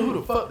 Now you don't know who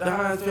the fuck the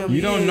Heinz family is.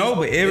 You don't know,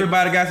 but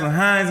everybody got some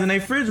Heinz in their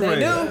refrigerator.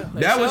 They do.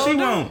 They That's what sure she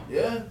do. want.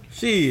 Yeah.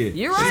 Shit.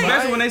 You're right.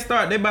 Especially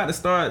when they about to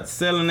start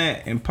selling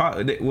that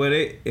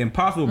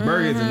Impossible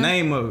Burger is the Mm-hmm.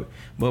 name of it.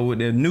 But with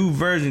the new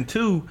version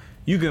 2,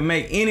 you can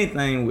make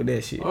anything with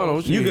that shit. Oh,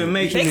 what you You mean? can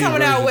make They any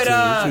coming out version with two.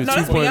 no,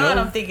 that's 2.0? Beyond.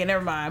 I'm thinking,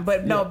 never mind.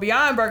 But no,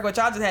 Beyond Burger, what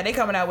y'all just had, they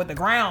coming out with the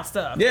ground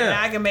stuff. Yeah. And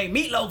I can make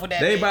meatloaf with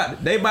that. They bitch.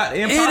 about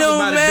Impossible don't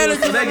about to matter do it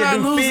so 'cause they I'm can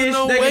not do losing fish,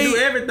 no they can do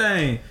weight.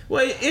 everything.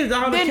 Well, it's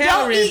all the Then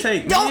calorie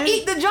intake, don't man.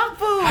 eat the junk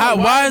food.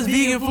 Why is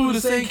vegan food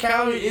the same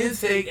calorie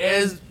intake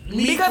as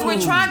meat Because we're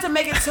food? trying to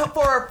make it for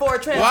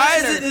transitioners. Why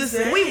is it the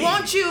same? We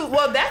want you.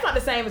 Well, that's not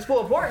the same as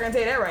pulled pork. I can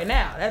tell you that right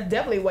now. That's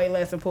definitely way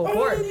less than pulled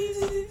pork.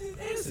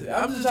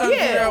 I'm just trying to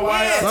figure out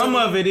why. Yeah. Some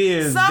of it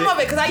is. Some of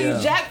it, because I yeah.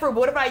 use jackfruit. But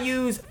what if I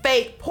use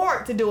fake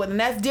pork to do it? And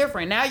that's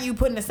different. Now you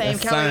putting the same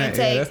That's calorie science.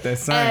 Yeah, intake that's that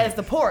science. as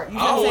the pork. You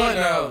know Oh, what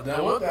I'm saying?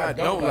 now one thing I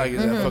don't like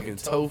is that fucking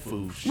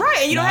tofu shit. Right,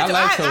 and you don't Nah, have to.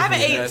 I like I haven't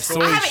tofu. eaten. That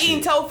soy I haven't eaten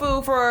shit.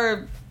 tofu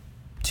for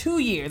 2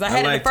 years. I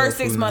had it like the first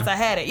tofu 6 months. now. I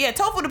had it. Yeah,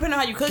 tofu depending on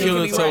how you cook it.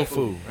 Killer Can be right.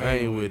 tofu. I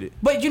ain't with it.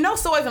 But you know,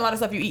 soy is in a lot of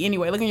stuff you eat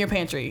anyway. Look in your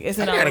pantry. It's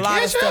in I a gotta lot of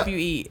catch stuff up. you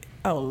eat.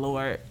 Oh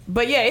Lord.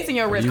 But yeah, it's in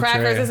your Ritz You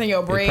crackers. trash. It's in your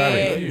It probably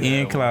bread.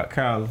 in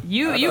Kyler.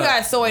 You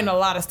got soy in a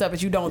lot of stuff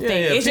that you don't Yeah,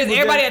 think. yeah, It's just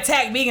people everybody just-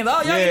 attack vegans.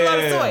 Oh, y'all eat a lot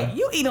of Yeah. soy.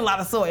 You eat a lot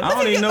of soy. I Look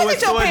don't even know look what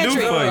at your soy do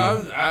pantry.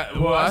 for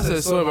you. I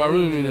said soy, but I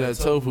really mean that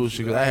tofu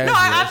shit. Cause I had No,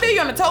 some I that feel you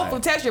on the shit. tofu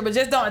texture, but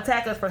just don't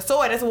attack us for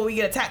soy. That's what we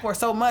get attacked for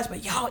so much.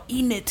 But y'all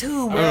eating it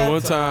too, I remember bro.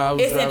 one time I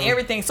was It's in driving-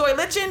 everything. Soy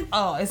lichen.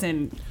 Oh, it's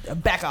in the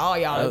back of all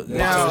y'all.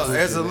 Now,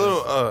 as a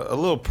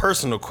little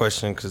personal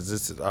question, because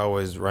this is I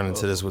always run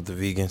into this with the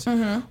vegans.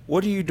 Mm-hmm.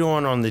 What are you doing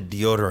on the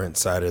deodorant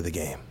side of the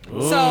game?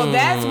 So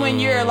that's when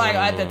you're like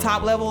at the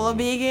top level of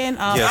vegan.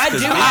 Yes, I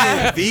 'cause do.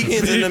 I,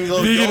 vegans in them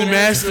little Vegan yoga-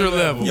 master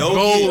level, yogi-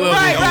 gold level.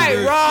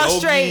 Right, raw, yogi-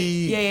 straight.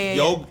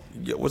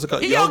 Yeah. What's it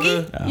called?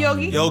 Yogi.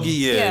 Yoga? Yogi,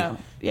 yeah. Yeah.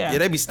 Yeah,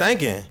 they be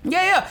stinking.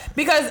 Yeah.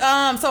 Because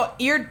so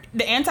you're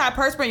the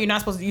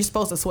antiperspirant. You're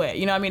supposed to sweat.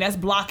 You know what I mean? That's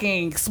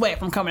blocking sweat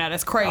from coming out.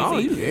 That's crazy. Oh,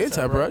 you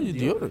anti, bro. You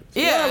deodorant.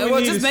 Yeah, Well, we well,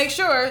 need just to- make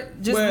sure.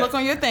 Just Well- look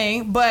on your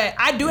thing. But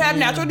I do have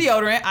natural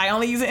deodorant. I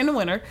only use it in the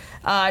winter.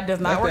 It does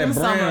not That's work that in the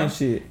brown summer.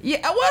 shit. Yeah,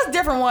 it was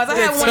different ones. I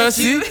had one.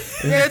 Tussie.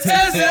 Yeah,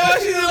 Tussie.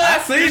 What she look like?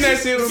 I seen that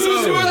shit She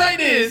was before. like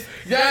this.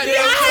 Yeah, I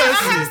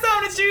have some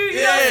that you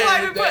know, Yeah, so I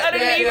can put that-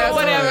 underneath that's or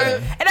whatever.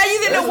 what- And I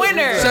use it in the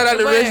winter. Shout out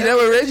to But Reggie. That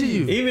what Reggie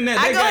you. Even that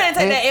I they go ahead and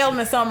got, take that L in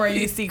the summer and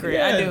use secret.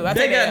 I do. I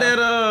they take got that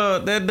L.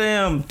 that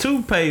damn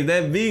toothpaste,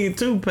 that vegan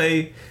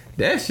toothpaste.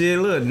 That shit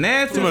look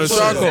nasty. Too much That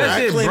charcoal.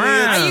 shit Not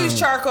brown. I use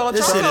charcoal.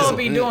 This shit Charcoal is-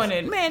 be doing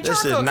it. Man,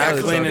 This charcoal. shit not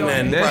charcoal cleaning doing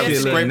and it. That probably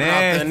shit look scraping off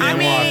nasty. that I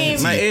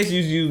mean- My ex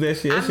used to use that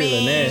shit. That I shit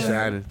mean- look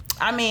nasty.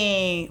 I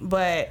mean,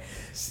 but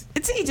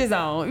to each his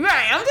own.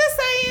 Right. I'm just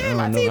saying.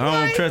 My I teeth don't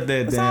white. trust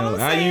that That's all damn.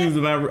 I'm I saying.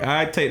 use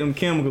I take them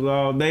chemicals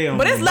all day on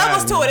But it's my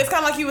levels body, to it. man. It's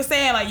kind of like you were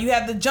saying. Like you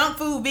have the junk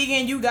food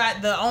vegan, you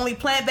got the only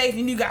plant based,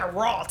 and you got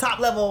raw, top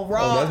level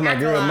raw. Oh, that's my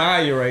girl alkaline.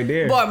 Maya right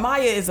there. Boy,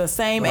 Maya is the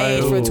same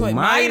age for Oh, 20.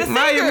 Maya, the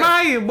Maya, singer.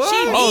 Maya, boy. She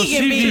vegan, Oh,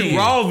 she vegan.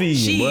 raw vegan,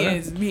 She boy.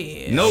 is,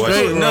 yeah. No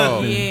Straight cook raw.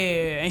 nothing. Yeah,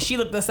 and and she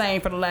looked the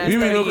same for the last You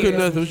 30 mean don't cook years.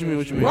 nothing?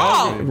 What you mean?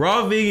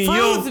 Raw vegan.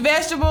 Fruits, you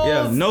vegetables,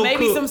 Yeah, no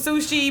maybe cook. some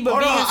sushi, but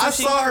Hold vegan on, I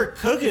sushi. saw her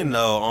cooking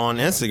though on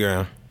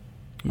Instagram.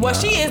 Well,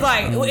 she is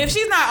like, if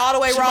she's not all the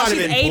way raw, she's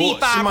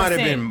 85%. She might have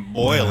been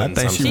boiling. I think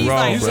something. she She's raw,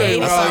 like You bro. say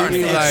Yeah, raw, you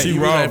mean yeah, like, she you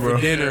mean raw, like bro.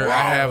 for dinner, Raw. I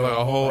have like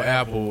a whole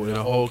apple and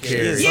a whole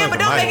carrot. Yeah, but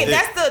don't Might make it.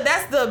 thick.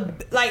 That's the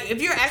like.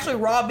 If you're actually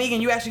raw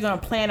vegan, you're actually gonna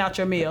plan out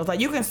your meals.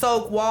 Like you can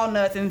soak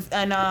walnuts and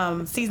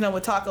season them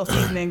with taco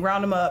seasoning,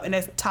 ground them up, and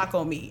that's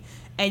taco meat.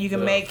 And you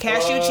can make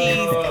cashew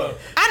cheese.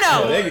 I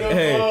know.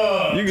 Hey,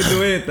 you can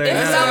do anything.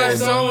 It's That nowadays,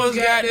 sounds like so much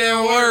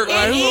goddamn work. It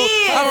Like,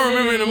 is. I don't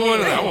remember in the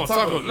morning. Like, I want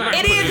tacos.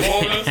 It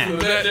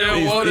is.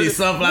 Goddamn water. These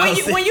sunflower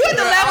When you at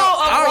the level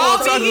of I raw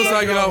want tacos so I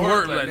vegan, get off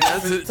work. Like,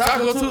 that's it.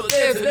 Taco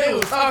Tuesday. Yeah, today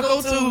was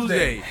Taco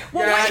Tuesday.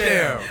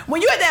 Goddamn.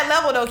 when you at that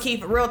level though,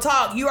 Keith, real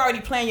talk, you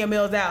already plan your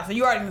meals out. So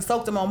you already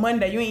soaked them on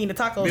Monday. You ain't eating the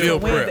tacos Meal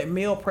on Wednesday. prep.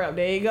 Meal prep.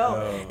 There you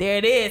go. There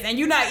it is. And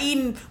you're not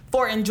eating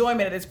for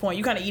enjoyment at this point.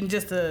 You kind of eating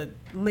just to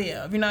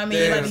live. You know what I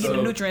mean? You like to get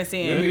the nutrients You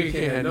in. nigga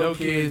can't have no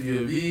kids.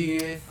 You're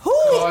vegan. Who?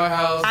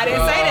 Courthouse. I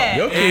didn't say that.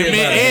 Your kids And,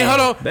 about to- and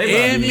hold on. they about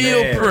to And be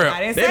meal mad. I prep.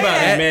 didn't They say about to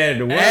that. be mad at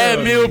the world.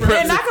 Add meal prep.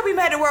 They're not gonna be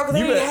mad at the world because they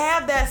You don't even bet-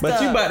 have that stuff.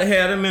 But you about to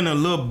have them in a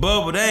little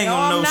bubble. They ain't No,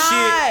 gonna know I'm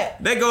not.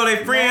 shit. They go to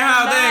their friend No,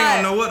 house. I'm They ain't not.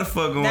 gonna know what the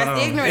fuck going on.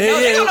 That's ignorant. Yeah, No,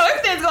 they yeah. don't know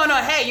everything's going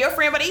on. Hey, your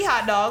friend but eat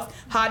hot dogs.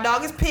 Hot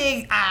dog is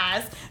pig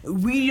eyes.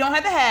 We don't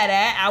have to have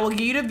that. I will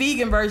give you the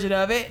vegan version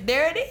of it.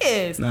 There it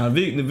is. Nah,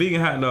 the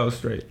vegan hot dog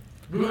straight.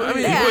 I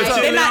mean, Yeah,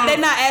 put chili on they're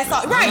not as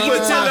salty. Right, you Put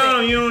can chili tell on it.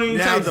 them, you don't even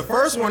Now taste the it.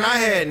 first one I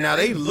had, now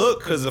they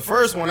look because the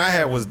first one I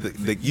had was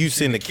the you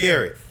seen the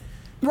carrot.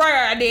 Right,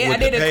 I did. I with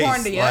did the the corn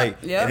paste, did. like,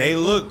 Yep. and they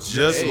look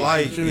just Hey,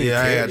 like what you mean, I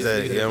had carrots? that.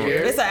 Is it Yeah,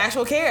 carrot? It's an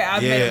actual carrot.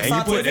 I've yeah, made it and you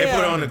salty put as they put it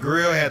hell. on the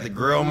grill, had the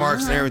grill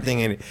marks and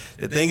everything. And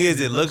the thing is,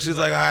 it looks just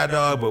like a hot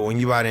dog, but when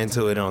you bite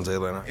into it, it don't taste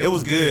like it. It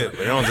was good,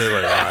 but it don't taste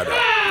like a hot dog.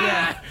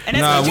 Yeah. And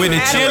that's Nah, what you with the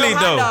add a chili, real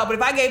hot though. dog. But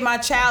if I gave my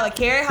child a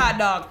carrot hot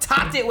dog,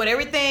 topped it with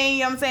everything, you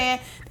know what I'm saying?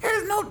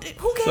 There's no,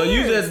 who cares? So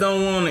you just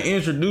don't want to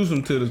introduce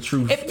them to the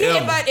truth.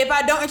 if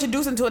I don't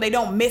introduce them to it, they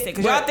don't miss it.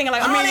 Because y'all But- thinking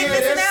like, I oh, mean, they yeah,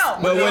 missing that's-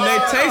 out. But when they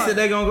No. taste it,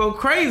 they gonna go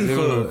crazy They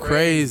for go it.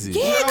 crazy.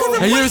 Yeah, because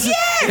Have you ever seen-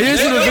 have you ever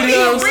seen the a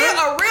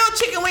videos? real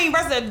chicken wing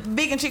versus a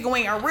vegan chicken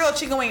wing, a real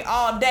chicken wing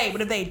all day.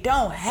 But if they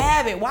don't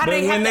have it, why do But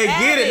they have when to they add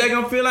get it, they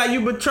gonna feel like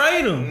you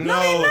betrayed them. No,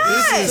 they not.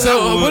 this is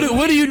So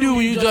what do you do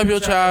when you drop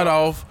your child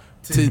off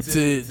to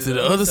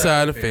the other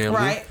side of the family?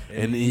 Right.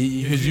 And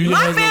you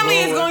My family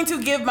is going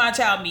to give my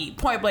child meat.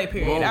 Point blank.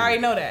 Period. Whoa. I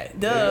already know that.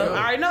 Duh. I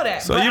already know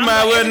that. So But you I'm might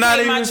gonna well not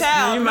educate my even-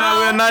 child. you might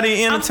well not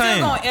even I'm still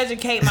entertain. gonna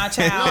educate my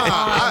child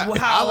I, on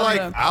how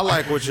I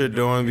like what you're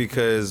doing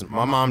because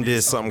my mom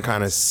did something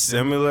kind of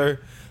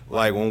similar.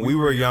 Like when we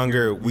were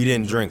younger, we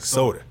didn't drink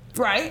soda.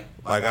 right.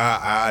 Like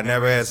I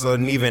never had soda,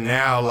 and even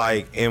now,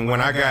 like, and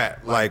when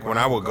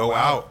I would go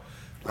out,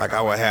 like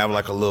I would have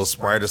like a little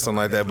Sprite or something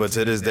like that. But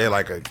to this day,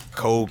 like a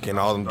Coke and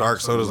all them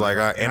dark sodas, like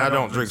I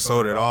don't drink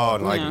soda at all.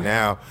 And like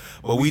now,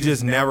 but we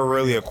just never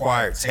really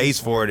acquired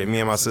taste for it. And me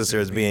and my sister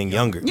as being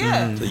younger.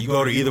 Yeah. So you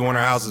go to either one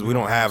of our houses, we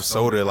don't have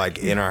soda like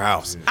in our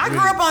house. I grew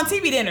up on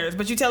TV dinners,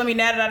 but you telling me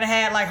now that I done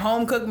had like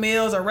home cooked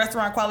meals or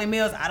restaurant quality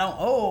meals, I don't.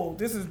 Oh,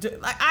 this is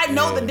like I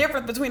know the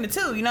difference between the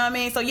two. You know what I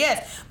mean? So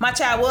yes, my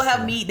child will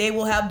have meat. They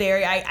will have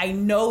dairy. I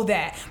know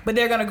that, but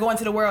they're gonna go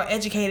into the world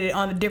educated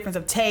on the difference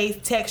of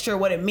taste, texture,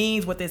 what it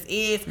means, what this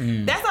is.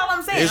 That's all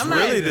I'm saying. It's I'm not,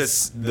 really the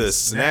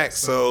snack.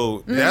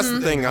 So that's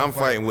the thing I'm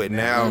fighting with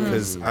now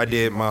because I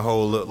did my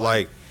whole look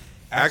like.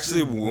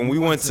 Actually, when we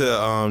went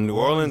to New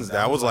Orleans,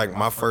 that was like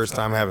my first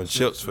time having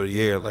chips for the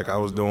year. Like I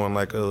was doing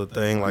like a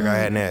thing, like I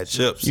hadn't had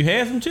chips. You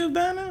had some chips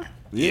down there?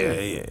 Yeah,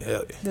 hell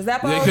yeah. Does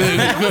that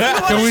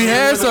Can we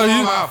have some?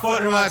 You,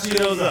 Fucking my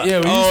Cheetos up. yeah,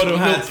 when Oh, you, them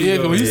hot yeah,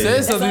 'cause when you Cheetos, said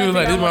yeah. something, you was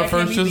like, "This is my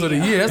first chips of the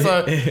year." That's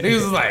all. That's Niggas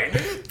was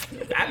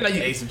like, "I know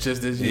you ate some chips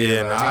this year."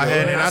 Yeah, no, I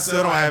had, and I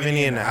still don't have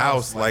any in the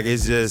house. Like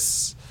it's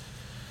just,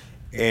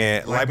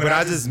 and like, but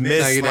I just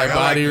miss Gotta get like that I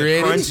like body the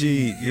ready.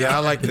 crunchy. Yeah, I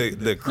like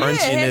the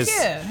crunchiness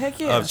heck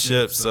yeah. of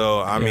chips.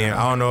 So I mean,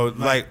 I don't know.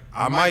 Like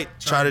I might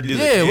try to do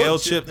the Yeah, kale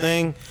what- chip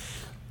thing.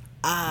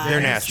 They're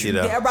nasty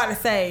though. I'm about to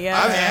say,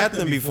 yeah. I've had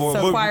them before.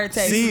 So but acquired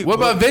taste. see, What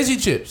about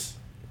veggie chips?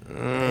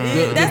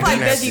 That's like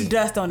nasty. veggie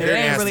dust on it. They're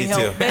They ain't really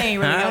nasty, help. too. They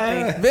ain't really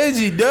helping.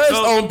 Veggie dust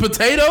on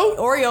potato?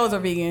 Oreos are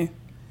vegan,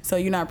 so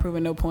you're not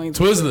proving no points.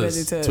 Twizzlers.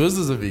 Veggie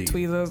Twizzlers are vegan.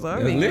 Twizzlers are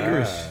That's vegan.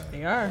 licorice.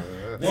 They are.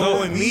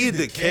 So with me,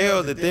 the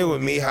kale, the thing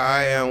with me, how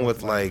I am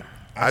with like,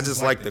 I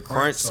just like the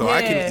crunch, so I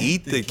Yeah. can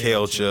eat the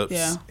kale chips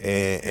Yeah.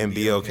 and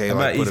be okay. How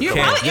Like about with eat a You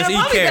Carrots. probably, Just it'll eat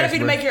probably better carrots, for you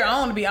to bro. make your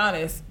own. To be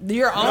honest,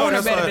 your own are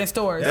that's better what- than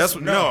stores. That's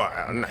hell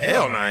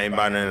no, I ain't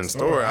buying that in the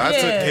store. I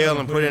took Yeah. kale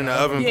and put it in the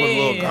oven, put a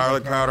little Yeah.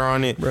 garlic powder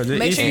on it. Bro, just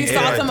Make eat sure you some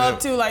Yeah, salt like them up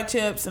that. too, like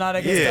chips and all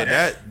that good Yeah,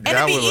 stuff. that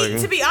And was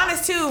like to be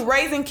honest too,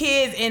 raising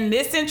kids in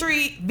this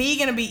century,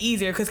 vegan to be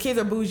easier because kids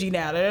are bougie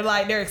now.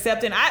 They're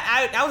accepting.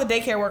 I was a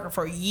daycare worker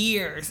for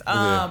years.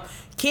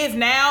 Kids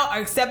now are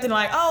accepting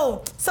like,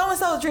 oh, so and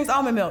so drinks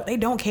almond milk. They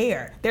don't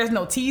care. There's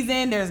no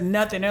teasing. There's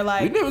nothing. They're We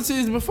like, never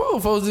seen this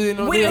before. Folks didn't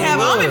know. we didn't have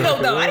what it almond was.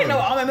 milk though. I didn't know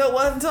what almond milk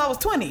was until I was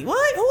 20.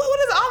 What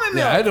is almond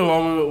milk? Yeah, I know what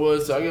almond milk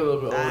was. So I get a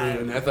little bit older,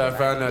 and after I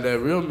found out that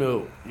real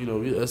milk, you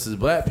know, us as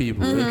black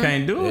people, You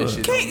can't do that it.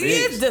 shit don't It's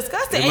mix.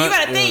 disgusting. It And you might-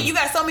 gotta think, you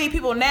got so many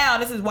people now,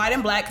 this is white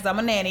and black because I'm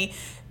a nanny,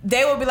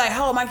 they will be like,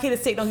 oh, my kid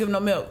is sick, don't give him no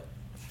milk.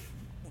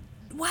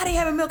 Why they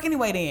having milk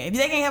anyway then? If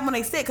they can't have them when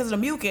they sick because of the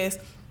mucus,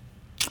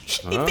 you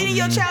should be feeding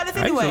your child this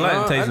I used to anyway.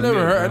 like- I taste of never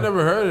milk, heard. I bro.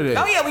 never heard of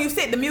that. Oh yeah, when you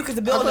sick, the mucus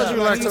is building thought up.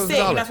 you were When you lactose sick,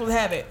 you're not intolerant. supposed to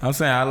have it. I'm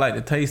saying I like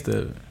the taste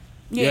of it.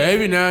 Yeah,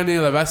 every now and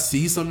then, like if I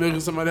see some milk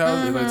in somebody's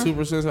house, it's like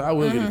 2%, so I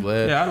will get a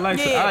glass. Yeah, I like.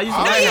 Yeah, I used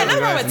to no, like yeah, the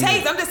nothing wrong glass with of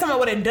taste. milk. I'm just talking about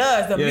what it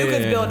does. The Yeah, mucus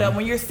yeah, build yeah. up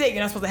when you're sick.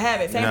 You're not supposed to have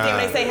it. Same thing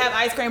when they say have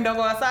ice cream, don't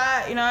go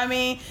outside. You know what I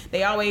mean?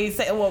 They always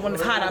say, well, when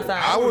it's hot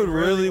outside. I would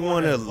really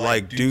want to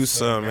like do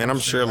some, and I'm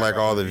sure like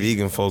all the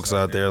vegan folks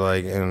out there,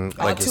 like and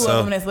all like two of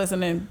yourself, them that's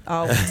listening,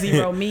 all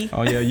zero me.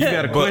 Oh yeah, you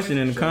got a question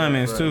in the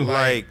comments too.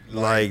 like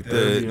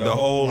the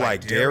whole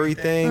like dairy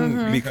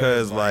thing,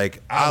 because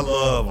like I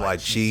love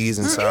like cheese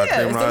and sour Yeah,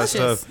 cream it's and all that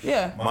delicious. stuff.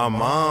 Yeah. My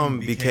mom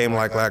became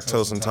like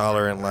lactose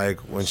intolerant like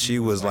when she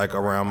was like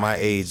around my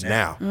age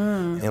now,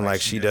 and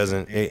like she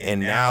doesn't,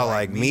 and now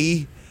like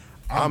me.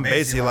 I'm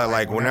basically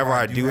like whenever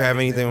I do have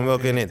anything with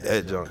milk in it,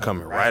 that junk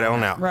coming right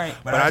on out. Right.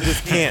 But I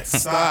just can't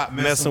stop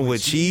messing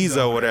with cheese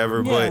or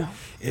whatever. But Yeah.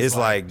 it's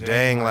like,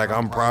 dang, like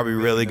I'm probably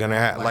really gonna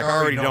have. Like I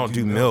already don't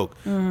do milk,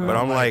 but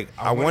I'm like,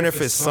 I wonder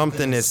if it's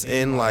something that's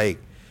in like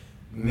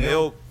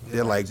milk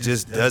that like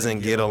just doesn't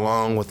get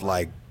along with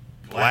like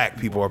black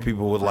people or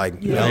people with like.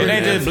 It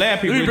ain't just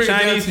black people, Let me break it down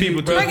Chinese to you,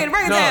 people bro. too. Break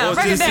it No, down. it's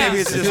Break it just- down.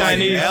 maybe it's just like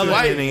Chinese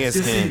melanin in his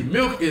You see, skin.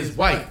 milk is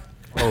white.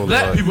 Oh,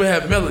 Black Lord. people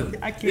have melanin.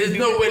 I can't There's do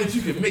no way that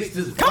you can mix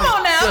this Come white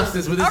on now.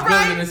 substance with this All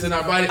right. melanin in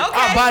our body. Okay.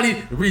 Our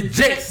body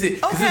rejects it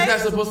because Okay. it's not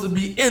supposed to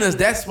be in us.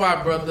 That's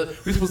why, brother,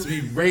 we're supposed to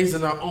be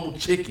raising our own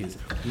chickens.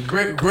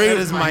 That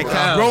is my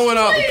cow. Growing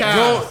up,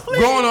 Cows.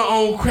 growing our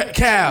own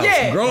cows.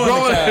 Yeah. Growing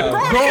Growing the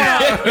cows. growing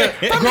up,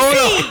 growing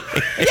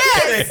up.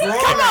 Yes. Come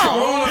on.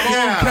 Growing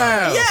our own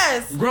cows.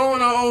 Yes.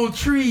 Growing our own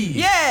trees.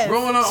 Yes.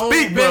 Growing our own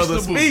Speak, brother,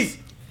 vegetables.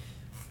 speak.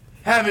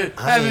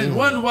 Having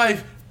one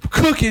wife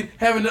cooking,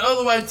 having the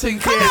other wife taking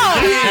care Come of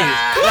on. the kids.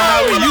 Come Like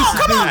how on, we come used on,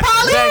 to come do on,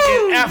 Polly. back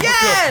in Africa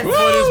Yes.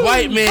 before this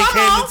white man Come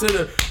on. came into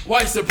the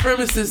white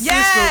supremacist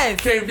Yes. system,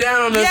 came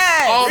down on us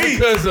Yes. all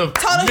because of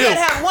Told us you milk.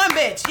 had to have one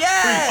bitch.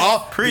 Yes.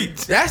 All-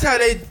 Preach. That's how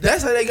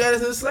they got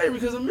us into slavery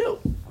because of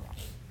milk.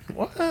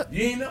 What?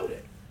 You ain't know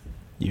that.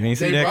 You ain't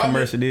see that brought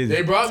commercial, milk, did They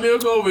you? brought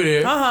milk over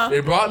there. Uh-huh. They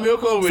brought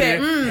milk over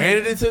Said, there,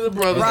 handed it to the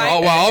brothers. Right.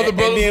 All, while all the And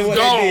brothers then was what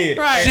they gone. did.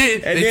 Right.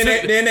 Shit,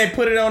 And then they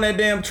put it on that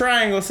damn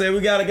triangle. Said we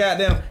gotta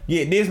goddamn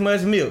get this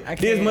much milk, I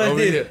this can't. much Over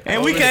this, here.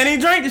 and we Over can't here.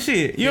 even drink the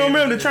shit. You don't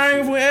remember the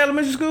triangle from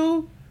elementary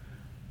school?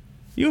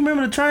 You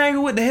remember the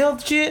triangle with the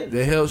health shit?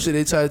 the hell shit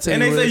they try to take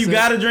And they away say you said.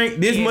 gotta drink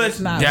this He much.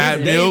 is not God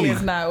with it. milk. He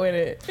is not with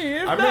it. He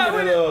is I not remember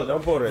with it.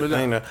 don't put it.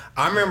 Thing there.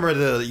 I remember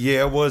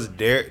it was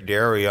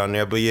dairy on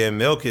there, but yeah,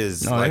 milk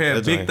is No, like they had a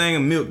that big joint. thing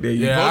of milk there.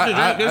 You Yeah, supposed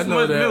to I- drink this I know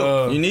much that,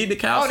 milk. You need the Oh,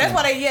 calcium. that's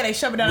why they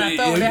shove it down our Yeah,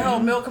 throat. yeah. That whole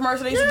milk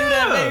commercial they used to do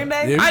that back in the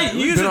day. Yeah, I we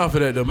used been to- off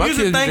of that though. My used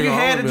to kids think you drink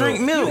had to almond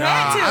drink milk. You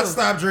had to. I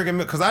stopped drinking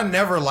milk because I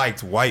never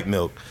liked white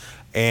milk,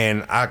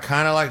 and I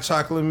kind of like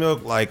chocolate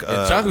milk. Like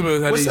chocolate milk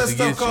is how what's they that used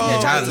to stuff get you.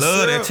 called? I With the love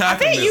that syrup?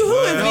 chocolate I think you who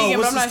milk. is boy. vegan, No, but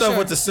what's I'm the not stuff sure.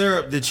 with the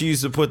syrup that you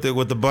used to put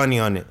with the bunny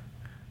on it?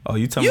 Oh,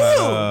 you talking You.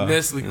 about?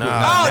 Nestle. Nah.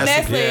 Oh,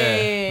 Nestle.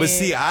 Nestle. But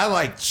see, I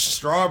liked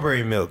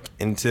strawberry milk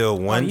until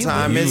one you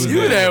time. was-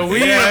 You that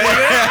weird.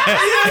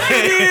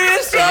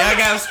 I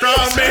got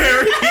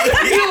strawberry.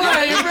 You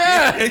like,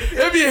 man,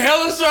 it'd be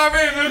hella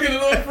strawberry milk in the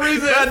little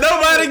freezer.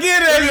 Nobody get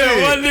There's that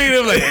it. one nigga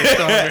that was like,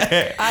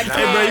 strawberry. I Hey,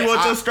 bro, you can't.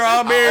 want your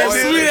strawberry?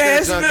 always sweet did that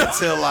ass junk milk.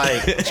 until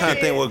like I'm trying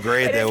to think what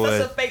grade It that is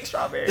was. such a fake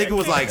strawberry. I think it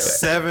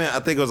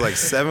was like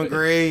seventh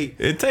grade.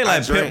 It tastes I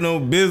like drank-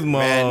 Pepto Bismol.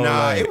 Man,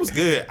 nah, like- it was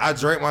good. I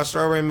drank my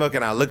strawberry milk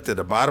and I looked at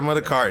the bottom of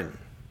the carton.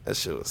 That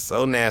shit was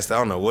so nasty. I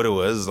don't know what it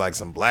was. It was like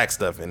some black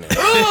stuff in there.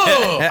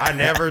 Oh, I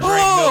never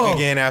drank Oh. milk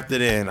again after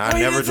then. I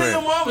you never didn't tell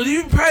your drank. mama.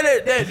 You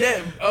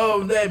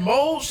probably that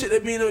mold shit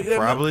that be in the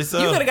Probably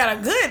so. You could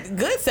have got a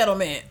good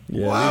settlement.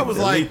 Yeah, Well, I was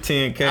at like least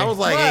 10K. I was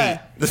like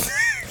What?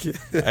 8.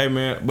 hey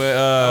man,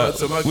 but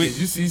So my kids,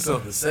 you see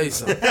something, say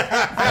something.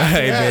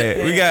 hey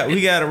man,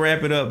 we got to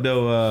wrap it up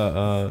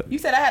though. You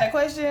said I had a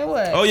question.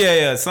 What? Oh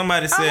yeah.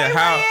 Somebody said hey,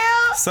 how. Rael.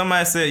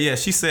 Somebody said yeah.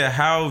 She said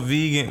how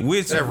vegan.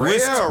 Which that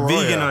Rael or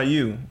vegan Royal? are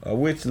you? Or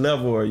which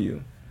level are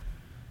you?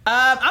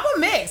 I'm a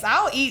mix.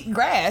 I'll eat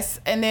grass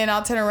and then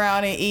I'll turn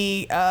around and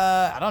eat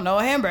I don't know,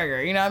 a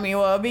hamburger. You know what I mean?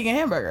 Well, a vegan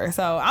hamburger.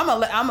 So I'm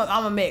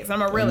a mix.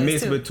 I'm a A realist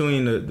mix too.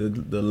 between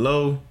the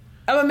low.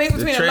 I'm a mix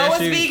between the lowest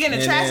trashy vegan, the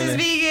and trashiest then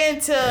vegan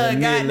to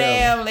the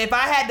goddamn. If I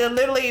had to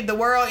literally the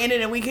world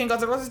ended and we couldn't go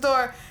to the grocery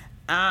store,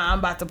 I'm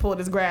about to pull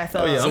this grass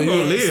up. Oh yeah, I'm you-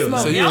 gonna live. smoke.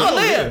 so I'm you- gonna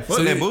live. Fuck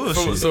that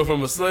bullshit. So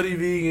from a slutty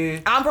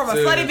vegan. I'm from a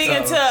slutty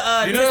vegan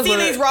to You know what's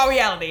Steely's what- raw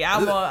reality.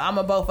 I'm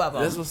a both of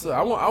them. That's what's up.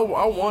 I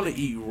want to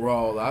eat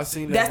raw. I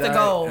seen that. That's the diet,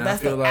 goal. and I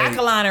That's feel the like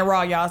alkaline and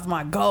raw, y'all. Is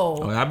my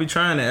goal. I be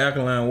trying the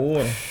alkaline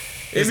water.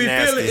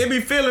 It be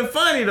feeling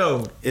funny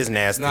though. It's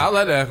nasty. Nah, I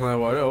like the alkaline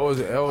water.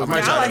 I might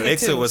I try like to it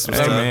mix too. it with some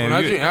Hey, stuff. man. When I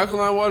you- drink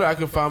alkaline water, I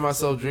can find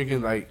myself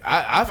drinking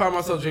I find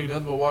myself drinking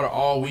nothing but water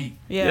all week.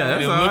 Yeah. Yeah,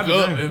 that's And all I look do.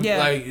 up and Yeah.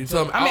 like until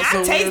I'm I mean, out I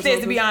somewhere or taste it to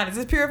something. be honest.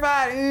 It's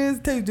purified.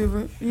 It tastes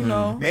different, you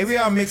know. Maybe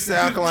I'll mix the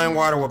alkaline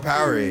water with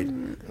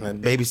Powerade.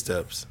 Like baby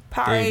steps.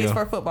 Powerade is go.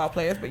 for football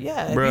players, but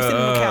yeah, if Bruh, you sit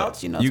on the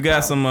couch, you know. you it's got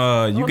power.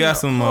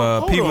 some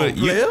Hold people. on,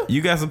 player.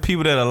 You got some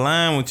people that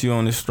align with you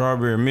on this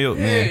strawberry milk,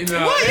 Yeah, man. you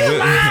know, What you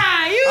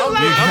lying? You I'm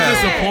lying?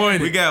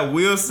 disappointed. We got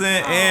Wilson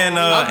and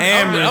I'm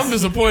Amherst.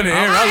 disappointed,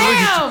 Aaron.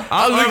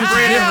 I'm looking at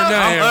you different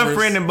now, I'm Amherst.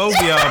 unfriending both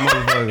of y'all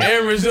motherfuckers.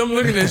 Amherst, I'm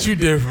looking at you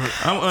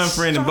different. I'm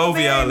unfriending both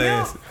of y'all Strawberry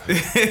ass.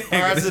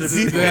 All right, to the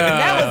people.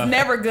 That was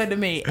never good to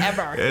me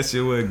ever. That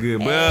shit was good.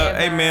 But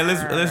hey man,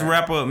 let's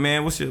wrap up,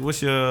 man. What's your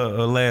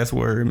last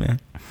word, man?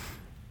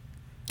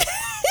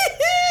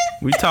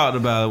 We talked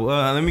about.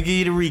 Let me give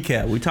you the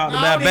recap. We talked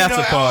about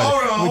bachelor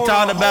party. We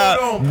talked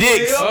about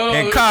dicks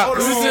and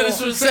cocks.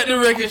 Set the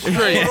record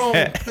straight.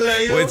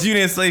 But you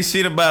didn't say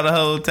shit about the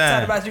whole Talk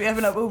time. about you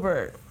effing up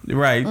Uber.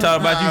 Right? You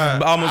talked about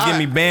you almost getting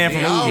me banned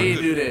from You Uber.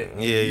 can't do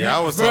that. Yeah, I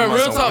was Bro, talking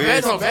real about some talk,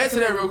 weird back to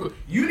that real quick.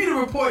 You need to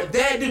report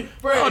that dude.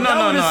 Bro, Oh, no, I no,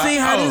 want to no. see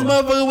how this Oh.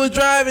 motherfucker was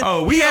driving.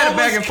 Oh, we He had it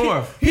back almost and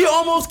forth. He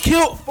almost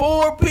killed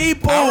 4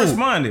 people. I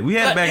responded. We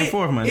had it back and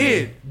forth, man.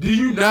 Ed, do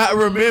you not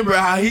remember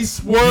how he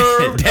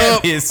swerved That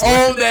up is-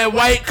 on that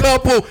white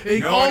couple and he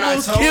No, and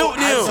almost killed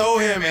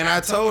them? I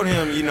told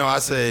him, you know, I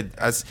said,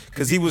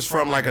 because he was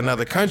from like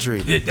another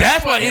country.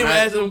 That's why he was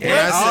asking and I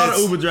questions. All said-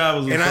 the Uber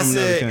drivers was And I from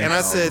another said, country. and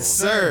I said,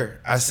 sir,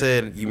 I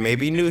said, you may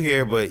be new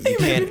here, but you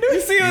can't.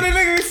 You see what the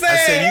nigga was saying? I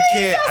said you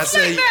can't. Don't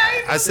say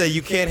that. I said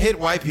you can't hit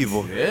white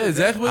people. Yeah,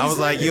 exactly what I he was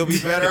said. like, you'll be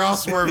better off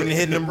swerving and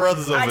hitting them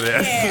brothers I over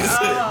there. can't.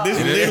 Oh.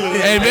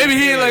 Hey, maybe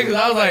he ain't like, cause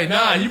I was like,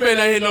 nah, you better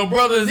not hit no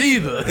brothers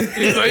either. So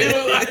he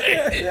was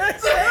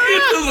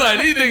like,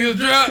 these niggas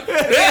drunk.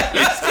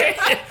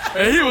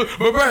 And he was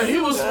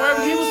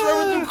swerving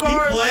through He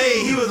cars.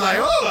 played. He was like,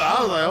 oh,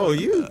 I was like,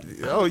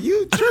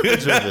 you tripping.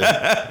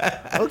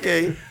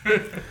 Okay.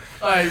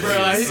 Like, bro,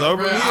 like,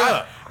 Sober me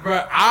up.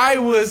 I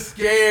was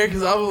scared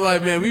because I was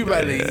like, man, we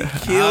about to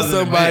kill was in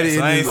somebody the in back,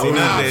 so I ain't this seen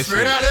none of car. that Straight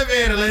shit. out that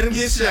van and let him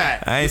get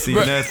shot. I ain't see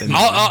Bruh, nothing.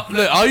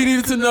 all you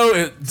needed to know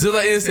is, just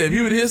like it said, if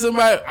he would hit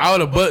somebody, I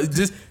would have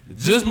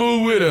just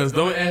move with us.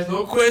 Don't ask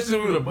no questions.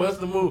 We would have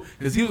bust the move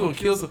because he was gonna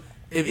kill some.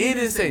 If he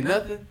didn't say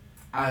nothing,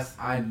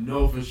 I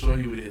know for sure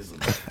he would hit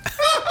somebody.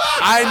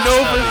 I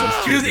know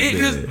for sure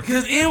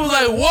because Ian was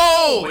like,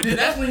 whoa, and then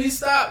that's when he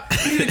stopped.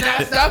 He did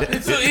not stop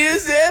until Ian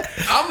said.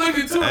 I'm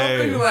looking too. Hey. I'm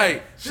thinking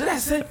like, should I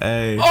say?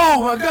 Hey.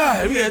 Oh my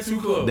God, we got too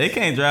close. They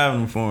can't drive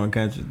in foreign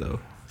countries though.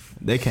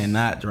 They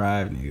cannot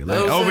drive, nigga. Like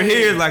That's what I'm over saying.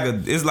 here,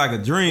 it's like a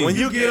dream. When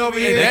you get over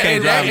here, They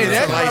can't drive get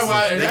without a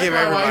license. They give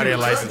everybody a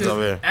license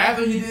over here.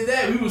 After he did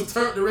that, we was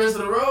turned the rest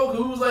of the road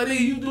because we was like, "Nigga,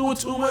 you doing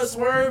too much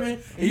swerving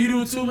and you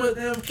doing too much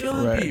damn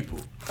killing Right. people."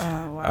 Oh,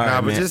 wow. All right,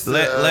 Nah, but man. just,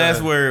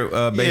 last word,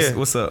 basic. yeah.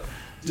 What's up?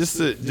 Just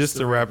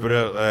to wrap it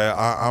up,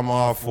 I'm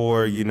all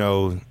for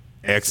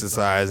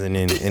exercising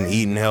and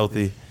eating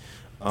healthy.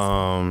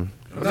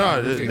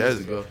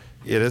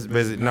 That's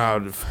basic. No,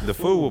 the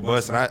food was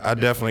busting. I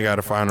definitely got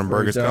to find them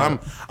burgers. I'm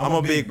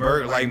a big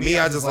burger. Like me,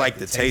 I just like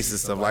the taste of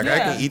stuff. Like I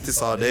Yeah. can eat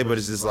this all day, but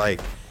it's just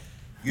like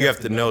you have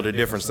to know the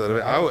difference of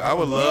it. I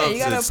would love you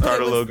gotta to put start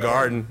it a with- little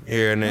garden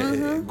here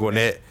in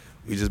Gwinnett.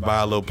 We just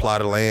buy a little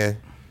plot of land.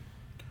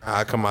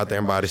 I come out there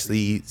and buy the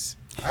seeds.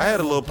 I had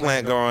a little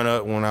plant growing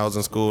up when I was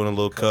in school in a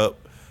little cup.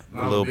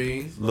 Lima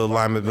beans. Little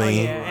lima bean. Oh,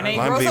 yeah. And they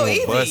Lima grow bean so was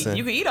easy. busting.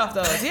 You can eat off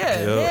those.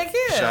 Yeah. Yup. Heck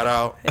yeah. Shout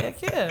out.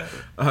 Heck yeah.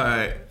 All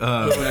right.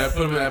 Put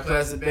them in that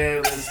plastic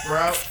bag, let it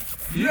sprout.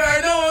 You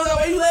already know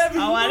why you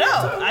laughing. Oh, I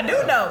know. I do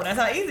know. That's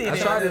how easy it I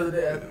is. tried the other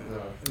day.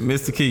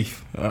 Mr.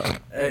 Keith.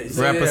 Hey,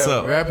 Wrap us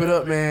up. Wrap it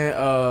up,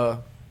 man.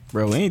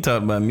 Bro, we ain't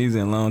talked about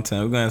music in a long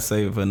time. We're gonna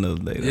save it for another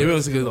day. Yeah, we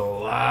was getting a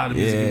lot of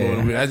music Yeah.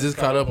 going on. I just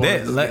caught up on That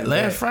it.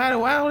 last Friday,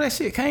 wow, that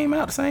shit came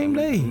out the same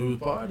day. We was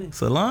partying.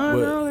 Salon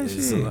and all that But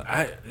shit.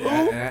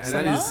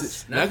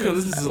 I couldn't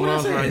listen to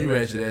Solange around you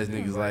ratchet ass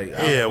niggas. Like,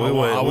 Yeah, we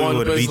wanted would've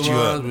to play beat you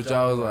up. Solange, but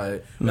y'all was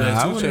like, Nah, man,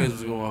 I 2 would've- Chainz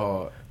was going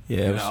hard. Yeah,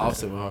 and shit.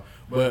 Offset went hard.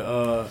 But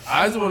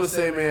I just want to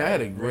say, man, I had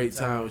a great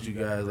time with you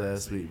guys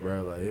last week,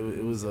 bro. Like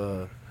it was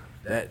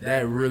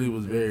that really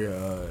was very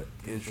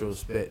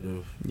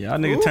introspective. Y'all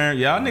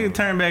nigga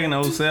turn back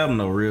in 07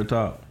 though, real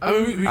talk. I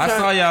mean, we I kinda-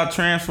 saw y'all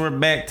transfer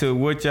back to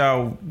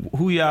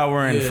who y'all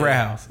were in the Yeah.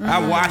 frat house.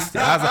 I watched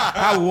it.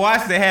 I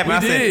watched it happen. We I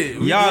said, did.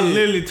 We y'all did.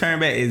 literally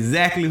turned back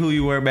exactly who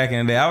you were back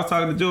in the day. I was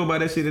talking to Joe about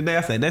that shit today.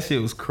 I said, that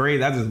shit was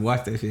crazy. I just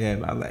watched that shit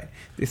happen. I was like,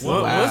 this is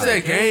wild. Once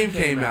that game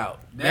came out,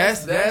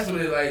 that's when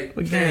it like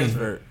What game?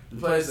 transferred.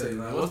 The PlayStation.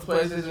 Like once the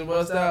PlayStation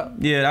bust out,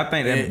 Yeah, I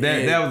think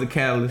that was the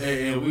catalyst.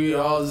 and we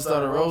all just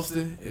started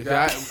roasting.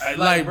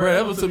 Like, bro,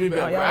 that was took me back.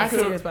 Oh, y'all Bro, I was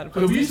serious about the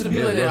cause we used to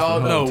be like that all.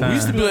 the whole No, we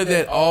used to be like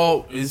that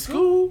all in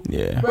school.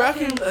 Yeah. Bro, I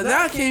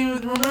can't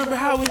even remember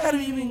how we had to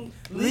even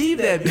leave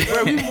that.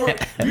 Bro,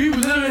 we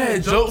literally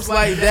had jokes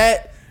like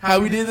that.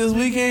 How we did this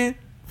weekend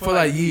for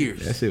like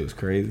years. That shit was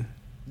crazy.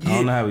 I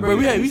don't know how we Bro,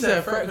 do that. we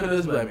said frat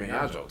because like, man,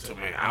 y'all joke too,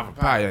 man. I'm a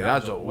pie. Y'all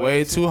joke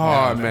way too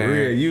hard, man. For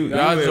real, you would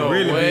joke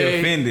really way, be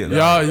offended.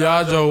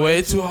 Y'all joke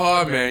way too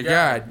hard, man.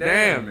 God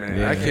damn, man.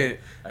 Yeah.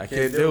 I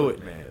can't do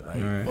it, man.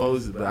 Like,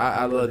 Right. but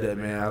I love that,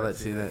 man. I like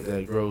seeing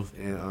that growth,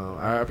 and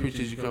I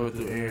appreciate you coming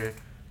through, Aaron.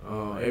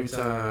 Every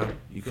time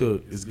you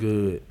cook, it's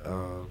good.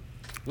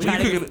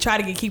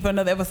 Try to keep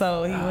another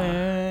episode. He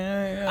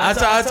went. I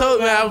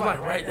told man, I was like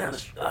right down the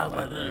street. I was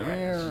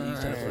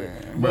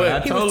like, But I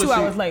He told was her 2 she-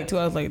 hours late. 2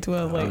 hours late. 2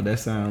 hours Oh, late. that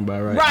sounds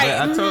about right. Right,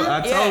 But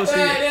I told her she.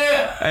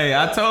 yeah. Hey,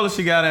 I told her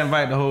she got to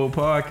invite the whole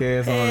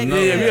podcast on.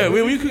 Yeah.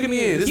 When you cooking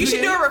in? You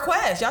should do a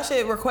request. Y'all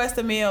should request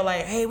a meal.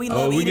 Like, hey, we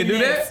love we eating can do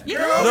this. that? Yeah.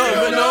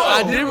 No,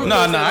 I did. No,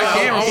 I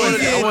can't I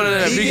request wanted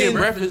that Vegan- vegan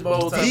breakfast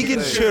bowl. type Vegan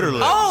of thing. cheddar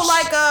legs. Oh,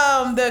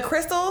 like the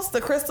crystals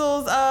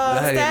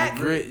Hey, stack.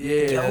 grit,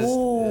 yeah.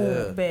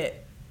 Ooh, bet.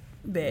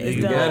 It's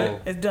You got done.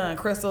 it? It's done.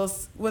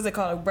 Crystals. What's it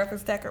called? A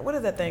breakfast stacker? What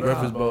is that thing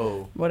Breakfast called?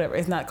 bowl. Whatever.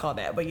 It's not called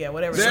that, but yeah,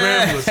 whatever.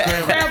 Scrambler.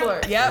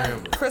 Scrambler. Yep.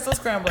 Scrambler. Crystal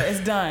scrambler. It's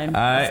done.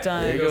 All right. It's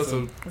done. There you go.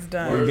 Some It's We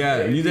done. got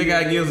it. You just got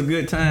to give us a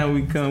good time.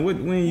 We come.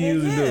 When you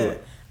usually do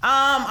it?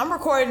 I'm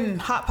recording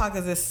Hot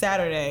Pockets this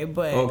Saturday,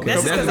 but Okay,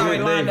 that's that's because a already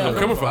good lined day I'm for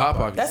up. coming for Hot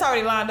Pockets. That's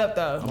already lined up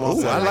though.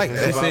 Ooh, I like They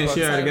that. said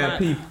she already got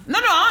people. No,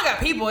 I don't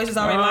got people. It's just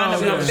already lined up.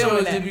 Oh, We're yeah. filming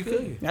Just that. be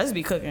cooking. I just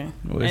be cooking,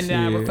 Well, and then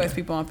I shit. request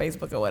people on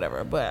Facebook or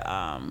whatever. But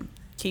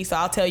Key, so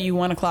I'll tell you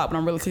 1 o'clock, but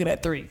I'm really cooking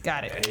at 3.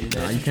 Got it.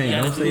 No, you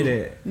can't. Don't say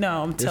that.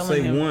 No, I'm Just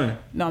telling say him. 1.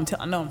 No, I'm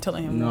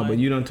telling him. No, 1. but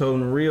you done told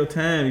him the real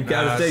time. You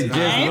gotta Nah, say see, just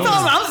I ain't one. told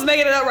him. I'm just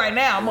making it up right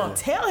now. I'm gonna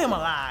tell him a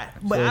lie,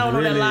 but So I don't know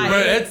really- that lie.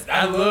 Bro,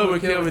 I love when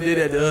Kelvin did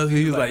that to us.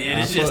 He was like, "Yeah,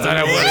 this shit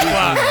started at 1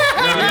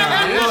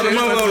 o'clock." On the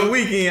month on the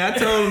weekend, I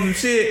told them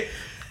shit.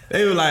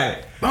 They were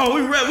like, "Oh,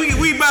 we about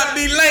to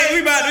be late.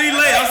 We about to be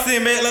late." I'm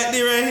sitting back like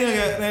this right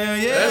here.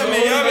 Goddamn, yeah, That's the man,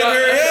 only y'all better why-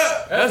 hurry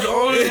up. That's the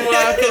only reason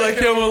why I feel like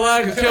Kelvin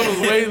lying, because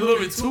Kelvin was way a little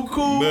bit too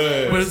cool.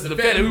 Man. But it's the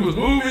fact that we was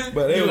moving.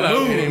 But they he were like, okay,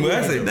 moving. they But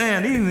I moving. said,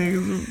 "Damn, these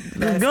niggas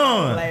That's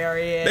gone."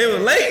 hilarious. They were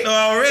late though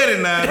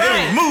already. Now they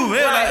Right. was moving.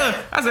 They were Right. like,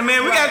 I said,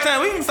 "Man, we got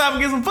time. We can stop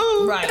and get some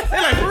food." Right. They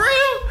like, "For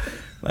real?"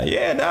 Like,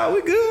 "Yeah, dog,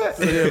 we good."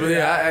 But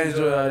yeah, I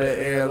enjoy all that.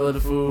 And I love the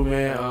food,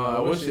 man. I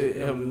wish it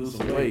helped me lose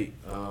some weight.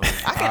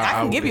 I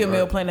can would give be you a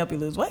meal right. plan to help you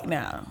lose weight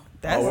now.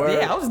 That's Oh, word?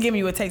 I was just giving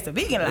you a taste of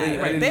vegan I life need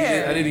right to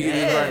there. I need to get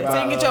this right So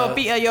you can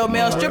get your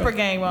male stripper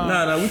game on.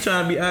 Nah, we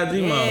trying to be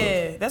IG models.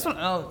 Yeah, that's what.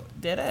 Oh,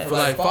 dead ass. For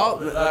like fall,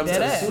 Dead as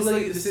ass. soon as I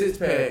get the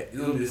 6-pack, it's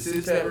gonna be the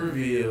 6-pack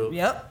reveal.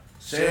 Yep.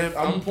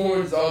 I'm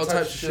pouring all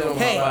types of shit on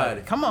Hey, my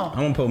body. come on. I'm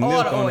gonna put All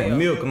milk the on it. oil.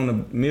 Milk on the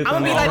milk. I'm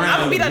on gonna be the like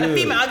ground the good.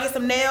 female. I'll get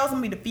some nails. I'm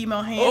gonna be the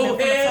female hand. Oh, in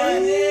the hell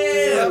front.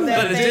 yeah! Love that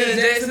Like the thing. Janet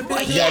Jackson Oh,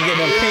 picture. You gotta get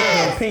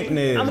them pink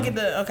nails. I'm gonna get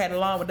the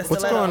along with the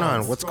What's stilettos. going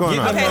on? What's going Get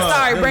on? them Okay, up.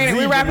 sorry, Them Brandon.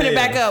 We're zebra wrapping it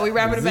back nails. up. We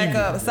wrapping it back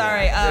up.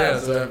 Sorry. Yeah,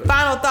 so-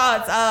 Final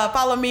thoughts.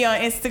 Follow me on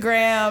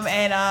Instagram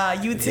and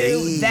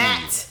YouTube.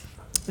 Hey.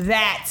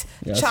 That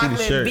Yeah, I see the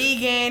chocolate shirt.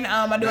 vegan.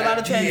 I do a lot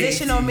of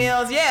transitional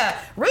meals. Yeah,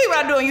 really,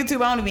 what I do on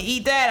YouTube, I don't even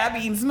eat that. I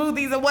be eating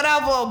smoothies or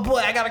whatever.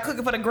 But I gotta cook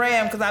it for the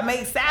gram because I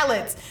make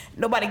salads.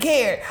 Nobody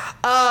cared.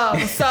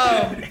 So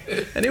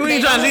And then we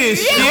ain't trying to see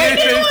his yeah, shit.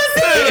 you know what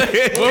I'm saying?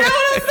 You know what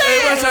I'm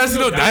saying? Everybody trying to see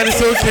no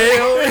dinosaur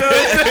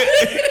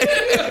kale.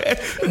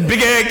 Big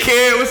ass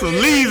carrot with some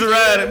leaves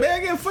around it. Man, I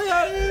get for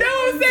y'all. You know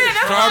what I'm saying?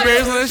 That's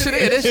Strawberries and that shit.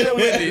 Yeah, that shit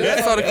with me.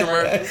 That's all the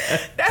commercial.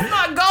 That's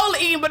my goal to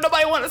eat, but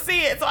nobody want to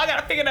see it, so I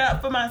gotta figure that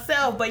out for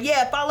myself. But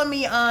yeah, follow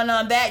me on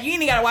that. You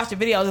ain't even gotta watch the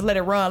video; just let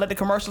it run, let the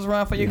commercials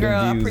run for your Get them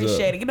girl. I views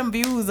appreciate up. it. Get them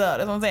views up.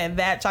 That's what I'm saying.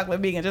 That chocolate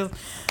vegan, just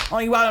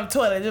on you out on the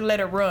toilet, just let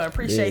it run.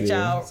 Appreciate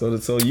y'all. So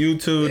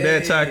YouTube,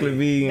 that chocolate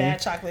vegan.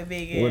 That chocolate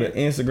vegan. With an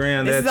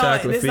Instagram, This that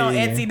chocolate is on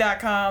vegan.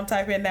 Etsy.com.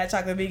 Type in that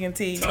chocolate vegan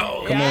tea.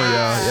 Oh, Come on,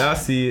 y'all. Y'all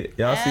see it.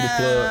 Y'all see the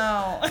plug.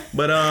 Ow.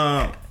 But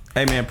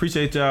hey man,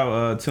 appreciate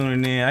y'all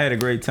tuning in. I had a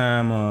great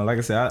time. Like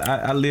I said,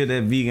 I lived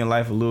that vegan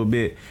life a little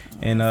bit,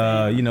 and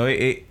you know,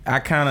 I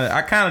kind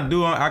of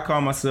do. I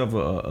call myself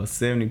a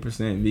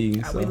 70%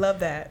 vegan. So. We love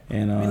that.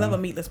 And, we love a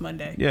meatless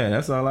Monday. Yeah,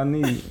 that's all I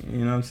need.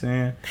 You know what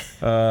I'm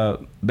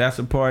saying?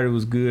 Bachelor party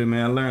was good,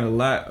 man. I learned a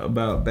lot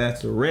about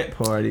bachelorette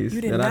parties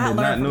You did that I did not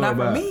not learn know from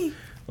about. me.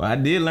 Well, I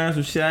did learn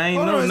some shit. I ain't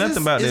Hold know on,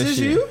 nothing about is that this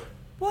shit. you?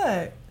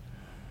 What?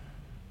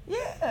 Yeah.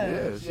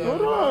 Yes,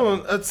 Hold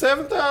on, at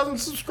 7,000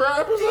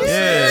 subscribers.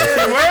 Yeah,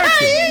 she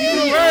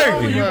working. She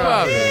working. You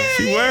poppin'.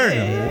 She working.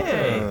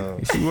 Yeah.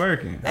 She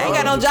working. I ain't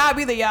got no job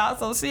either,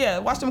 y'all. So yeah,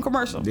 watch them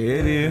commercials. There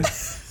it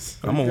is.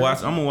 I'm gonna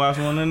watch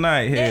one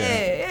tonight here.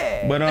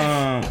 Yeah.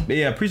 But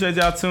yeah, appreciate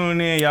y'all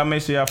tuning in. Y'all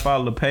make sure y'all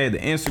follow the page, the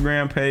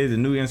Instagram page, the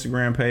new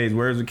Instagram page,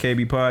 Words with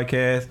KB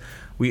Podcast.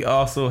 We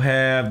also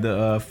have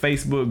the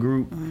Facebook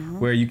group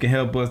where you can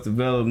help us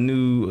develop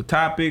new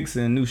topics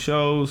and new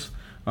shows.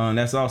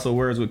 That's also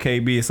Words with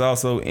KB. It's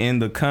also in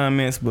the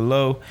comments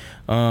below.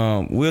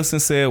 Wilson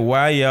said,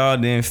 "Why y'all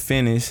didn't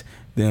finish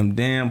them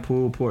damn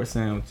pulled pork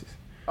sandwiches?"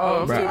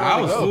 Oh, I'm Bro, still I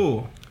ready was to go.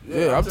 full.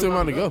 Yeah, I'm telling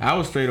him to go. I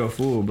was straight up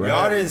full, bro.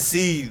 Y'all didn't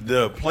see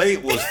the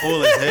plate was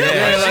full as hell.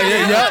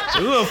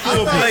 A little I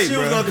full thought plate, she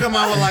was bro. gonna come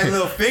out with like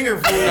little finger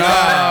food.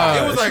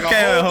 Nah, it was like she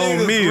came a with whole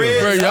whole meal. meal.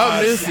 Bro,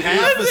 y'all missed it.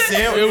 Half a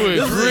sandwich. It was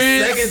this was the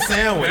grits, second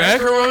sandwich.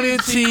 macaroni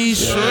and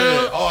cheese, shrimp.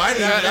 Oh, I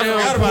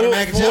forgot about the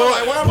mac and cheese. I was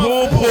like, why am I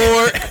pulled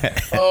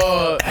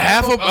pork,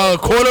 half a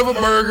quarter of a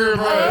burger,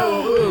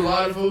 bro. It was a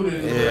lot of food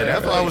in there. Yeah,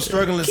 that's why I was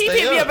struggling to Keep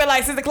stay hit me up. up at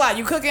like 6 o'clock.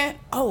 You cooking?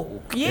 Oh,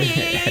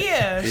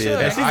 yeah. Sure.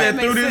 And she said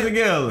threw this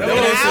together. An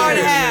hour and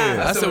a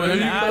half. I said, whenever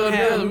you Nah, put nah.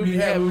 together, we be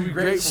happy, we be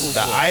grateful.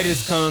 The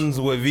itis comes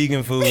with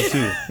vegan food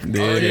too.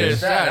 Oh yeah,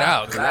 shout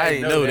out, cause I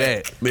didn't know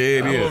that. Yeah,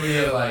 it I'm is. over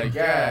here like,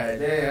 God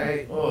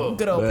damn,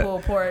 Good old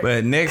pulled pork.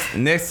 But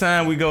next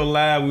time we go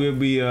live, we'll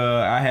be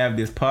I have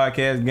this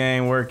podcast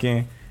game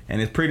working,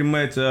 and it's pretty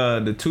much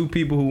the 2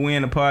 people who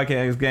win the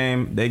podcast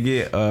game, they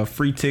get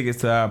free tickets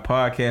to our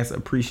podcast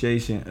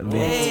appreciation event.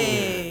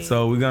 Hey.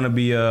 So we're gonna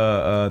be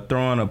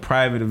throwing a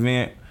private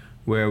event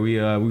where we're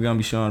gonna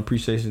be showing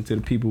appreciation to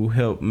the people who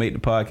help make the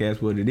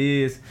podcast what it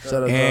is,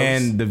 Shout out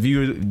and the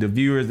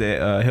viewers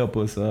that help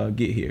us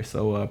get here.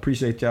 So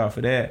appreciate y'all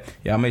for that.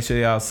 Y'all make sure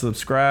y'all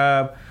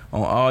subscribe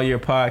on all your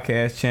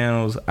podcast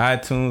channels,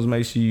 iTunes.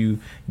 Make sure you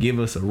give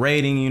us a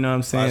rating. You know what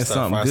I'm saying? 5 star,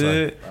 Something 5 star.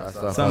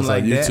 good, something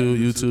like that.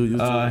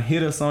 YouTube.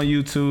 Hit us on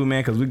YouTube,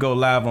 man, because we go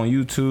live on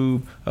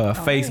YouTube,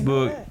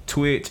 Facebook,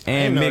 Twitch,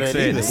 and know that Mixer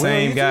at either. the We're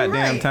same on YouTube,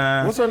 goddamn right.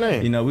 time. What's her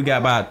name? You know, we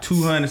got about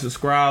 200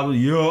 subscribers.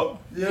 Yup.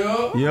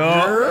 Yo.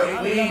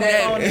 Yup. We ain't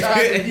that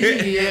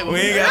yet. We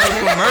ain't got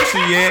no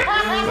commercial yet.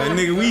 But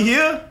nigga, we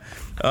here.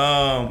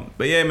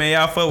 But yeah, man,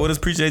 y'all fuck with us.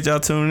 Appreciate y'all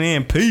tuning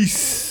in.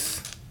 Peace.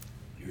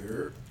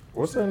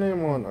 What's her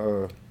name on?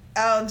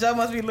 Oh, Joe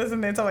must be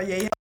listening to my yeah.